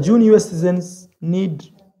after June, US citizens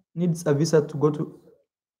needs a visa to go to.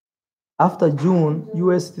 After June,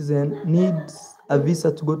 US citizen needs a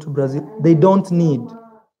visa to go to Brazil. They don't need.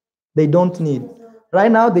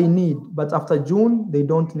 Right now they need, but after June, they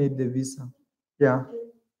don't need the visa. Yeah.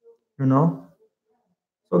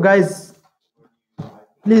 So guys,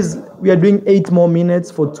 please, we are doing 8 more minutes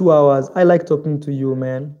for 2 hours. I like talking to you,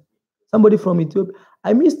 man. Somebody from Ethiopia.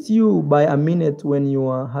 I missed you by a minute when you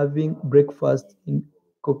were having breakfast in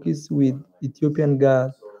cookies with Ethiopian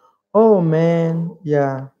girls. Oh man,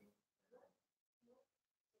 yeah.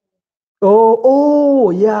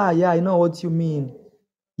 Yeah, I know what you mean.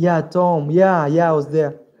 Yeah, Tom. Yeah, I was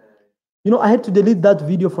there. I had to delete that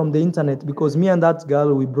video from the internet because me and that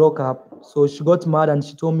girl, we broke up. So she got mad and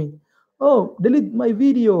she told me, oh, delete my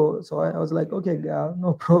video. So I was like, okay, girl,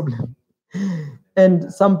 no problem.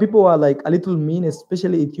 And some people were like a little mean,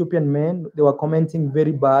 especially Ethiopian men. They were commenting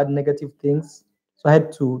very bad, negative things. So I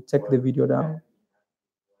had to take the video down.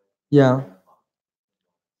 Yeah.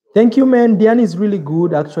 Thank you, man. Diane is really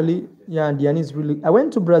good, actually. Yeah, Diane is really. I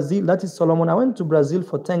went to Brazil. That is Solomon. I went to Brazil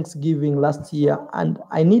for Thanksgiving last year, and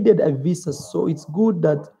I needed a visa. So it's good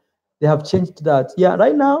that they have changed that. Yeah,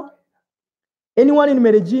 right now, anyone in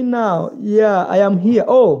Medellin now? Yeah, I am here.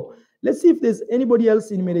 Oh, let's see if there's anybody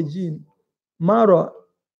else in Medellin. Mara,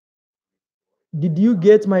 did you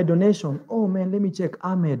get my donation? Oh man, let me check.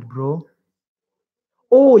 Ahmed, bro.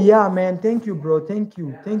 Oh yeah, man. Thank you, bro. Thank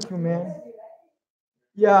you, man.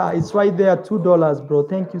 Yeah, it's right there, $2, bro.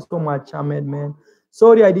 Thank you so much, Ahmed, man.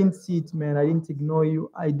 Sorry, I didn't see it, man. I didn't ignore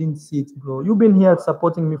you. I didn't see it, bro. You've been here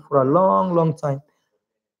supporting me for a long time.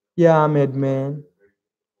 Yeah, Ahmed, man.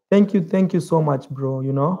 Thank you so much, bro.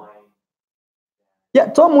 Yeah,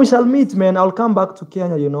 Tom, we shall meet, man. I'll come back to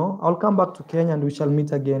Kenya, I'll come back to Kenya and we shall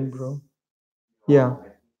meet again, bro. Yeah.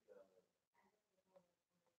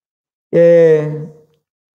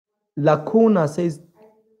 Lacuna says,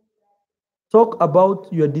 talk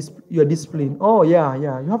about your discipline. Oh, yeah.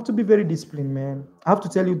 You have to be very disciplined, man. I have to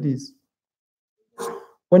tell you this.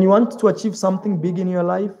 When you want to achieve something big in your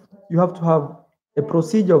life, you have to have a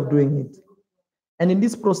procedure of doing it. And in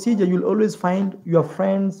this procedure, you'll always find your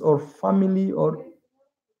friends or family or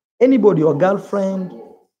anybody or girlfriend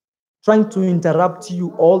trying to interrupt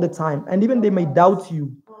you all the time. And even they may doubt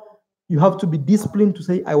you. You have to be disciplined to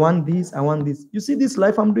say, I want this, I want this. You see this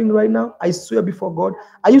life I'm doing right now? I swear before God,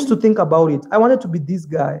 I used to think about it. I wanted to be this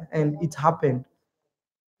guy, and it happened.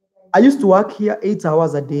 I used to work here 8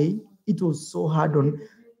 hours a day. It was so hard on.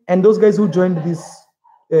 And those guys who joined this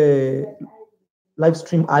live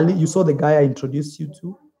stream early, you saw the guy I introduced you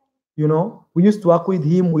to. You know, we used to work with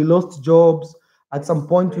him. We lost jobs. At some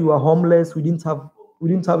point, we were homeless. We didn't have.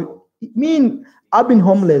 I've been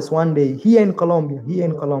homeless one day here in Colombia.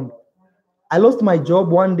 I lost my job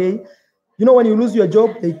one day. You know, when you lose your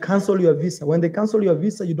job, they cancel your visa. When they cancel your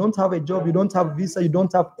visa, you don't have a job, you don't have visa, you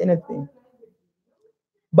don't have anything.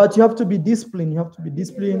 But you have to be disciplined.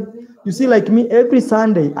 You see, like me, every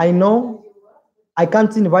Sunday, I know I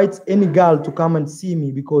can't invite any girl to come and see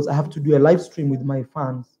me because I have to do a live stream with my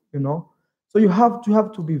fans, you know. So you have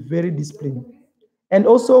to be very disciplined. And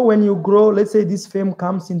also when you grow, let's say this fame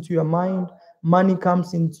comes into your mind, money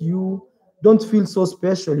comes into you, don't feel so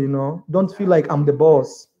special, you know. Don't feel like I'm the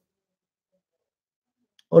boss.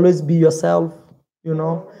 Always be yourself, you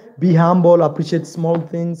know. Be humble, appreciate small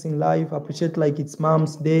things in life, appreciate like it's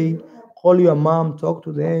mom's day, call your mom, talk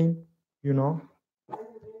to them, you know.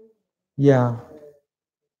 Yeah.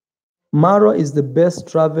 Maro is the best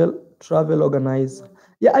travel organizer.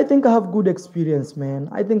 Yeah, I think I have good experience, man.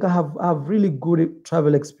 I think I have really good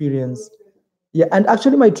travel experience. Yeah, and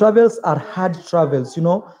actually my travels are hard travels, you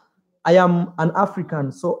know. I am an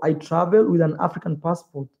African, so I travel with an African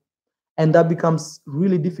passport. And that becomes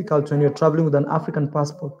really difficult when you're traveling with an African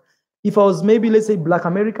passport. If I was maybe, let's say, Black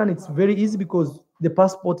American, it's very easy because the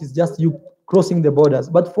passport is just you crossing the borders.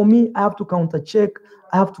 But for me, I have to counter check,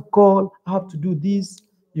 I have to call, I have to do this,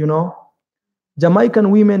 you know. Jamaican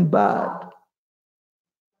women bad.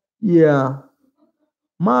 Yeah.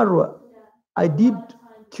 Marwa, I did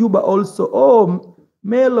Cuba also. Oh,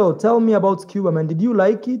 Melo, tell me about Cuba, man. Did you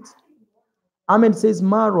like it? Ahmed says,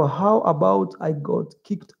 Marwa, how about I got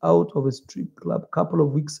kicked out of a strip club a couple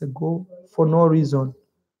of weeks ago for no reason?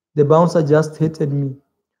 The bouncer just hated me.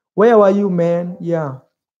 Where were you, man? Yeah.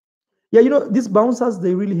 Yeah, you know, these bouncers,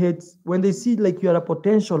 they really hate. When they see like you're a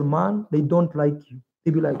potential man, they don't like you.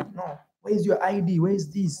 They be like, no, where's your ID? Where's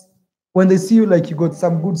this? When they see you like you got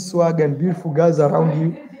some good swag and beautiful girls around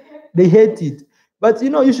you, they hate it. But you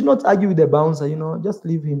know, you should not argue with the bouncer, you know, just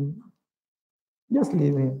leave him. Just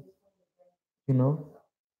leave him, you know.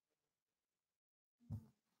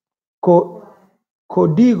 Co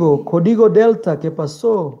Codigo Delta, ¿qué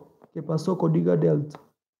pasó? ¿Qué pasó, Codigo Delta?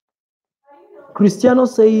 Cristiano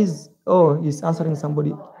says, oh, he's answering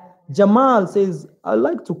somebody. Jamal says, I'd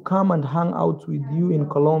like to come and hang out with you in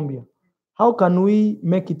Colombia. How can we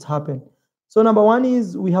make it happen? So number one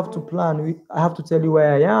is we have to plan. I have to tell you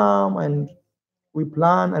where I am, and we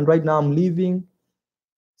plan. And right now I'm leaving.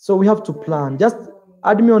 So we have to plan. Just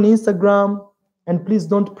add me on Instagram, and please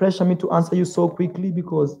don't pressure me to answer you so quickly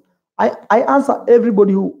because I answer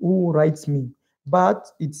everybody who writes me, but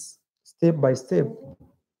it's step by step,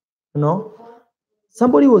 you know.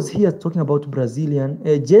 Somebody was here talking about Brazilian.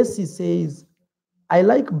 Jesse says, I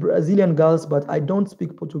like Brazilian girls, but I don't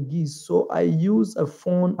speak Portuguese, so I use a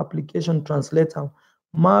phone application translator.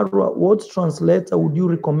 Marwa, what translator would you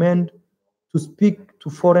recommend to speak to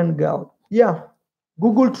foreign girl? Yeah,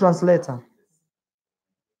 Google Translator.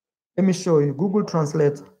 Let me show you. Google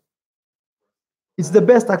Translator. It's the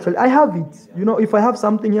best, actually. I have it. You know, if I have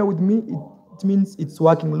something here with me, it means it's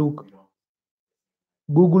working. Look.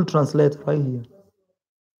 Google Translator right here.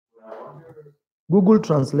 Google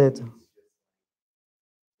Translator.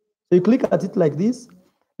 So you click at it like this.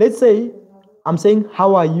 Let's say I'm saying,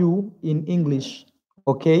 how are you in English?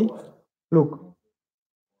 Okay. Look.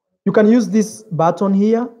 You can use this button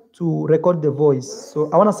here to record the voice.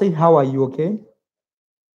 So I want to say, how are you? Okay.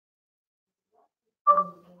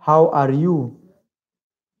 How are you?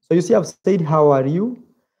 So you see, I've said, how are you?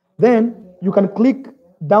 Then you can click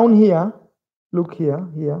down here. Look here,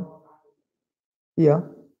 here.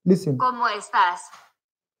 Listen. ¿Cómo estás?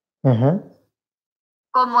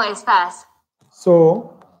 ¿Cómo estás?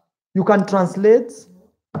 So you can translate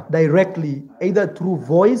directly, either through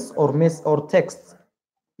voice or text.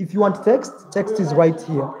 If you want text is right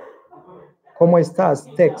here. ¿Cómo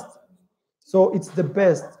estás? Text. So it's the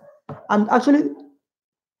best. And actually,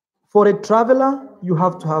 for a traveler, you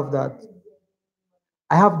have to have that.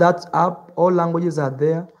 I have that app. All languages are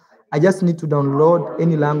there. I just need to download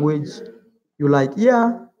any language you like.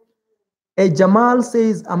 Yeah. Hey, Jamal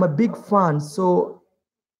says, I'm a big fan, so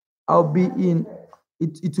I'll be in.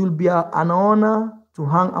 It will be an honor to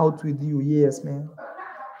hang out with you. Yes, man.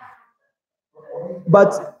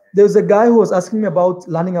 But there's a guy who was asking me about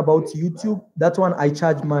learning about YouTube. That one I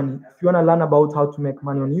charge money. If you want to learn about how to make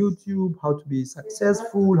money on YouTube, how to be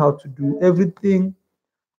successful, how to do everything,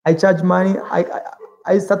 I charge money.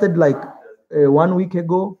 I started like 1 week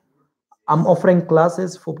ago. I'm offering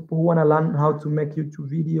classes for people who want to learn how to make YouTube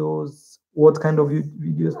videos, what kind of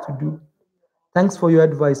videos to do. Thanks for your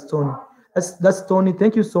advice, Tony. That's Tony.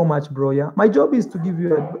 Thank you so much, bro. Yeah, my job is to give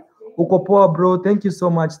you advice. Uko poa, bro. Thank you so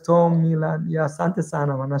much, Tom, Milan. Yeah, asante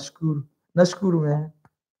sana, man. Nashukuru. Nashukuru, man.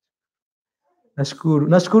 Nashukuru.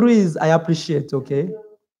 Nashukuru is I appreciate, okay?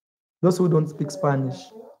 Those who don't speak Spanish.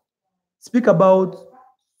 Speak about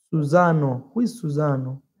Susano. Who is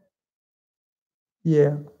Susano?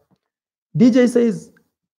 Yeah. DJ says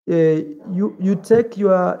you take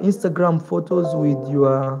your Instagram photos with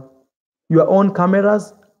your own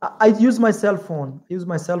cameras. I use my cell phone. I use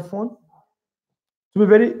my cell phone. To be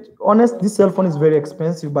very honest, this cell phone is very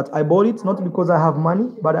expensive, but I bought it not because I have money,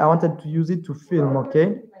 but I wanted to use it to film,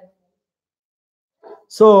 okay?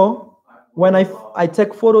 So when I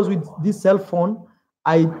take photos with this cell phone,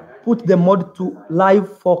 I put the mode to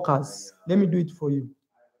live focus. Let me do it for you.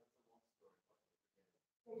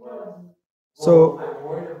 So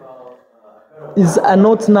it's a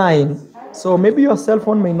Note 9. So maybe your cell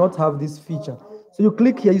phone may not have this feature. So you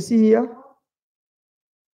click here, you see here,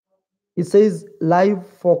 it says live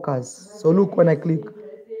focus. So look when I click.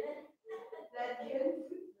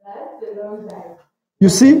 You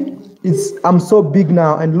see, I'm so big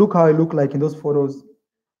now, and look how I look like in those photos.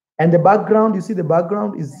 And the background, you see the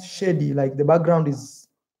background is shady, like the background is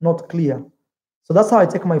not clear. So that's how I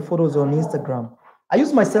take my photos on Instagram. I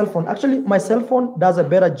use my cell phone. Actually, my cell phone does a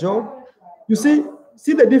better job. You see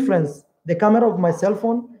the difference, the camera of my cell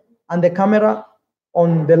phone and the camera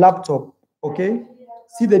on the laptop, okay?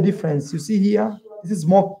 See the difference. You see here, this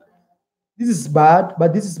is bad,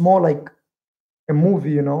 but this is more like a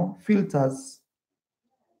movie, you know, filters.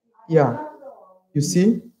 Yeah, you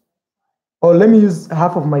see? Or let me use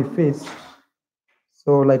half of my face.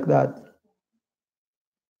 So like that.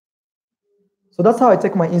 So that's how I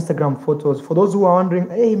take my Instagram photos. For those who are wondering,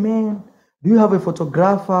 hey man, do you have a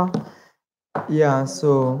photographer? Yeah,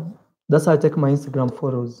 so that's how I take my Instagram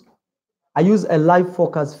photos. I use a live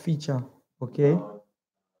focus feature, okay?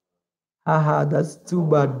 Haha, that's too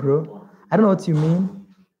bad, bro. I don't know what you mean.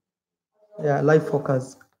 Yeah, live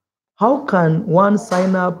focus. How can one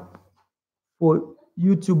sign up for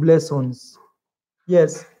YouTube lessons?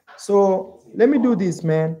 Yes, so let me do this,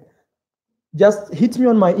 man. Just hit me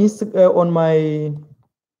on my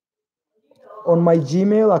on my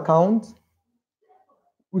Gmail account.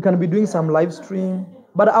 We can be doing some live stream,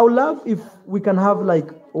 but I would love if we can have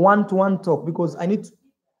like one-to-one talk, because I need to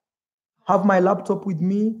have my laptop with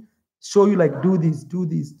me, show you like do this,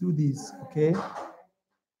 okay?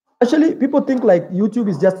 Actually, people think like YouTube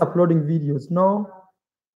is just uploading videos. No,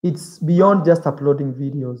 it's beyond just uploading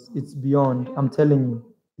videos. It's beyond, I'm telling you.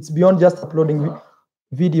 It's beyond just uploading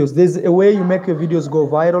videos. There's a way you make your videos go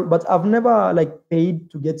viral, but I've never like paid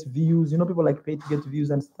to get views. You know, people like pay to get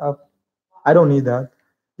views and stuff. I don't need that.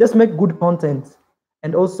 Just make good content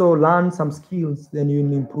and also learn some skills, then you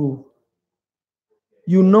will improve.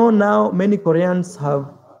 You know, now many Koreans have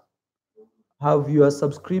your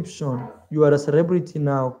subscription. You are a celebrity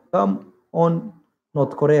now. Come on,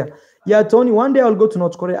 North Korea. Yeah, Tony, one day I'll go to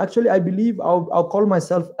North Korea. Actually, I believe I'll call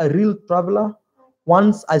myself a real traveler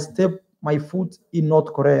once I step my foot in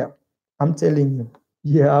North Korea. I'm telling you.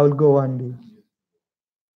 Yeah, I'll go one day.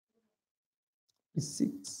 It's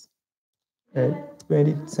 6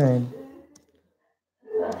 2010.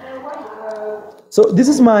 So this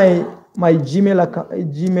is my Gmail account.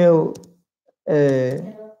 Gmail.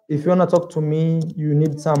 If you wanna talk to me, you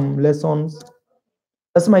need some lessons.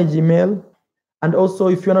 That's my Gmail. And also,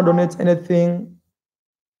 if you wanna donate anything,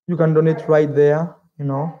 you can donate right there. You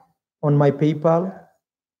know, on my PayPal.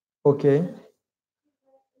 Okay.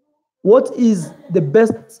 What is the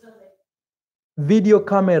best video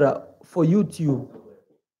camera for YouTube?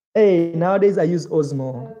 Hey, nowadays I use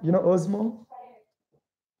Osmo. You know Osmo?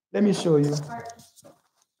 Let me show you.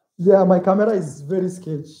 Yeah, my camera is very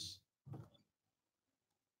sketchy.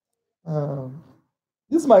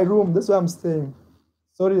 This is my room. That's where I'm staying.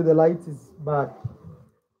 Sorry, the light is bad.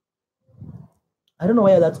 I don't know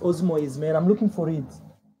where that Osmo is, man. I'm looking for it.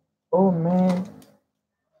 Oh, man.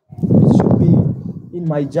 It should be in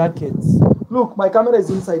my jacket. Look, my camera is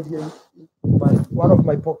inside here. one of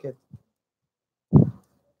my pocket.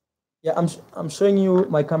 Yeah, I'm showing you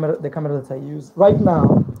my camera, the camera that I use right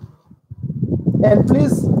now. And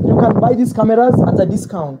please, you can buy these cameras at a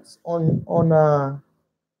discount on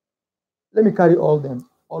let me carry all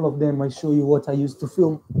of them. I show you what I used to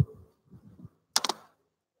film.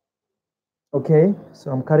 Okay,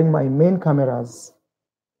 so I'm carrying my main cameras.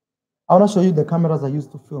 I want to show you the cameras I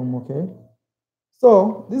used to film, okay?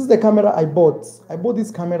 So this is the camera I bought. I bought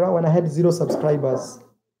this camera when I had 0 subscribers.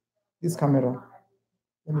 This camera.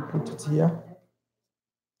 Let me put it here.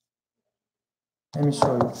 Let me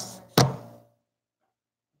show you.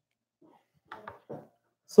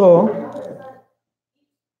 So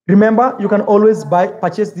remember, you can always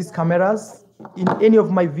purchase these cameras in any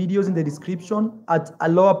of my videos in the description at a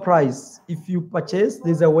lower price. If you purchase,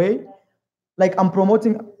 there's a way. Like I'm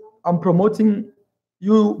promoting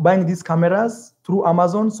you buying these cameras through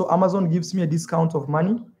Amazon. So Amazon gives me a discount of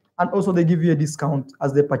money, and also they give you a discount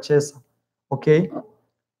as the purchaser. Okay.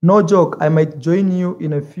 No joke. I might join you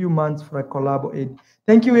in a few months for a collab, Eddie.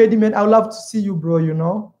 Thank you, Eddie, man. I would love to see you, bro. You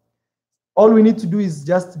know, all we need to do is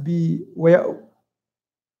just be where.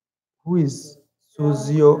 Who is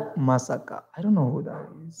Suzio Masaka? I don't know who that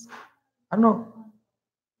is. I don't know.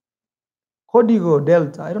 Código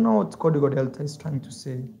Delta. I don't know what Código Delta is trying to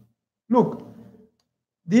say. Look,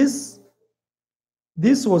 this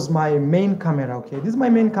was my main camera, okay? This is my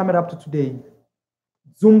main camera up to today.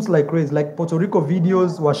 Zooms like crazy. Like Puerto Rico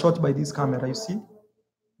videos were shot by this camera, you see?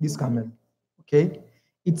 This camera, okay?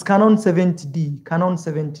 It's Canon 70D, Canon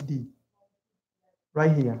 70D,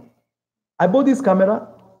 right here. I bought this camera,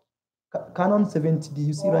 Canon 70D,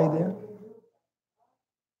 you see right there?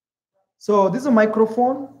 So this is a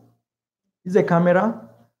microphone, this is a camera,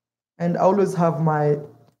 and I always have my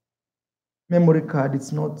memory card.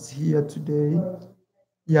 It's not here today.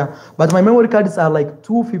 Yeah, but my memory cards are like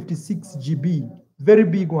 256 GB, very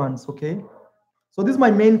big ones, okay? So this is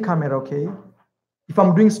my main camera, okay? If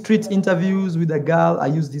I'm doing street interviews with a girl, I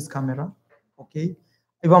use this camera, okay?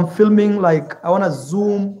 If I'm filming, like I wanna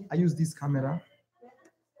zoom, I use this camera.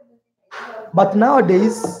 But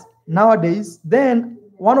nowadays, then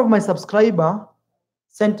one of my subscriber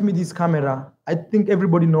sent me this camera. I think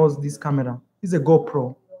everybody knows this camera. It's a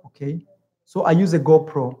GoPro, okay? So I use a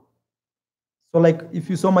GoPro. So like if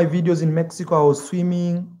you saw my videos in Mexico, I was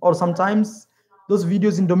swimming, or sometimes those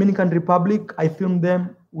videos in Dominican Republic, I filmed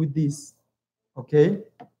them with this, okay?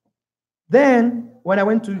 Then when I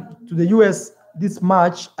went to the US this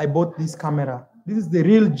March, I bought this camera. This is the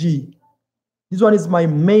real G. This one is my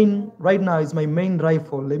main, right now is my main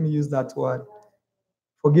rifle. Let me use that word.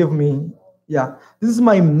 Forgive me. Yeah, this is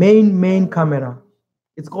my main camera.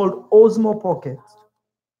 It's called Osmo Pocket,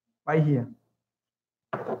 right here.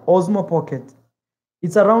 Osmo Pocket.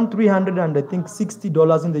 It's around $300 and I think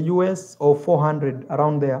 $60 in the US or $400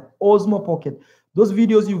 around there. Osmo Pocket. Those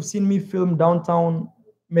videos you've seen me film downtown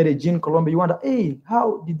Medellin, Colombia, you wonder, hey,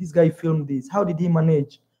 how did this guy film this? How did he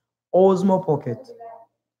manage? Osmo Pocket.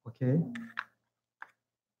 Okay.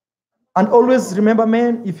 And always remember,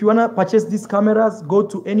 man, if you want to purchase these cameras, go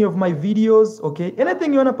to any of my videos, okay?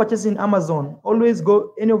 Anything you want to purchase in Amazon, always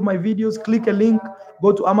go any of my videos, click a link,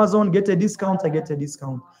 go to Amazon, get a discount, I get a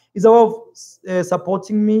discount. It's a way of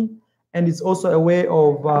supporting me, and it's also a way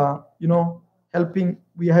of, you know,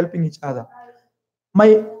 we are helping each other.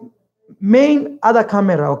 My main other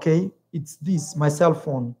camera, okay, it's this, my cell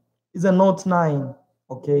phone. It's a Note 9,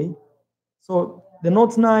 okay? So the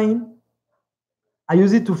Note 9, I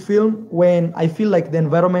use it to film when I feel like the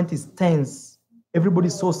environment is tense.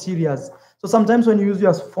 Everybody's so serious. So sometimes when you use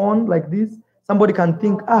your phone like this, somebody can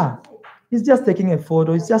think, he's just taking a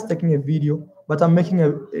photo, he's just taking a video, but I'm making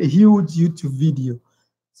a huge YouTube video.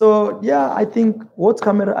 So yeah, I think, what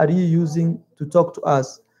camera are you using to talk to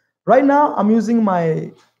us? Right now, I'm using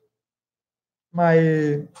my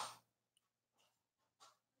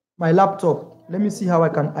laptop. Let me see how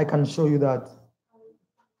I can show you that.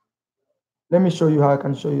 Let me show you how I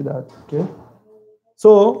can show you that, okay?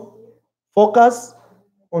 So focus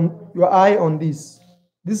on your eye on this.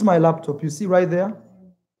 This is my laptop, you see right there?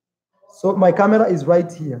 So my camera is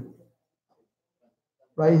right here.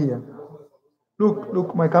 Right here.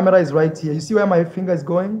 Look, my camera is right here. You see where my finger is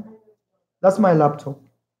going? That's my laptop.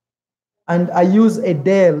 And I use a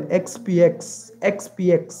Dell XPX,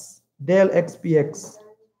 Dell XPX.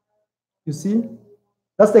 You see?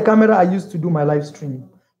 That's the camera I use to do my live stream.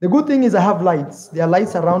 The good thing is I have lights. There are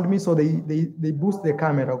lights around me, so they boost the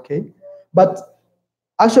camera, okay? But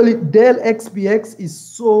actually, Dell XPX is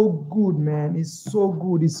so good, man. It's so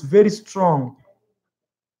good. It's very strong.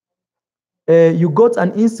 You got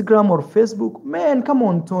an Instagram or Facebook? Man, come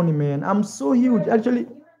on, Tony, man. I'm so huge. Actually,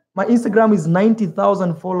 My Instagram is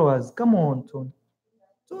 90,000 followers. Come on, Tony.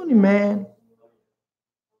 Tony, man.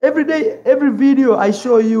 Every day, every video I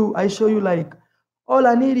show you like, all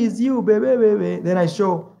I need is you, baby, baby. Then I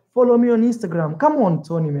show, follow me on Instagram. Come on,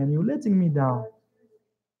 Tony, man. You're letting me down.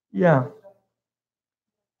 Yeah.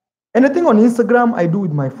 Anything on Instagram, I do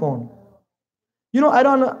with my phone. You know, I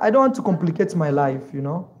don't want to complicate my life, you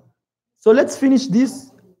know. So let's finish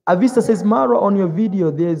this. Avista says, Mara, on your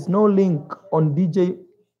video, there's no link on DJ.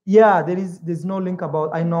 Yeah, there's no link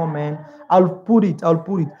about, I know, man. I'll put it.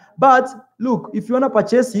 But look, if you want to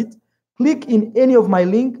purchase it, click in any of my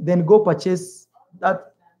link, then go purchase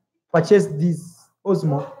this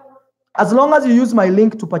Osmo. As long as you use my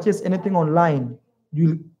link to purchase anything online,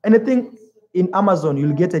 anything in Amazon,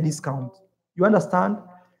 you'll get a discount. You understand?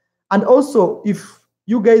 And also, if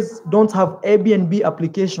you guys don't have Airbnb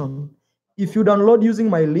application, if you download using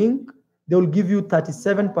my link, they will give you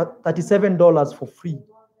 $37 for free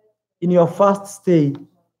in your first stay.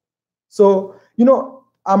 So, you know,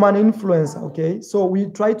 I'm an influencer, okay? So we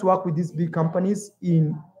try to work with these big companies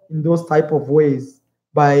in those type of ways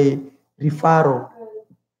by referral.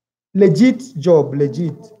 Legit job,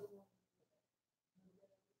 legit.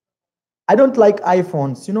 I don't like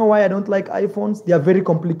iPhones. You know why I don't like iPhones? They are very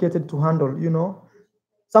complicated to handle, you know?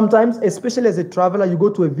 Sometimes, especially as a traveler, you go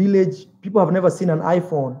to a village, people have never seen an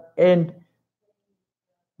iPhone.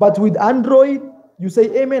 But with Android, you say,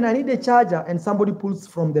 hey man, I need a charger, and somebody pulls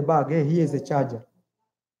from the bag, hey, here's a charger.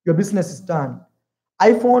 Your business is done.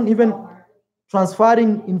 iPhone, even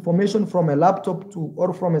transferring information from a laptop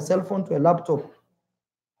or from a cell phone to a laptop.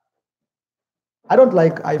 I don't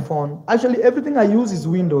like iPhone. Actually, everything I use is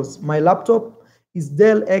Windows. My laptop is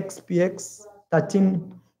Dell XPX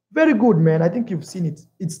 13. Very good, man. I think you've seen it.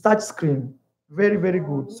 It's touch screen. Very, very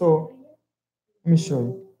good. So let me show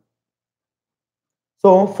you.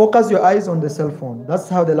 So focus your eyes on the cell phone. That's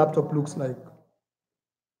how the laptop looks like.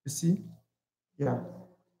 You see? Yeah.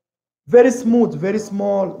 Very smooth, very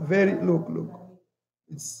small, look.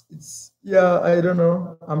 It's yeah, I don't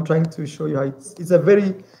know. I'm trying to show you how it's a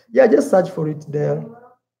very, yeah, just search for it there.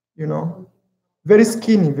 You know, very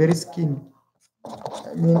skinny, very skinny.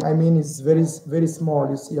 I mean, it's very, very small.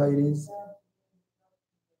 You see how it is?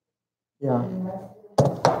 Yeah.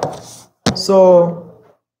 So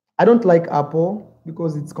I don't like Apple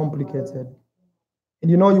because it's complicated.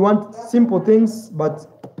 And you know, you want simple things, but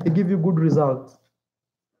they give you good results.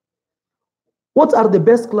 What are the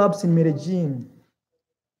best clubs in Medellin?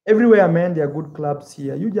 Everywhere, man, there are good clubs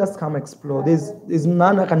here. You just come explore. There's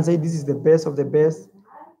none I can say this is the best of the best.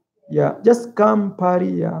 Yeah, just come party.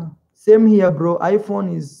 Yeah, same here, bro.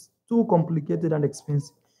 iPhone is too complicated and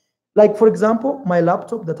expensive. Like, for example, my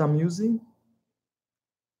laptop that I'm using,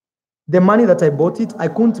 the money that I bought it, I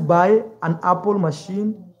couldn't buy an Apple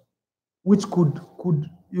machine which could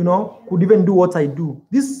even do what I do.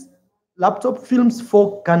 This laptop films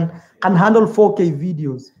can handle 4K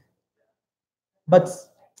videos. But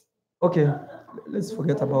okay, let's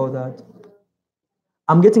forget about that.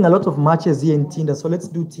 I'm getting a lot of matches here in Tinder, so let's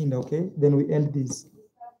do Tinder, okay? Then we end this.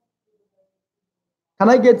 Can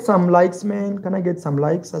I get some likes, man? Can I get some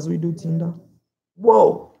likes as we do Tinder?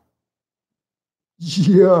 Whoa.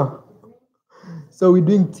 Yeah. So we're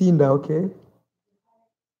doing Tinder, okay?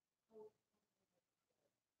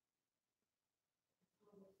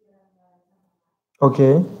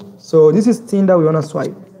 Okay. So this is Tinder. We want to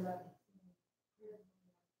swipe.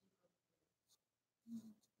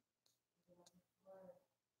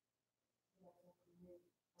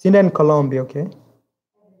 Tinder in Colombia, okay?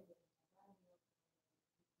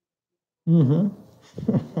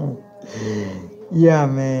 Yeah,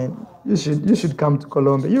 man. You should come to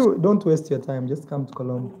Colombia. You don't waste your time. Just come to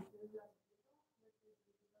Colombia.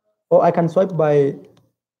 Or I can swipe by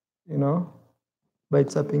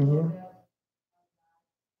tapping here.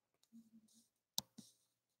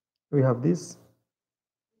 We have this.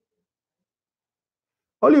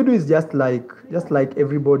 All you do is just like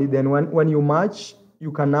everybody. Then when you match,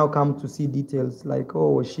 you can now come to see details like,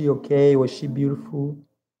 oh, was she okay? Was she beautiful?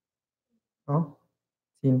 Oh,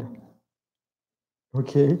 Tinder.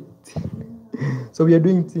 Okay. So we are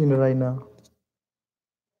doing Tinder right now.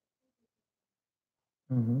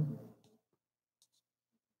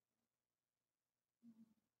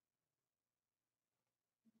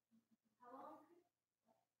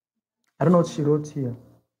 I don't know what she wrote here.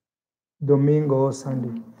 Domingo or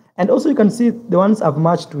Sunday. And also you can see the ones I've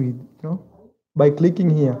matched with, by clicking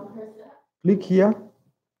here. Click here.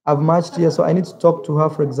 I've matched here, so I need to talk to her,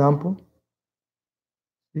 for example.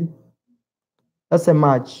 See? That's a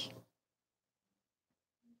match.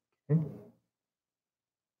 Okay.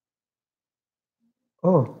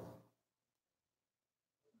 Oh.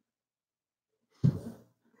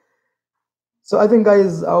 So I think,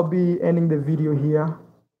 guys, I'll be ending the video here.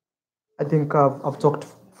 I think I've talked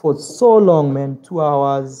for so long, man, 2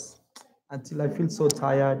 hours until I feel so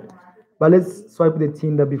tired. But let's swipe the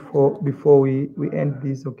Tinder before we end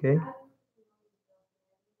this, okay?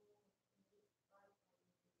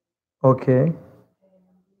 Okay.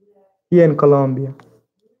 Here in Colombia.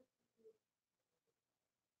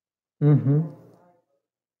 Mm-hmm.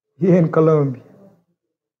 Here in Colombia.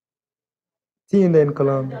 Tinder in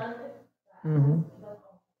Colombia. Mm-hmm.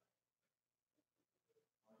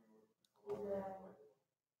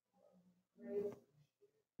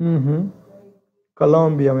 Mm-hmm.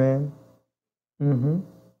 Colombia, man. Mm-hmm.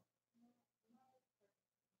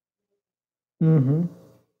 Mm-hmm.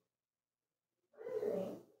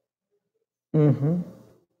 Mm-hmm.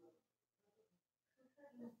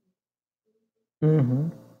 Mm-hmm.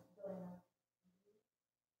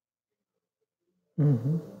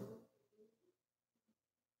 Mm-hmm.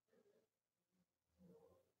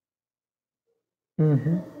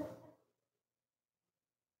 Mm-hmm.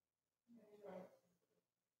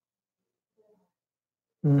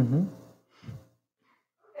 Mm-hmm.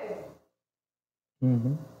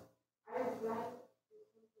 Mm-hmm.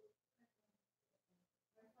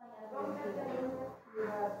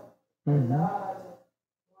 Mm-hmm.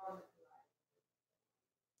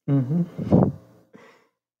 Mm-hmm.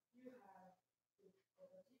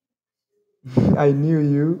 I knew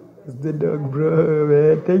you. It's the dog, bro,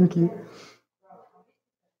 man. Thank you.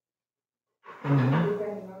 Mm-hmm.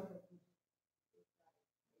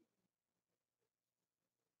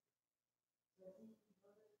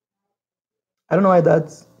 I don't know why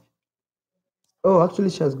that's. Oh,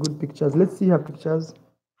 actually, she has good pictures. Let's see her pictures.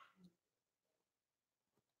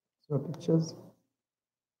 Her pictures.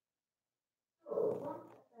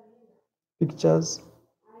 Pictures.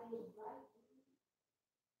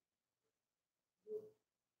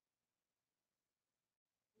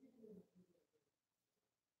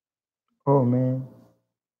 Oh, man.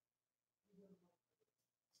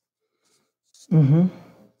 Mm-hmm.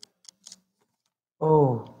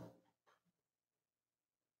 Oh,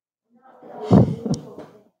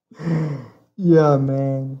 yeah,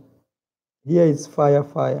 man. Here is fire,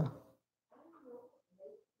 fire.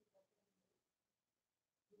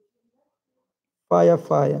 Fire,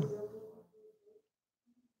 fire.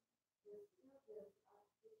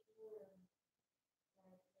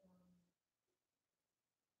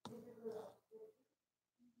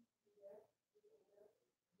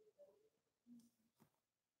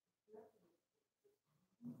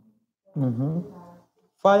 Mm-hmm.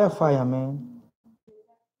 Fire, fire, man.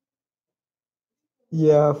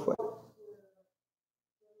 Yeah.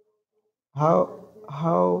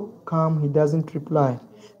 How come he doesn't reply?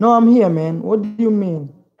 No, I'm here, man. What do you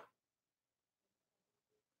mean?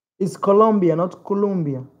 It's Colombia, not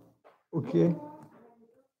Colombia. Okay.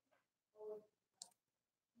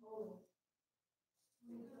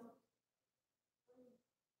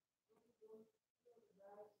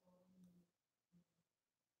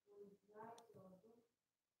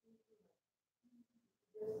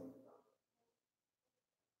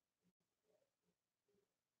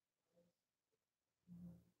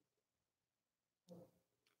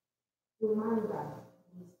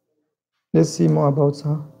 Let's see more about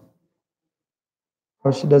her.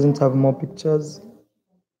 Or she doesn't have more pictures.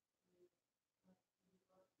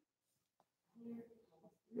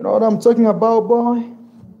 You know what I'm talking about, boy?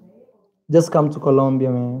 Just come to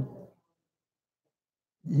Colombia, man.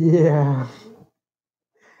 Yeah.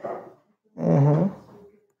 Uh-huh.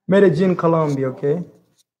 Medellin, Colombia, okay?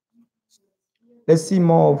 Let's see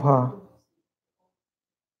more of her.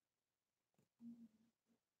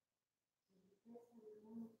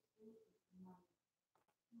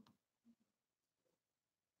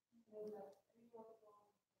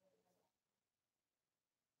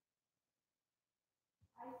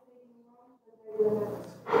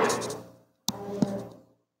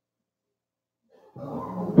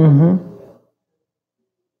 Mm-hmm.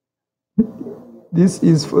 This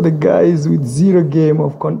is for the guys with zero game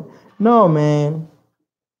of con. No, man.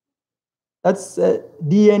 That's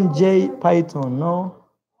DNJ Python. No,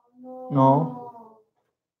 no.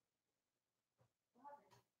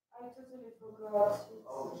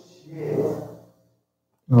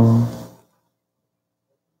 No.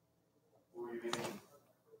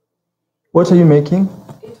 What are you making?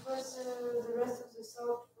 It was the rest of the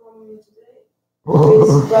salt from today.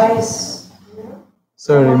 Oh. With rice. You know?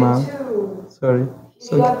 Sorry, ma'am. Sorry. You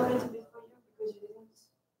got a little bit for you because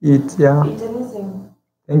you didn't Yeah. eat anything.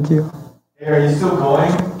 Thank you. Hey, are you still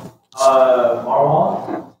going,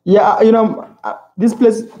 Marwan? Yeah, you know, this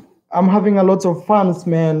place, I'm having a lot of fans,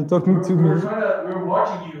 man, talking to We me. were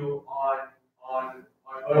watching you on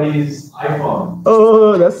buddy's iPhone.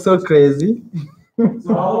 Oh, that's so crazy.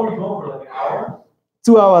 So how long are we going for? Like an hour?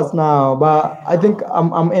 2 hours now, but I think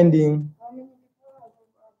I'm ending.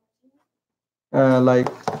 Like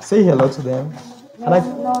say hello to them.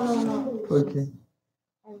 No. Okay.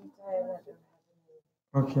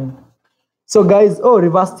 Okay. So guys, oh,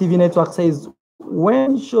 Reverse TV Network says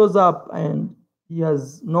when he shows up and he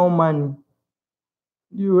has no money,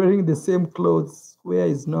 you wearing the same clothes. Where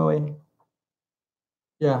is Noe?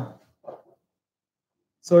 Yeah.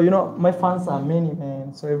 So you know, my fans are many,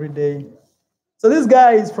 man. So every day. So this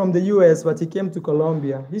guy is from the US, but he came to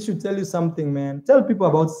Colombia. He should tell you something, man. Tell people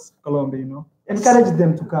about Colombia, you know. Encourage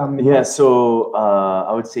them to come. You know? Yeah, so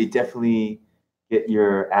I would say definitely get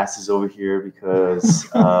your asses over here because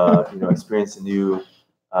you know, experience a new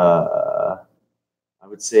I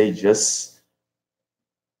would say just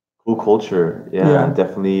cool culture. Yeah.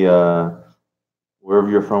 Definitely wherever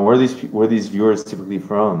you're from. Where are these viewers typically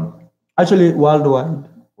from? Actually, worldwide.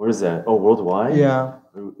 Where is that? Oh, worldwide? Yeah.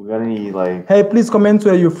 We got any like? Hey, please comment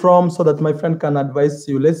where you're from so that my friend can advise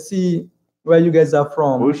you. Let's see where you guys are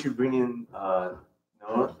from. We should bring in.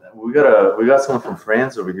 No, we got someone from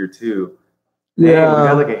France over here too. Yeah. Hey, we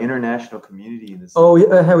got like an international community in this. Oh,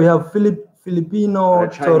 we have Filipino,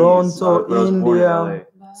 Toronto, India,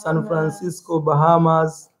 San Francisco,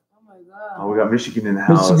 Bahamas. Oh my God. Oh, we got Michigan in the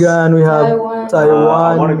house. Michigan, we have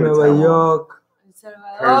Taiwan, New York.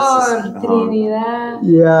 Salvador, Trinidad.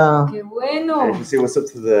 Yeah. Qué bueno. Hey, you say what's up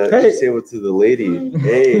to the you say what to the lady.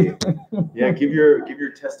 Hey, yeah, give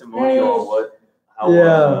your testimonial on what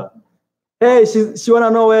how Hey, she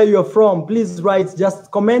wanna know where you're from. Please write,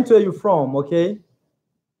 just comment where you're from, okay?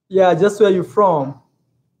 Yeah, just where you're from.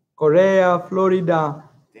 Korea, Florida.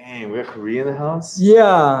 Dang, we got Korea in the house?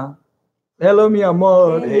 Yeah. Hello, mi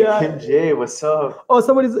amor. Hey, Yeah. Kim J, what's up? Oh,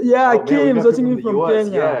 Kim's watching me from US.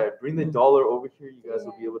 Kenya. Yeah, bring the dollar over here. You guys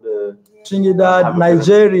will be able to. Trinidad,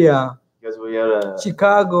 Nigeria. You guys will be able to.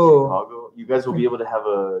 Chicago. You guys will be able to have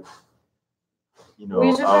a, you know, We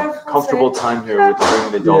should have comfortable time here with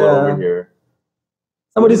bringing the dollar over here.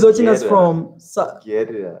 Somebody's watching us from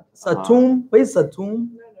Satum. Where is Satum?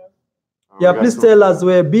 Yeah, please tell us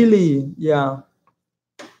where. Billy. Yeah.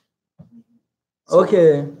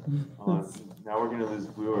 Okay. Now we're gonna lose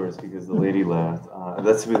viewers because the lady left.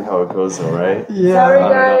 That's really how it goes, though, right? Yeah. Sorry,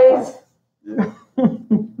 guys.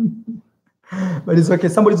 But it's okay.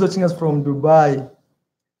 Somebody's watching us from Dubai.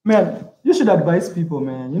 Man, you should advise people,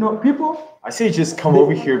 man. You know, people. I say just come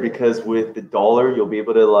over here because with the dollar, you'll be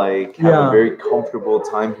able to like have a very comfortable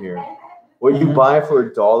time here. What you buy for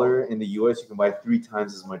 $1 in the US, you can buy 3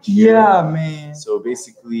 times as much here. Yeah, man. So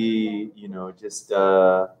basically, you know, just you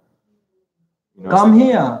know, come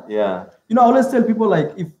here. Yeah. You know, I always tell people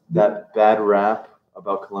like if that bad rap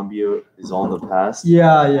about Colombia is all in the past.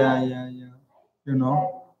 Yeah. You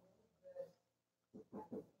know.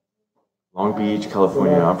 Long Beach,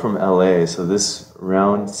 California. I'm from LA, so this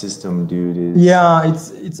round system, dude, is. Yeah,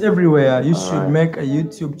 it's everywhere. You should make a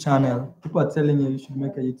YouTube channel. People are telling you should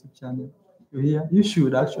make a YouTube channel. You hear? You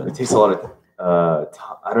should actually. It takes a lot of.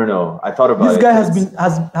 I don't know. I thought about this it. This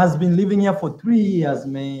guy has been living here for 3 years,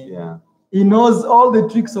 man. Yeah. He knows all the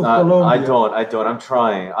tricks of Colombia. I don't. I'm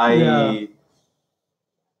trying. I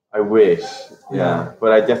wish. Yeah.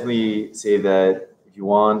 But I definitely say that if you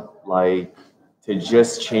want like to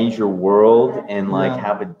just change your world and like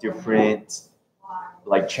have a different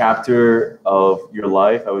like chapter of your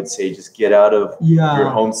life, I would say just get out of your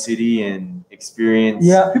home city and experience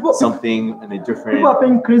something in a different. People are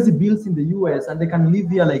paying crazy bills in the US and they can live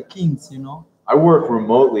here like kings, you know. I work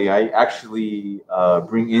remotely. I actually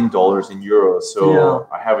bring in dollars and euros, so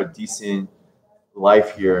I have a decent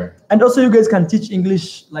life here. And also, you guys can teach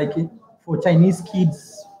English like for Chinese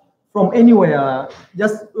kids from anywhere.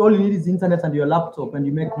 Just all you need is internet and your laptop, and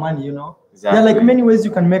you make money. You know, there are like many ways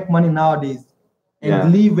you can make money nowadays,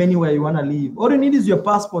 and live anywhere you wanna live. All you need is your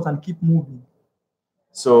passport and keep moving.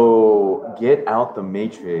 So get out the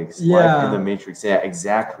matrix. Life in the matrix. Yeah,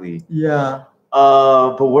 exactly. Yeah.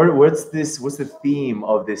 But what's the theme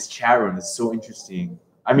of this chat room? It's so interesting.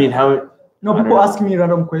 I mean, people ask me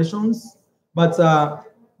random questions, but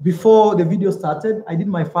before the video started, I did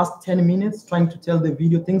my first 10 minutes trying to tell the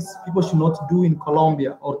video things people should not do in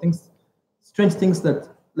Colombia, or strange things that,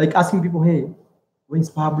 like asking people, hey, when's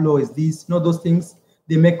Pablo, is this? You know, those things,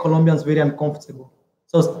 they make Colombians very uncomfortable.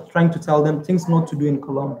 So I was trying to tell them things not to do in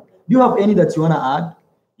Colombia. Do you have any that you want to add?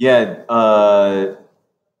 Yeah,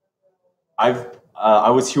 I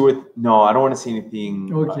was here with, I don't want to say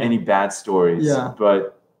anything, any bad stories. Yeah.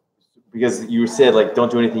 But because you said like, don't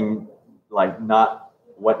do anything, like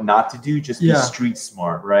what not to do, just be street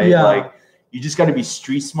smart, right? Yeah. Like you just got to be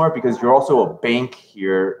street smart because you're also a bank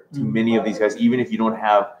here to many of these guys, even if you don't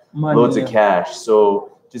have loads of cash.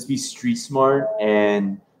 So just be street smart.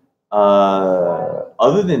 And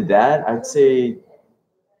other than that, I'd say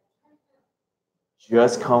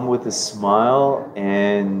just come with a smile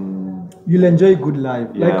and you'll enjoy good life.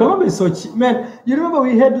 Yeah. Like Colombia is so cheap, man. You remember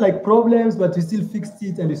we had like problems, but we still fixed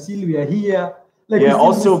it, and we are here. Like yeah,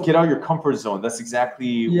 also get out of your comfort zone. That's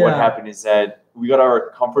exactly what happened, is that we got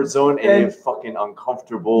our comfort zone and it's fucking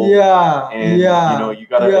uncomfortable. Yeah. And you know, you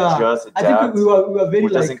gotta adjust, adapt. I think we were very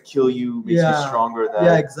what like, doesn't kill you makes you stronger.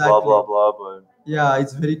 That exactly. blah blah blah. But yeah,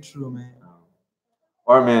 it's very true, man.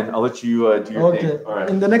 All right, man. I'll let you do your thing. All right.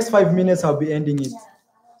 In the next 5 minutes, I'll be ending it.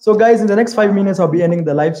 So, guys, in the next 5 minutes, I'll be ending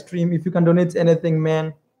the live stream. If you can donate anything,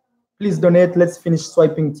 man, please donate. Let's finish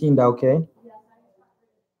swiping Tinder, okay?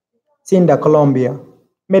 Tinder, Colombia.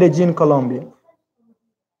 Medellin, Colombia.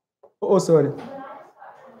 Oh, sorry.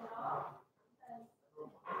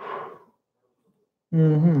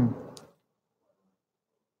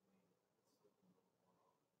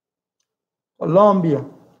 Colombia.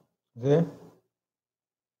 Okay.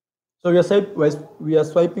 So we are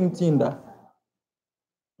swiping Tinder.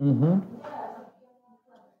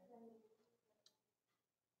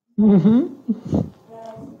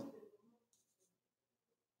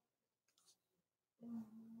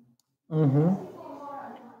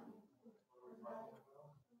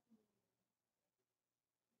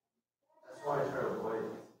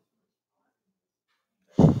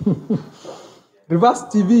 Reverse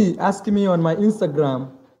TV asking me on my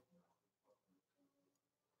Instagram.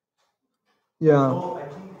 Yeah.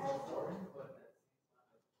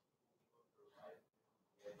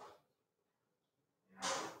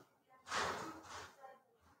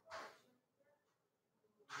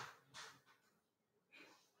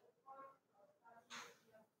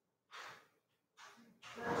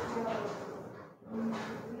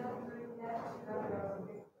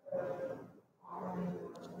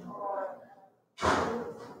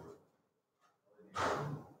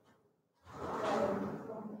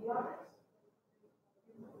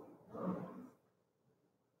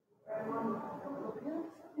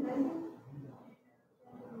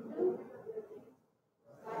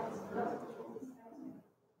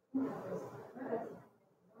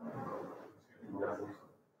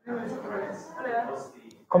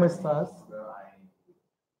 ¿Cómo estás?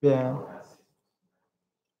 Yeah.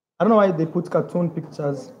 I don't know why they put cartoon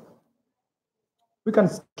pictures. We can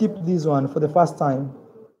skip this one for the first time.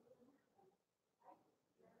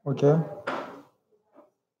 Okay.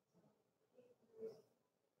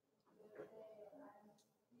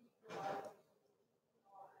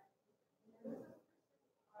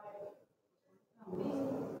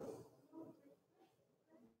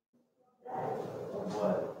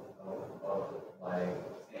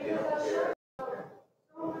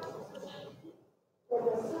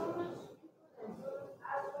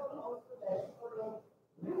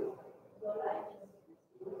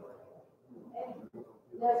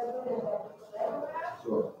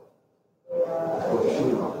 So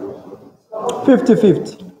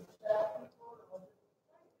 50-50.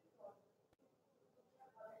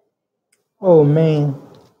 Oh man.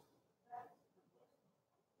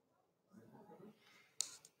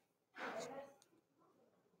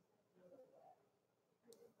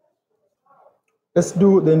 Let's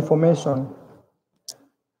do the information.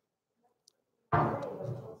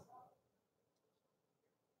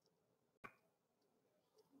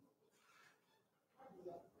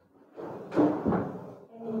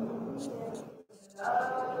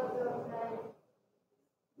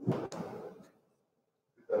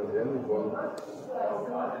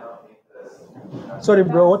 Sorry,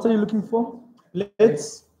 bro, what are you looking for?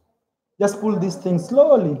 Let's just pull this thing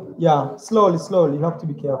slowly. Yeah, slowly. You have to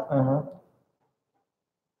be careful.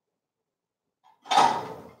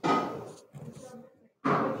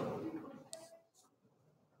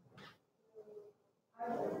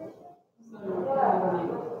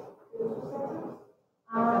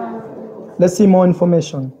 Let's see more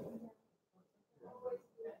information.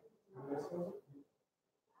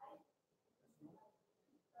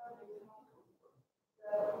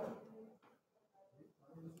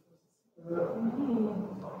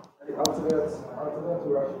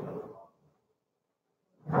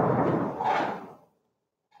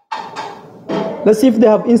 Let's see if they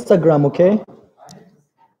have Instagram, okay?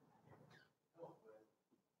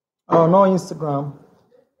 Oh, no Instagram.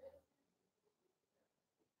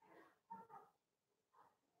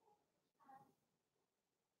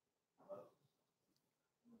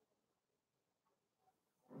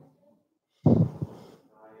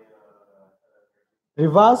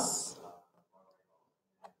 Reverse.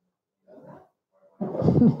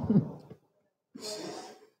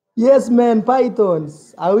 Yes, man,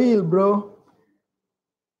 pythons. I will, bro.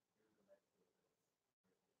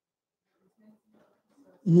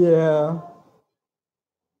 Yeah.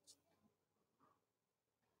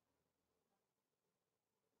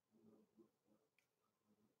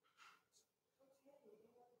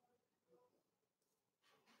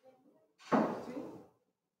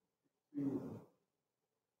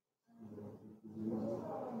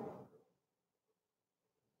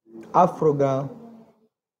 Afro girl.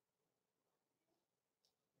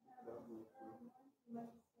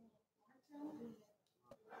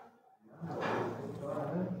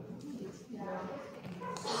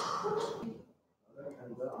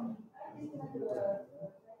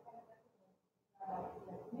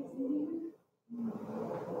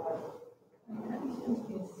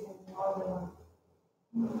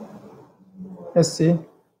 Let's see.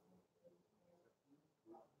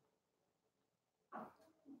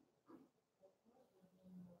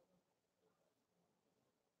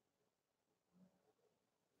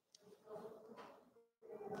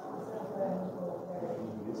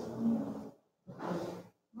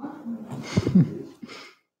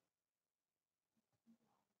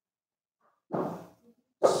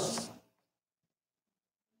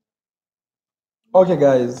 Okay,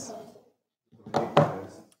 guys.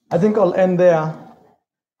 I think I'll end there.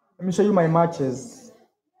 Let me show you my matches.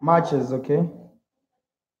 Matches, okay?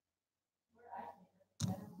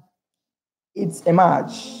 It's a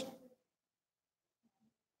match.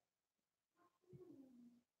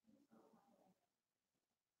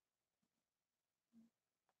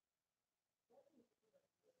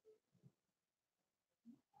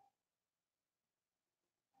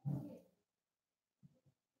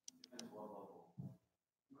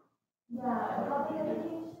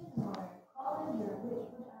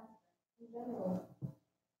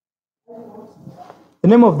 The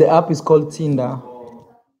name of the app is called Tinder.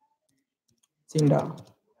 Tinder.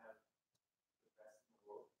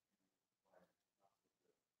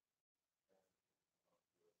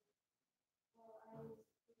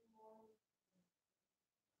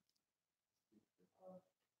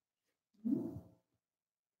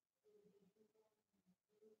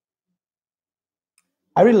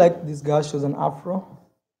 I really like this girl. She was an afro.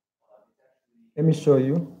 Let me show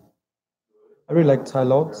you. I really liked her a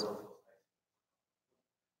lot.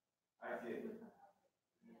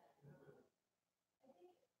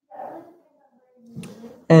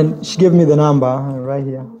 And she gave me the number right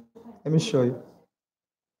here. Let me show you.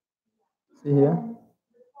 See here?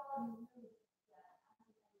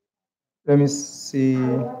 Let me see.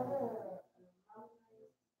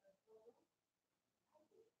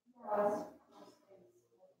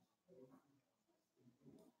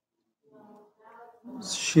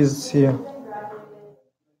 She's here.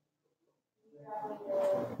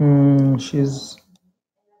 She's.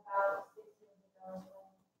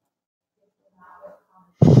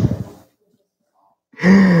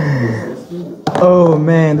 Oh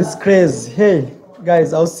man, this is crazy. Hey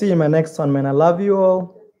guys, I'll see you in my next one, man. I love you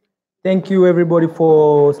all. Thank you everybody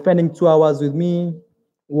for spending 2 hours with me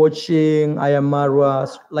watching I am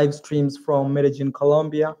Marwa's live streams from Medellin,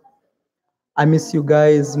 Colombia. I miss you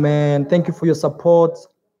guys, man. Thank you for your support.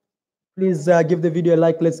 Please give the video a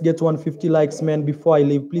like. Let's get 150 likes, man, before I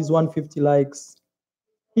leave. Please, 150 likes.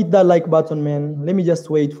 Hit that like button, man. Let me just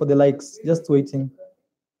wait for the likes. Just waiting.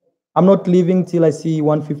 I'm not leaving till I see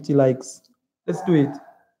 150 likes. Let's do it.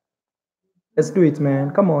 Let's do it,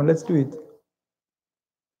 man. Come on, let's do it.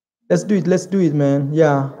 Let's do it. Let's do it, man.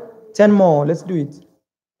 Yeah. 10 more. Let's do it.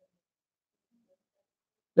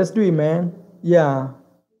 Let's do it, man. Yeah.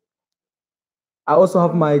 I also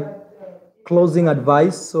have my closing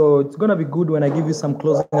advice. So it's going to be good when I give you some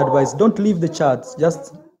closing advice. Don't leave the chat.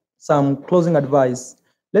 Just some closing advice.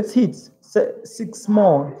 Let's hit 6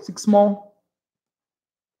 more. 6 more.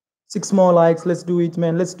 6 more likes. Let's do it,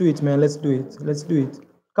 man. Let's do it, man. Let's do it. Let's do it.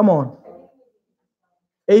 Come on.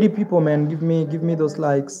 80 people, man. Give me those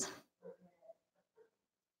likes.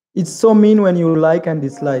 It's so mean when you like and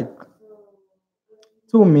dislike.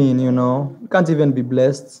 Too mean, you know. You can't even be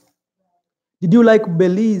blessed. Did you like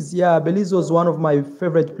Belize? Yeah, Belize was one of my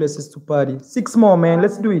favorite places to party. 6 more, man.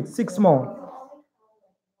 Let's do it. 6 more.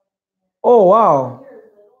 Oh, wow.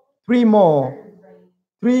 3 more.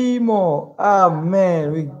 3 more. Ah,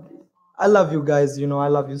 man. I love you guys, you know. I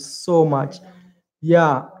love you so much.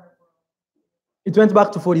 Yeah. It went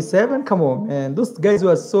back to 47. Come on, man. Those guys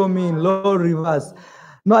were so mean. Low reverse.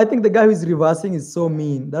 No, I think the guy who's reversing is so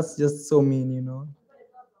mean. That's just so mean, you know.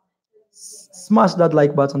 Smash that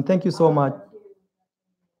like button. Thank you so much.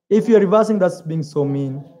 If you're reversing, that's being so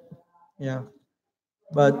mean. Yeah.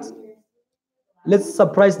 But Let's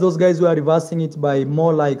surprise those guys who are reversing it by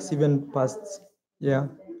more likes, even past. Yeah.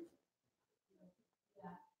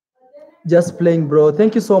 Just playing, bro.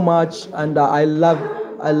 Thank you so much, and I love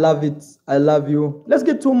it. I love you. Let's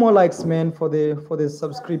get 2 more likes, man, for the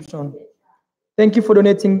subscription. Thank you for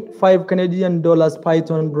donating $5 Canadian,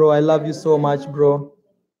 Python, bro. I love you so much, bro.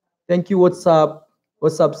 Thank you. What's up?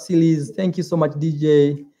 What's up, Sillies? Thank you so much,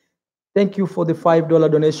 DJ. Thank you for the $5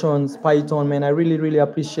 donations, Python, man. I really, really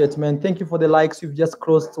appreciate, man. Thank you for the likes. You've just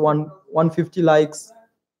crossed 150 likes.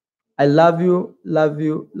 I love you, love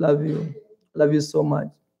you, love you, love you so much.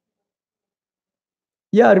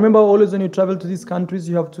 Yeah, remember always when you travel to these countries,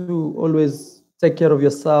 you have to always take care of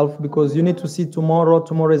yourself because you need to see tomorrow.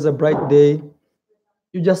 Tomorrow is a bright day.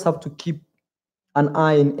 You just have to keep an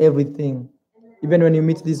eye in everything. Even when you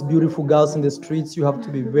meet these beautiful girls in the streets, you have to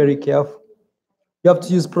be very careful. You have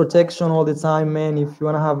to use protection all the time, man, if you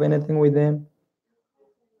want to have anything with them.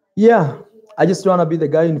 Yeah, I just want to be the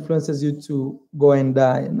guy who influences you to go and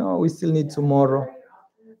die. No, we still need tomorrow.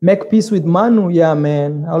 Make peace with Manu. Yeah,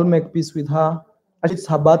 man, I'll make peace with her. Actually, it's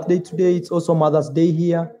her birthday today. It's also Mother's Day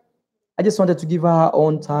here. I just wanted to give her her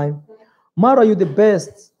own time. Mara, you're the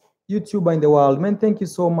best YouTuber in the world. Man, thank you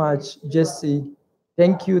so much, Jesse.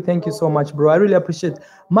 Thank you so much, bro. I really appreciate it.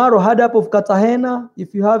 Maro, head up of Cartagena.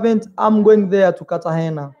 If you haven't, I'm going there to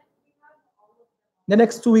Cartagena. The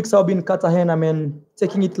next 2 weeks, I'll be in Cartagena, man.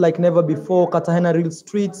 Taking it like never before. Cartagena real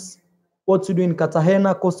streets. What to do in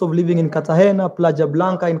Cartagena, cost of living in Cartagena, Playa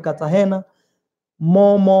Blanca in Cartagena.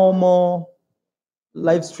 More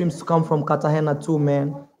live streams to come from Cartagena too,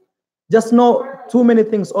 man. Just know too many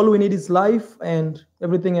things. All we need is life and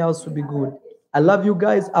everything else will be good. I love you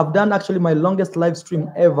guys. I've done actually my longest live stream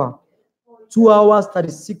ever. 2 hours,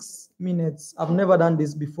 36 minutes. I've never done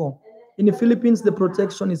this before. In the Philippines, the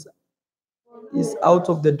protection is out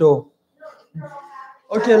of the door.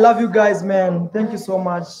 Okay, love you guys, man. Thank you so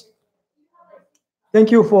much. Thank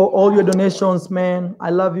you for all your donations, man.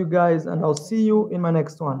 I love you guys, and I'll see you in my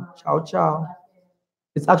next one. Ciao, ciao.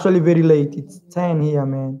 It's actually very late. It's 10 here,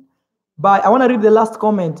 man. Bye. I want to read the last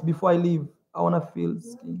comment before I leave. I want to feel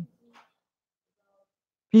skin.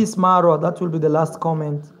 Peace, Maro. That will be the last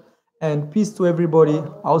comment. And peace to everybody.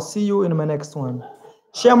 I'll see you in my next one.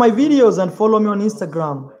 Share my videos and follow me on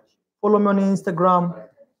Instagram. Follow me on Instagram.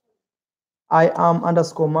 I am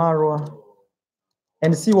 _Marwa.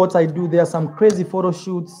 And see what I do. There are some crazy photo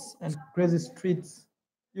shoots and crazy streets,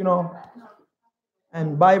 you know.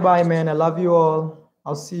 And bye-bye, man. I love you all.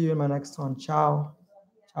 I'll see you in my next one. Ciao.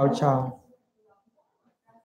 Ciao, ciao.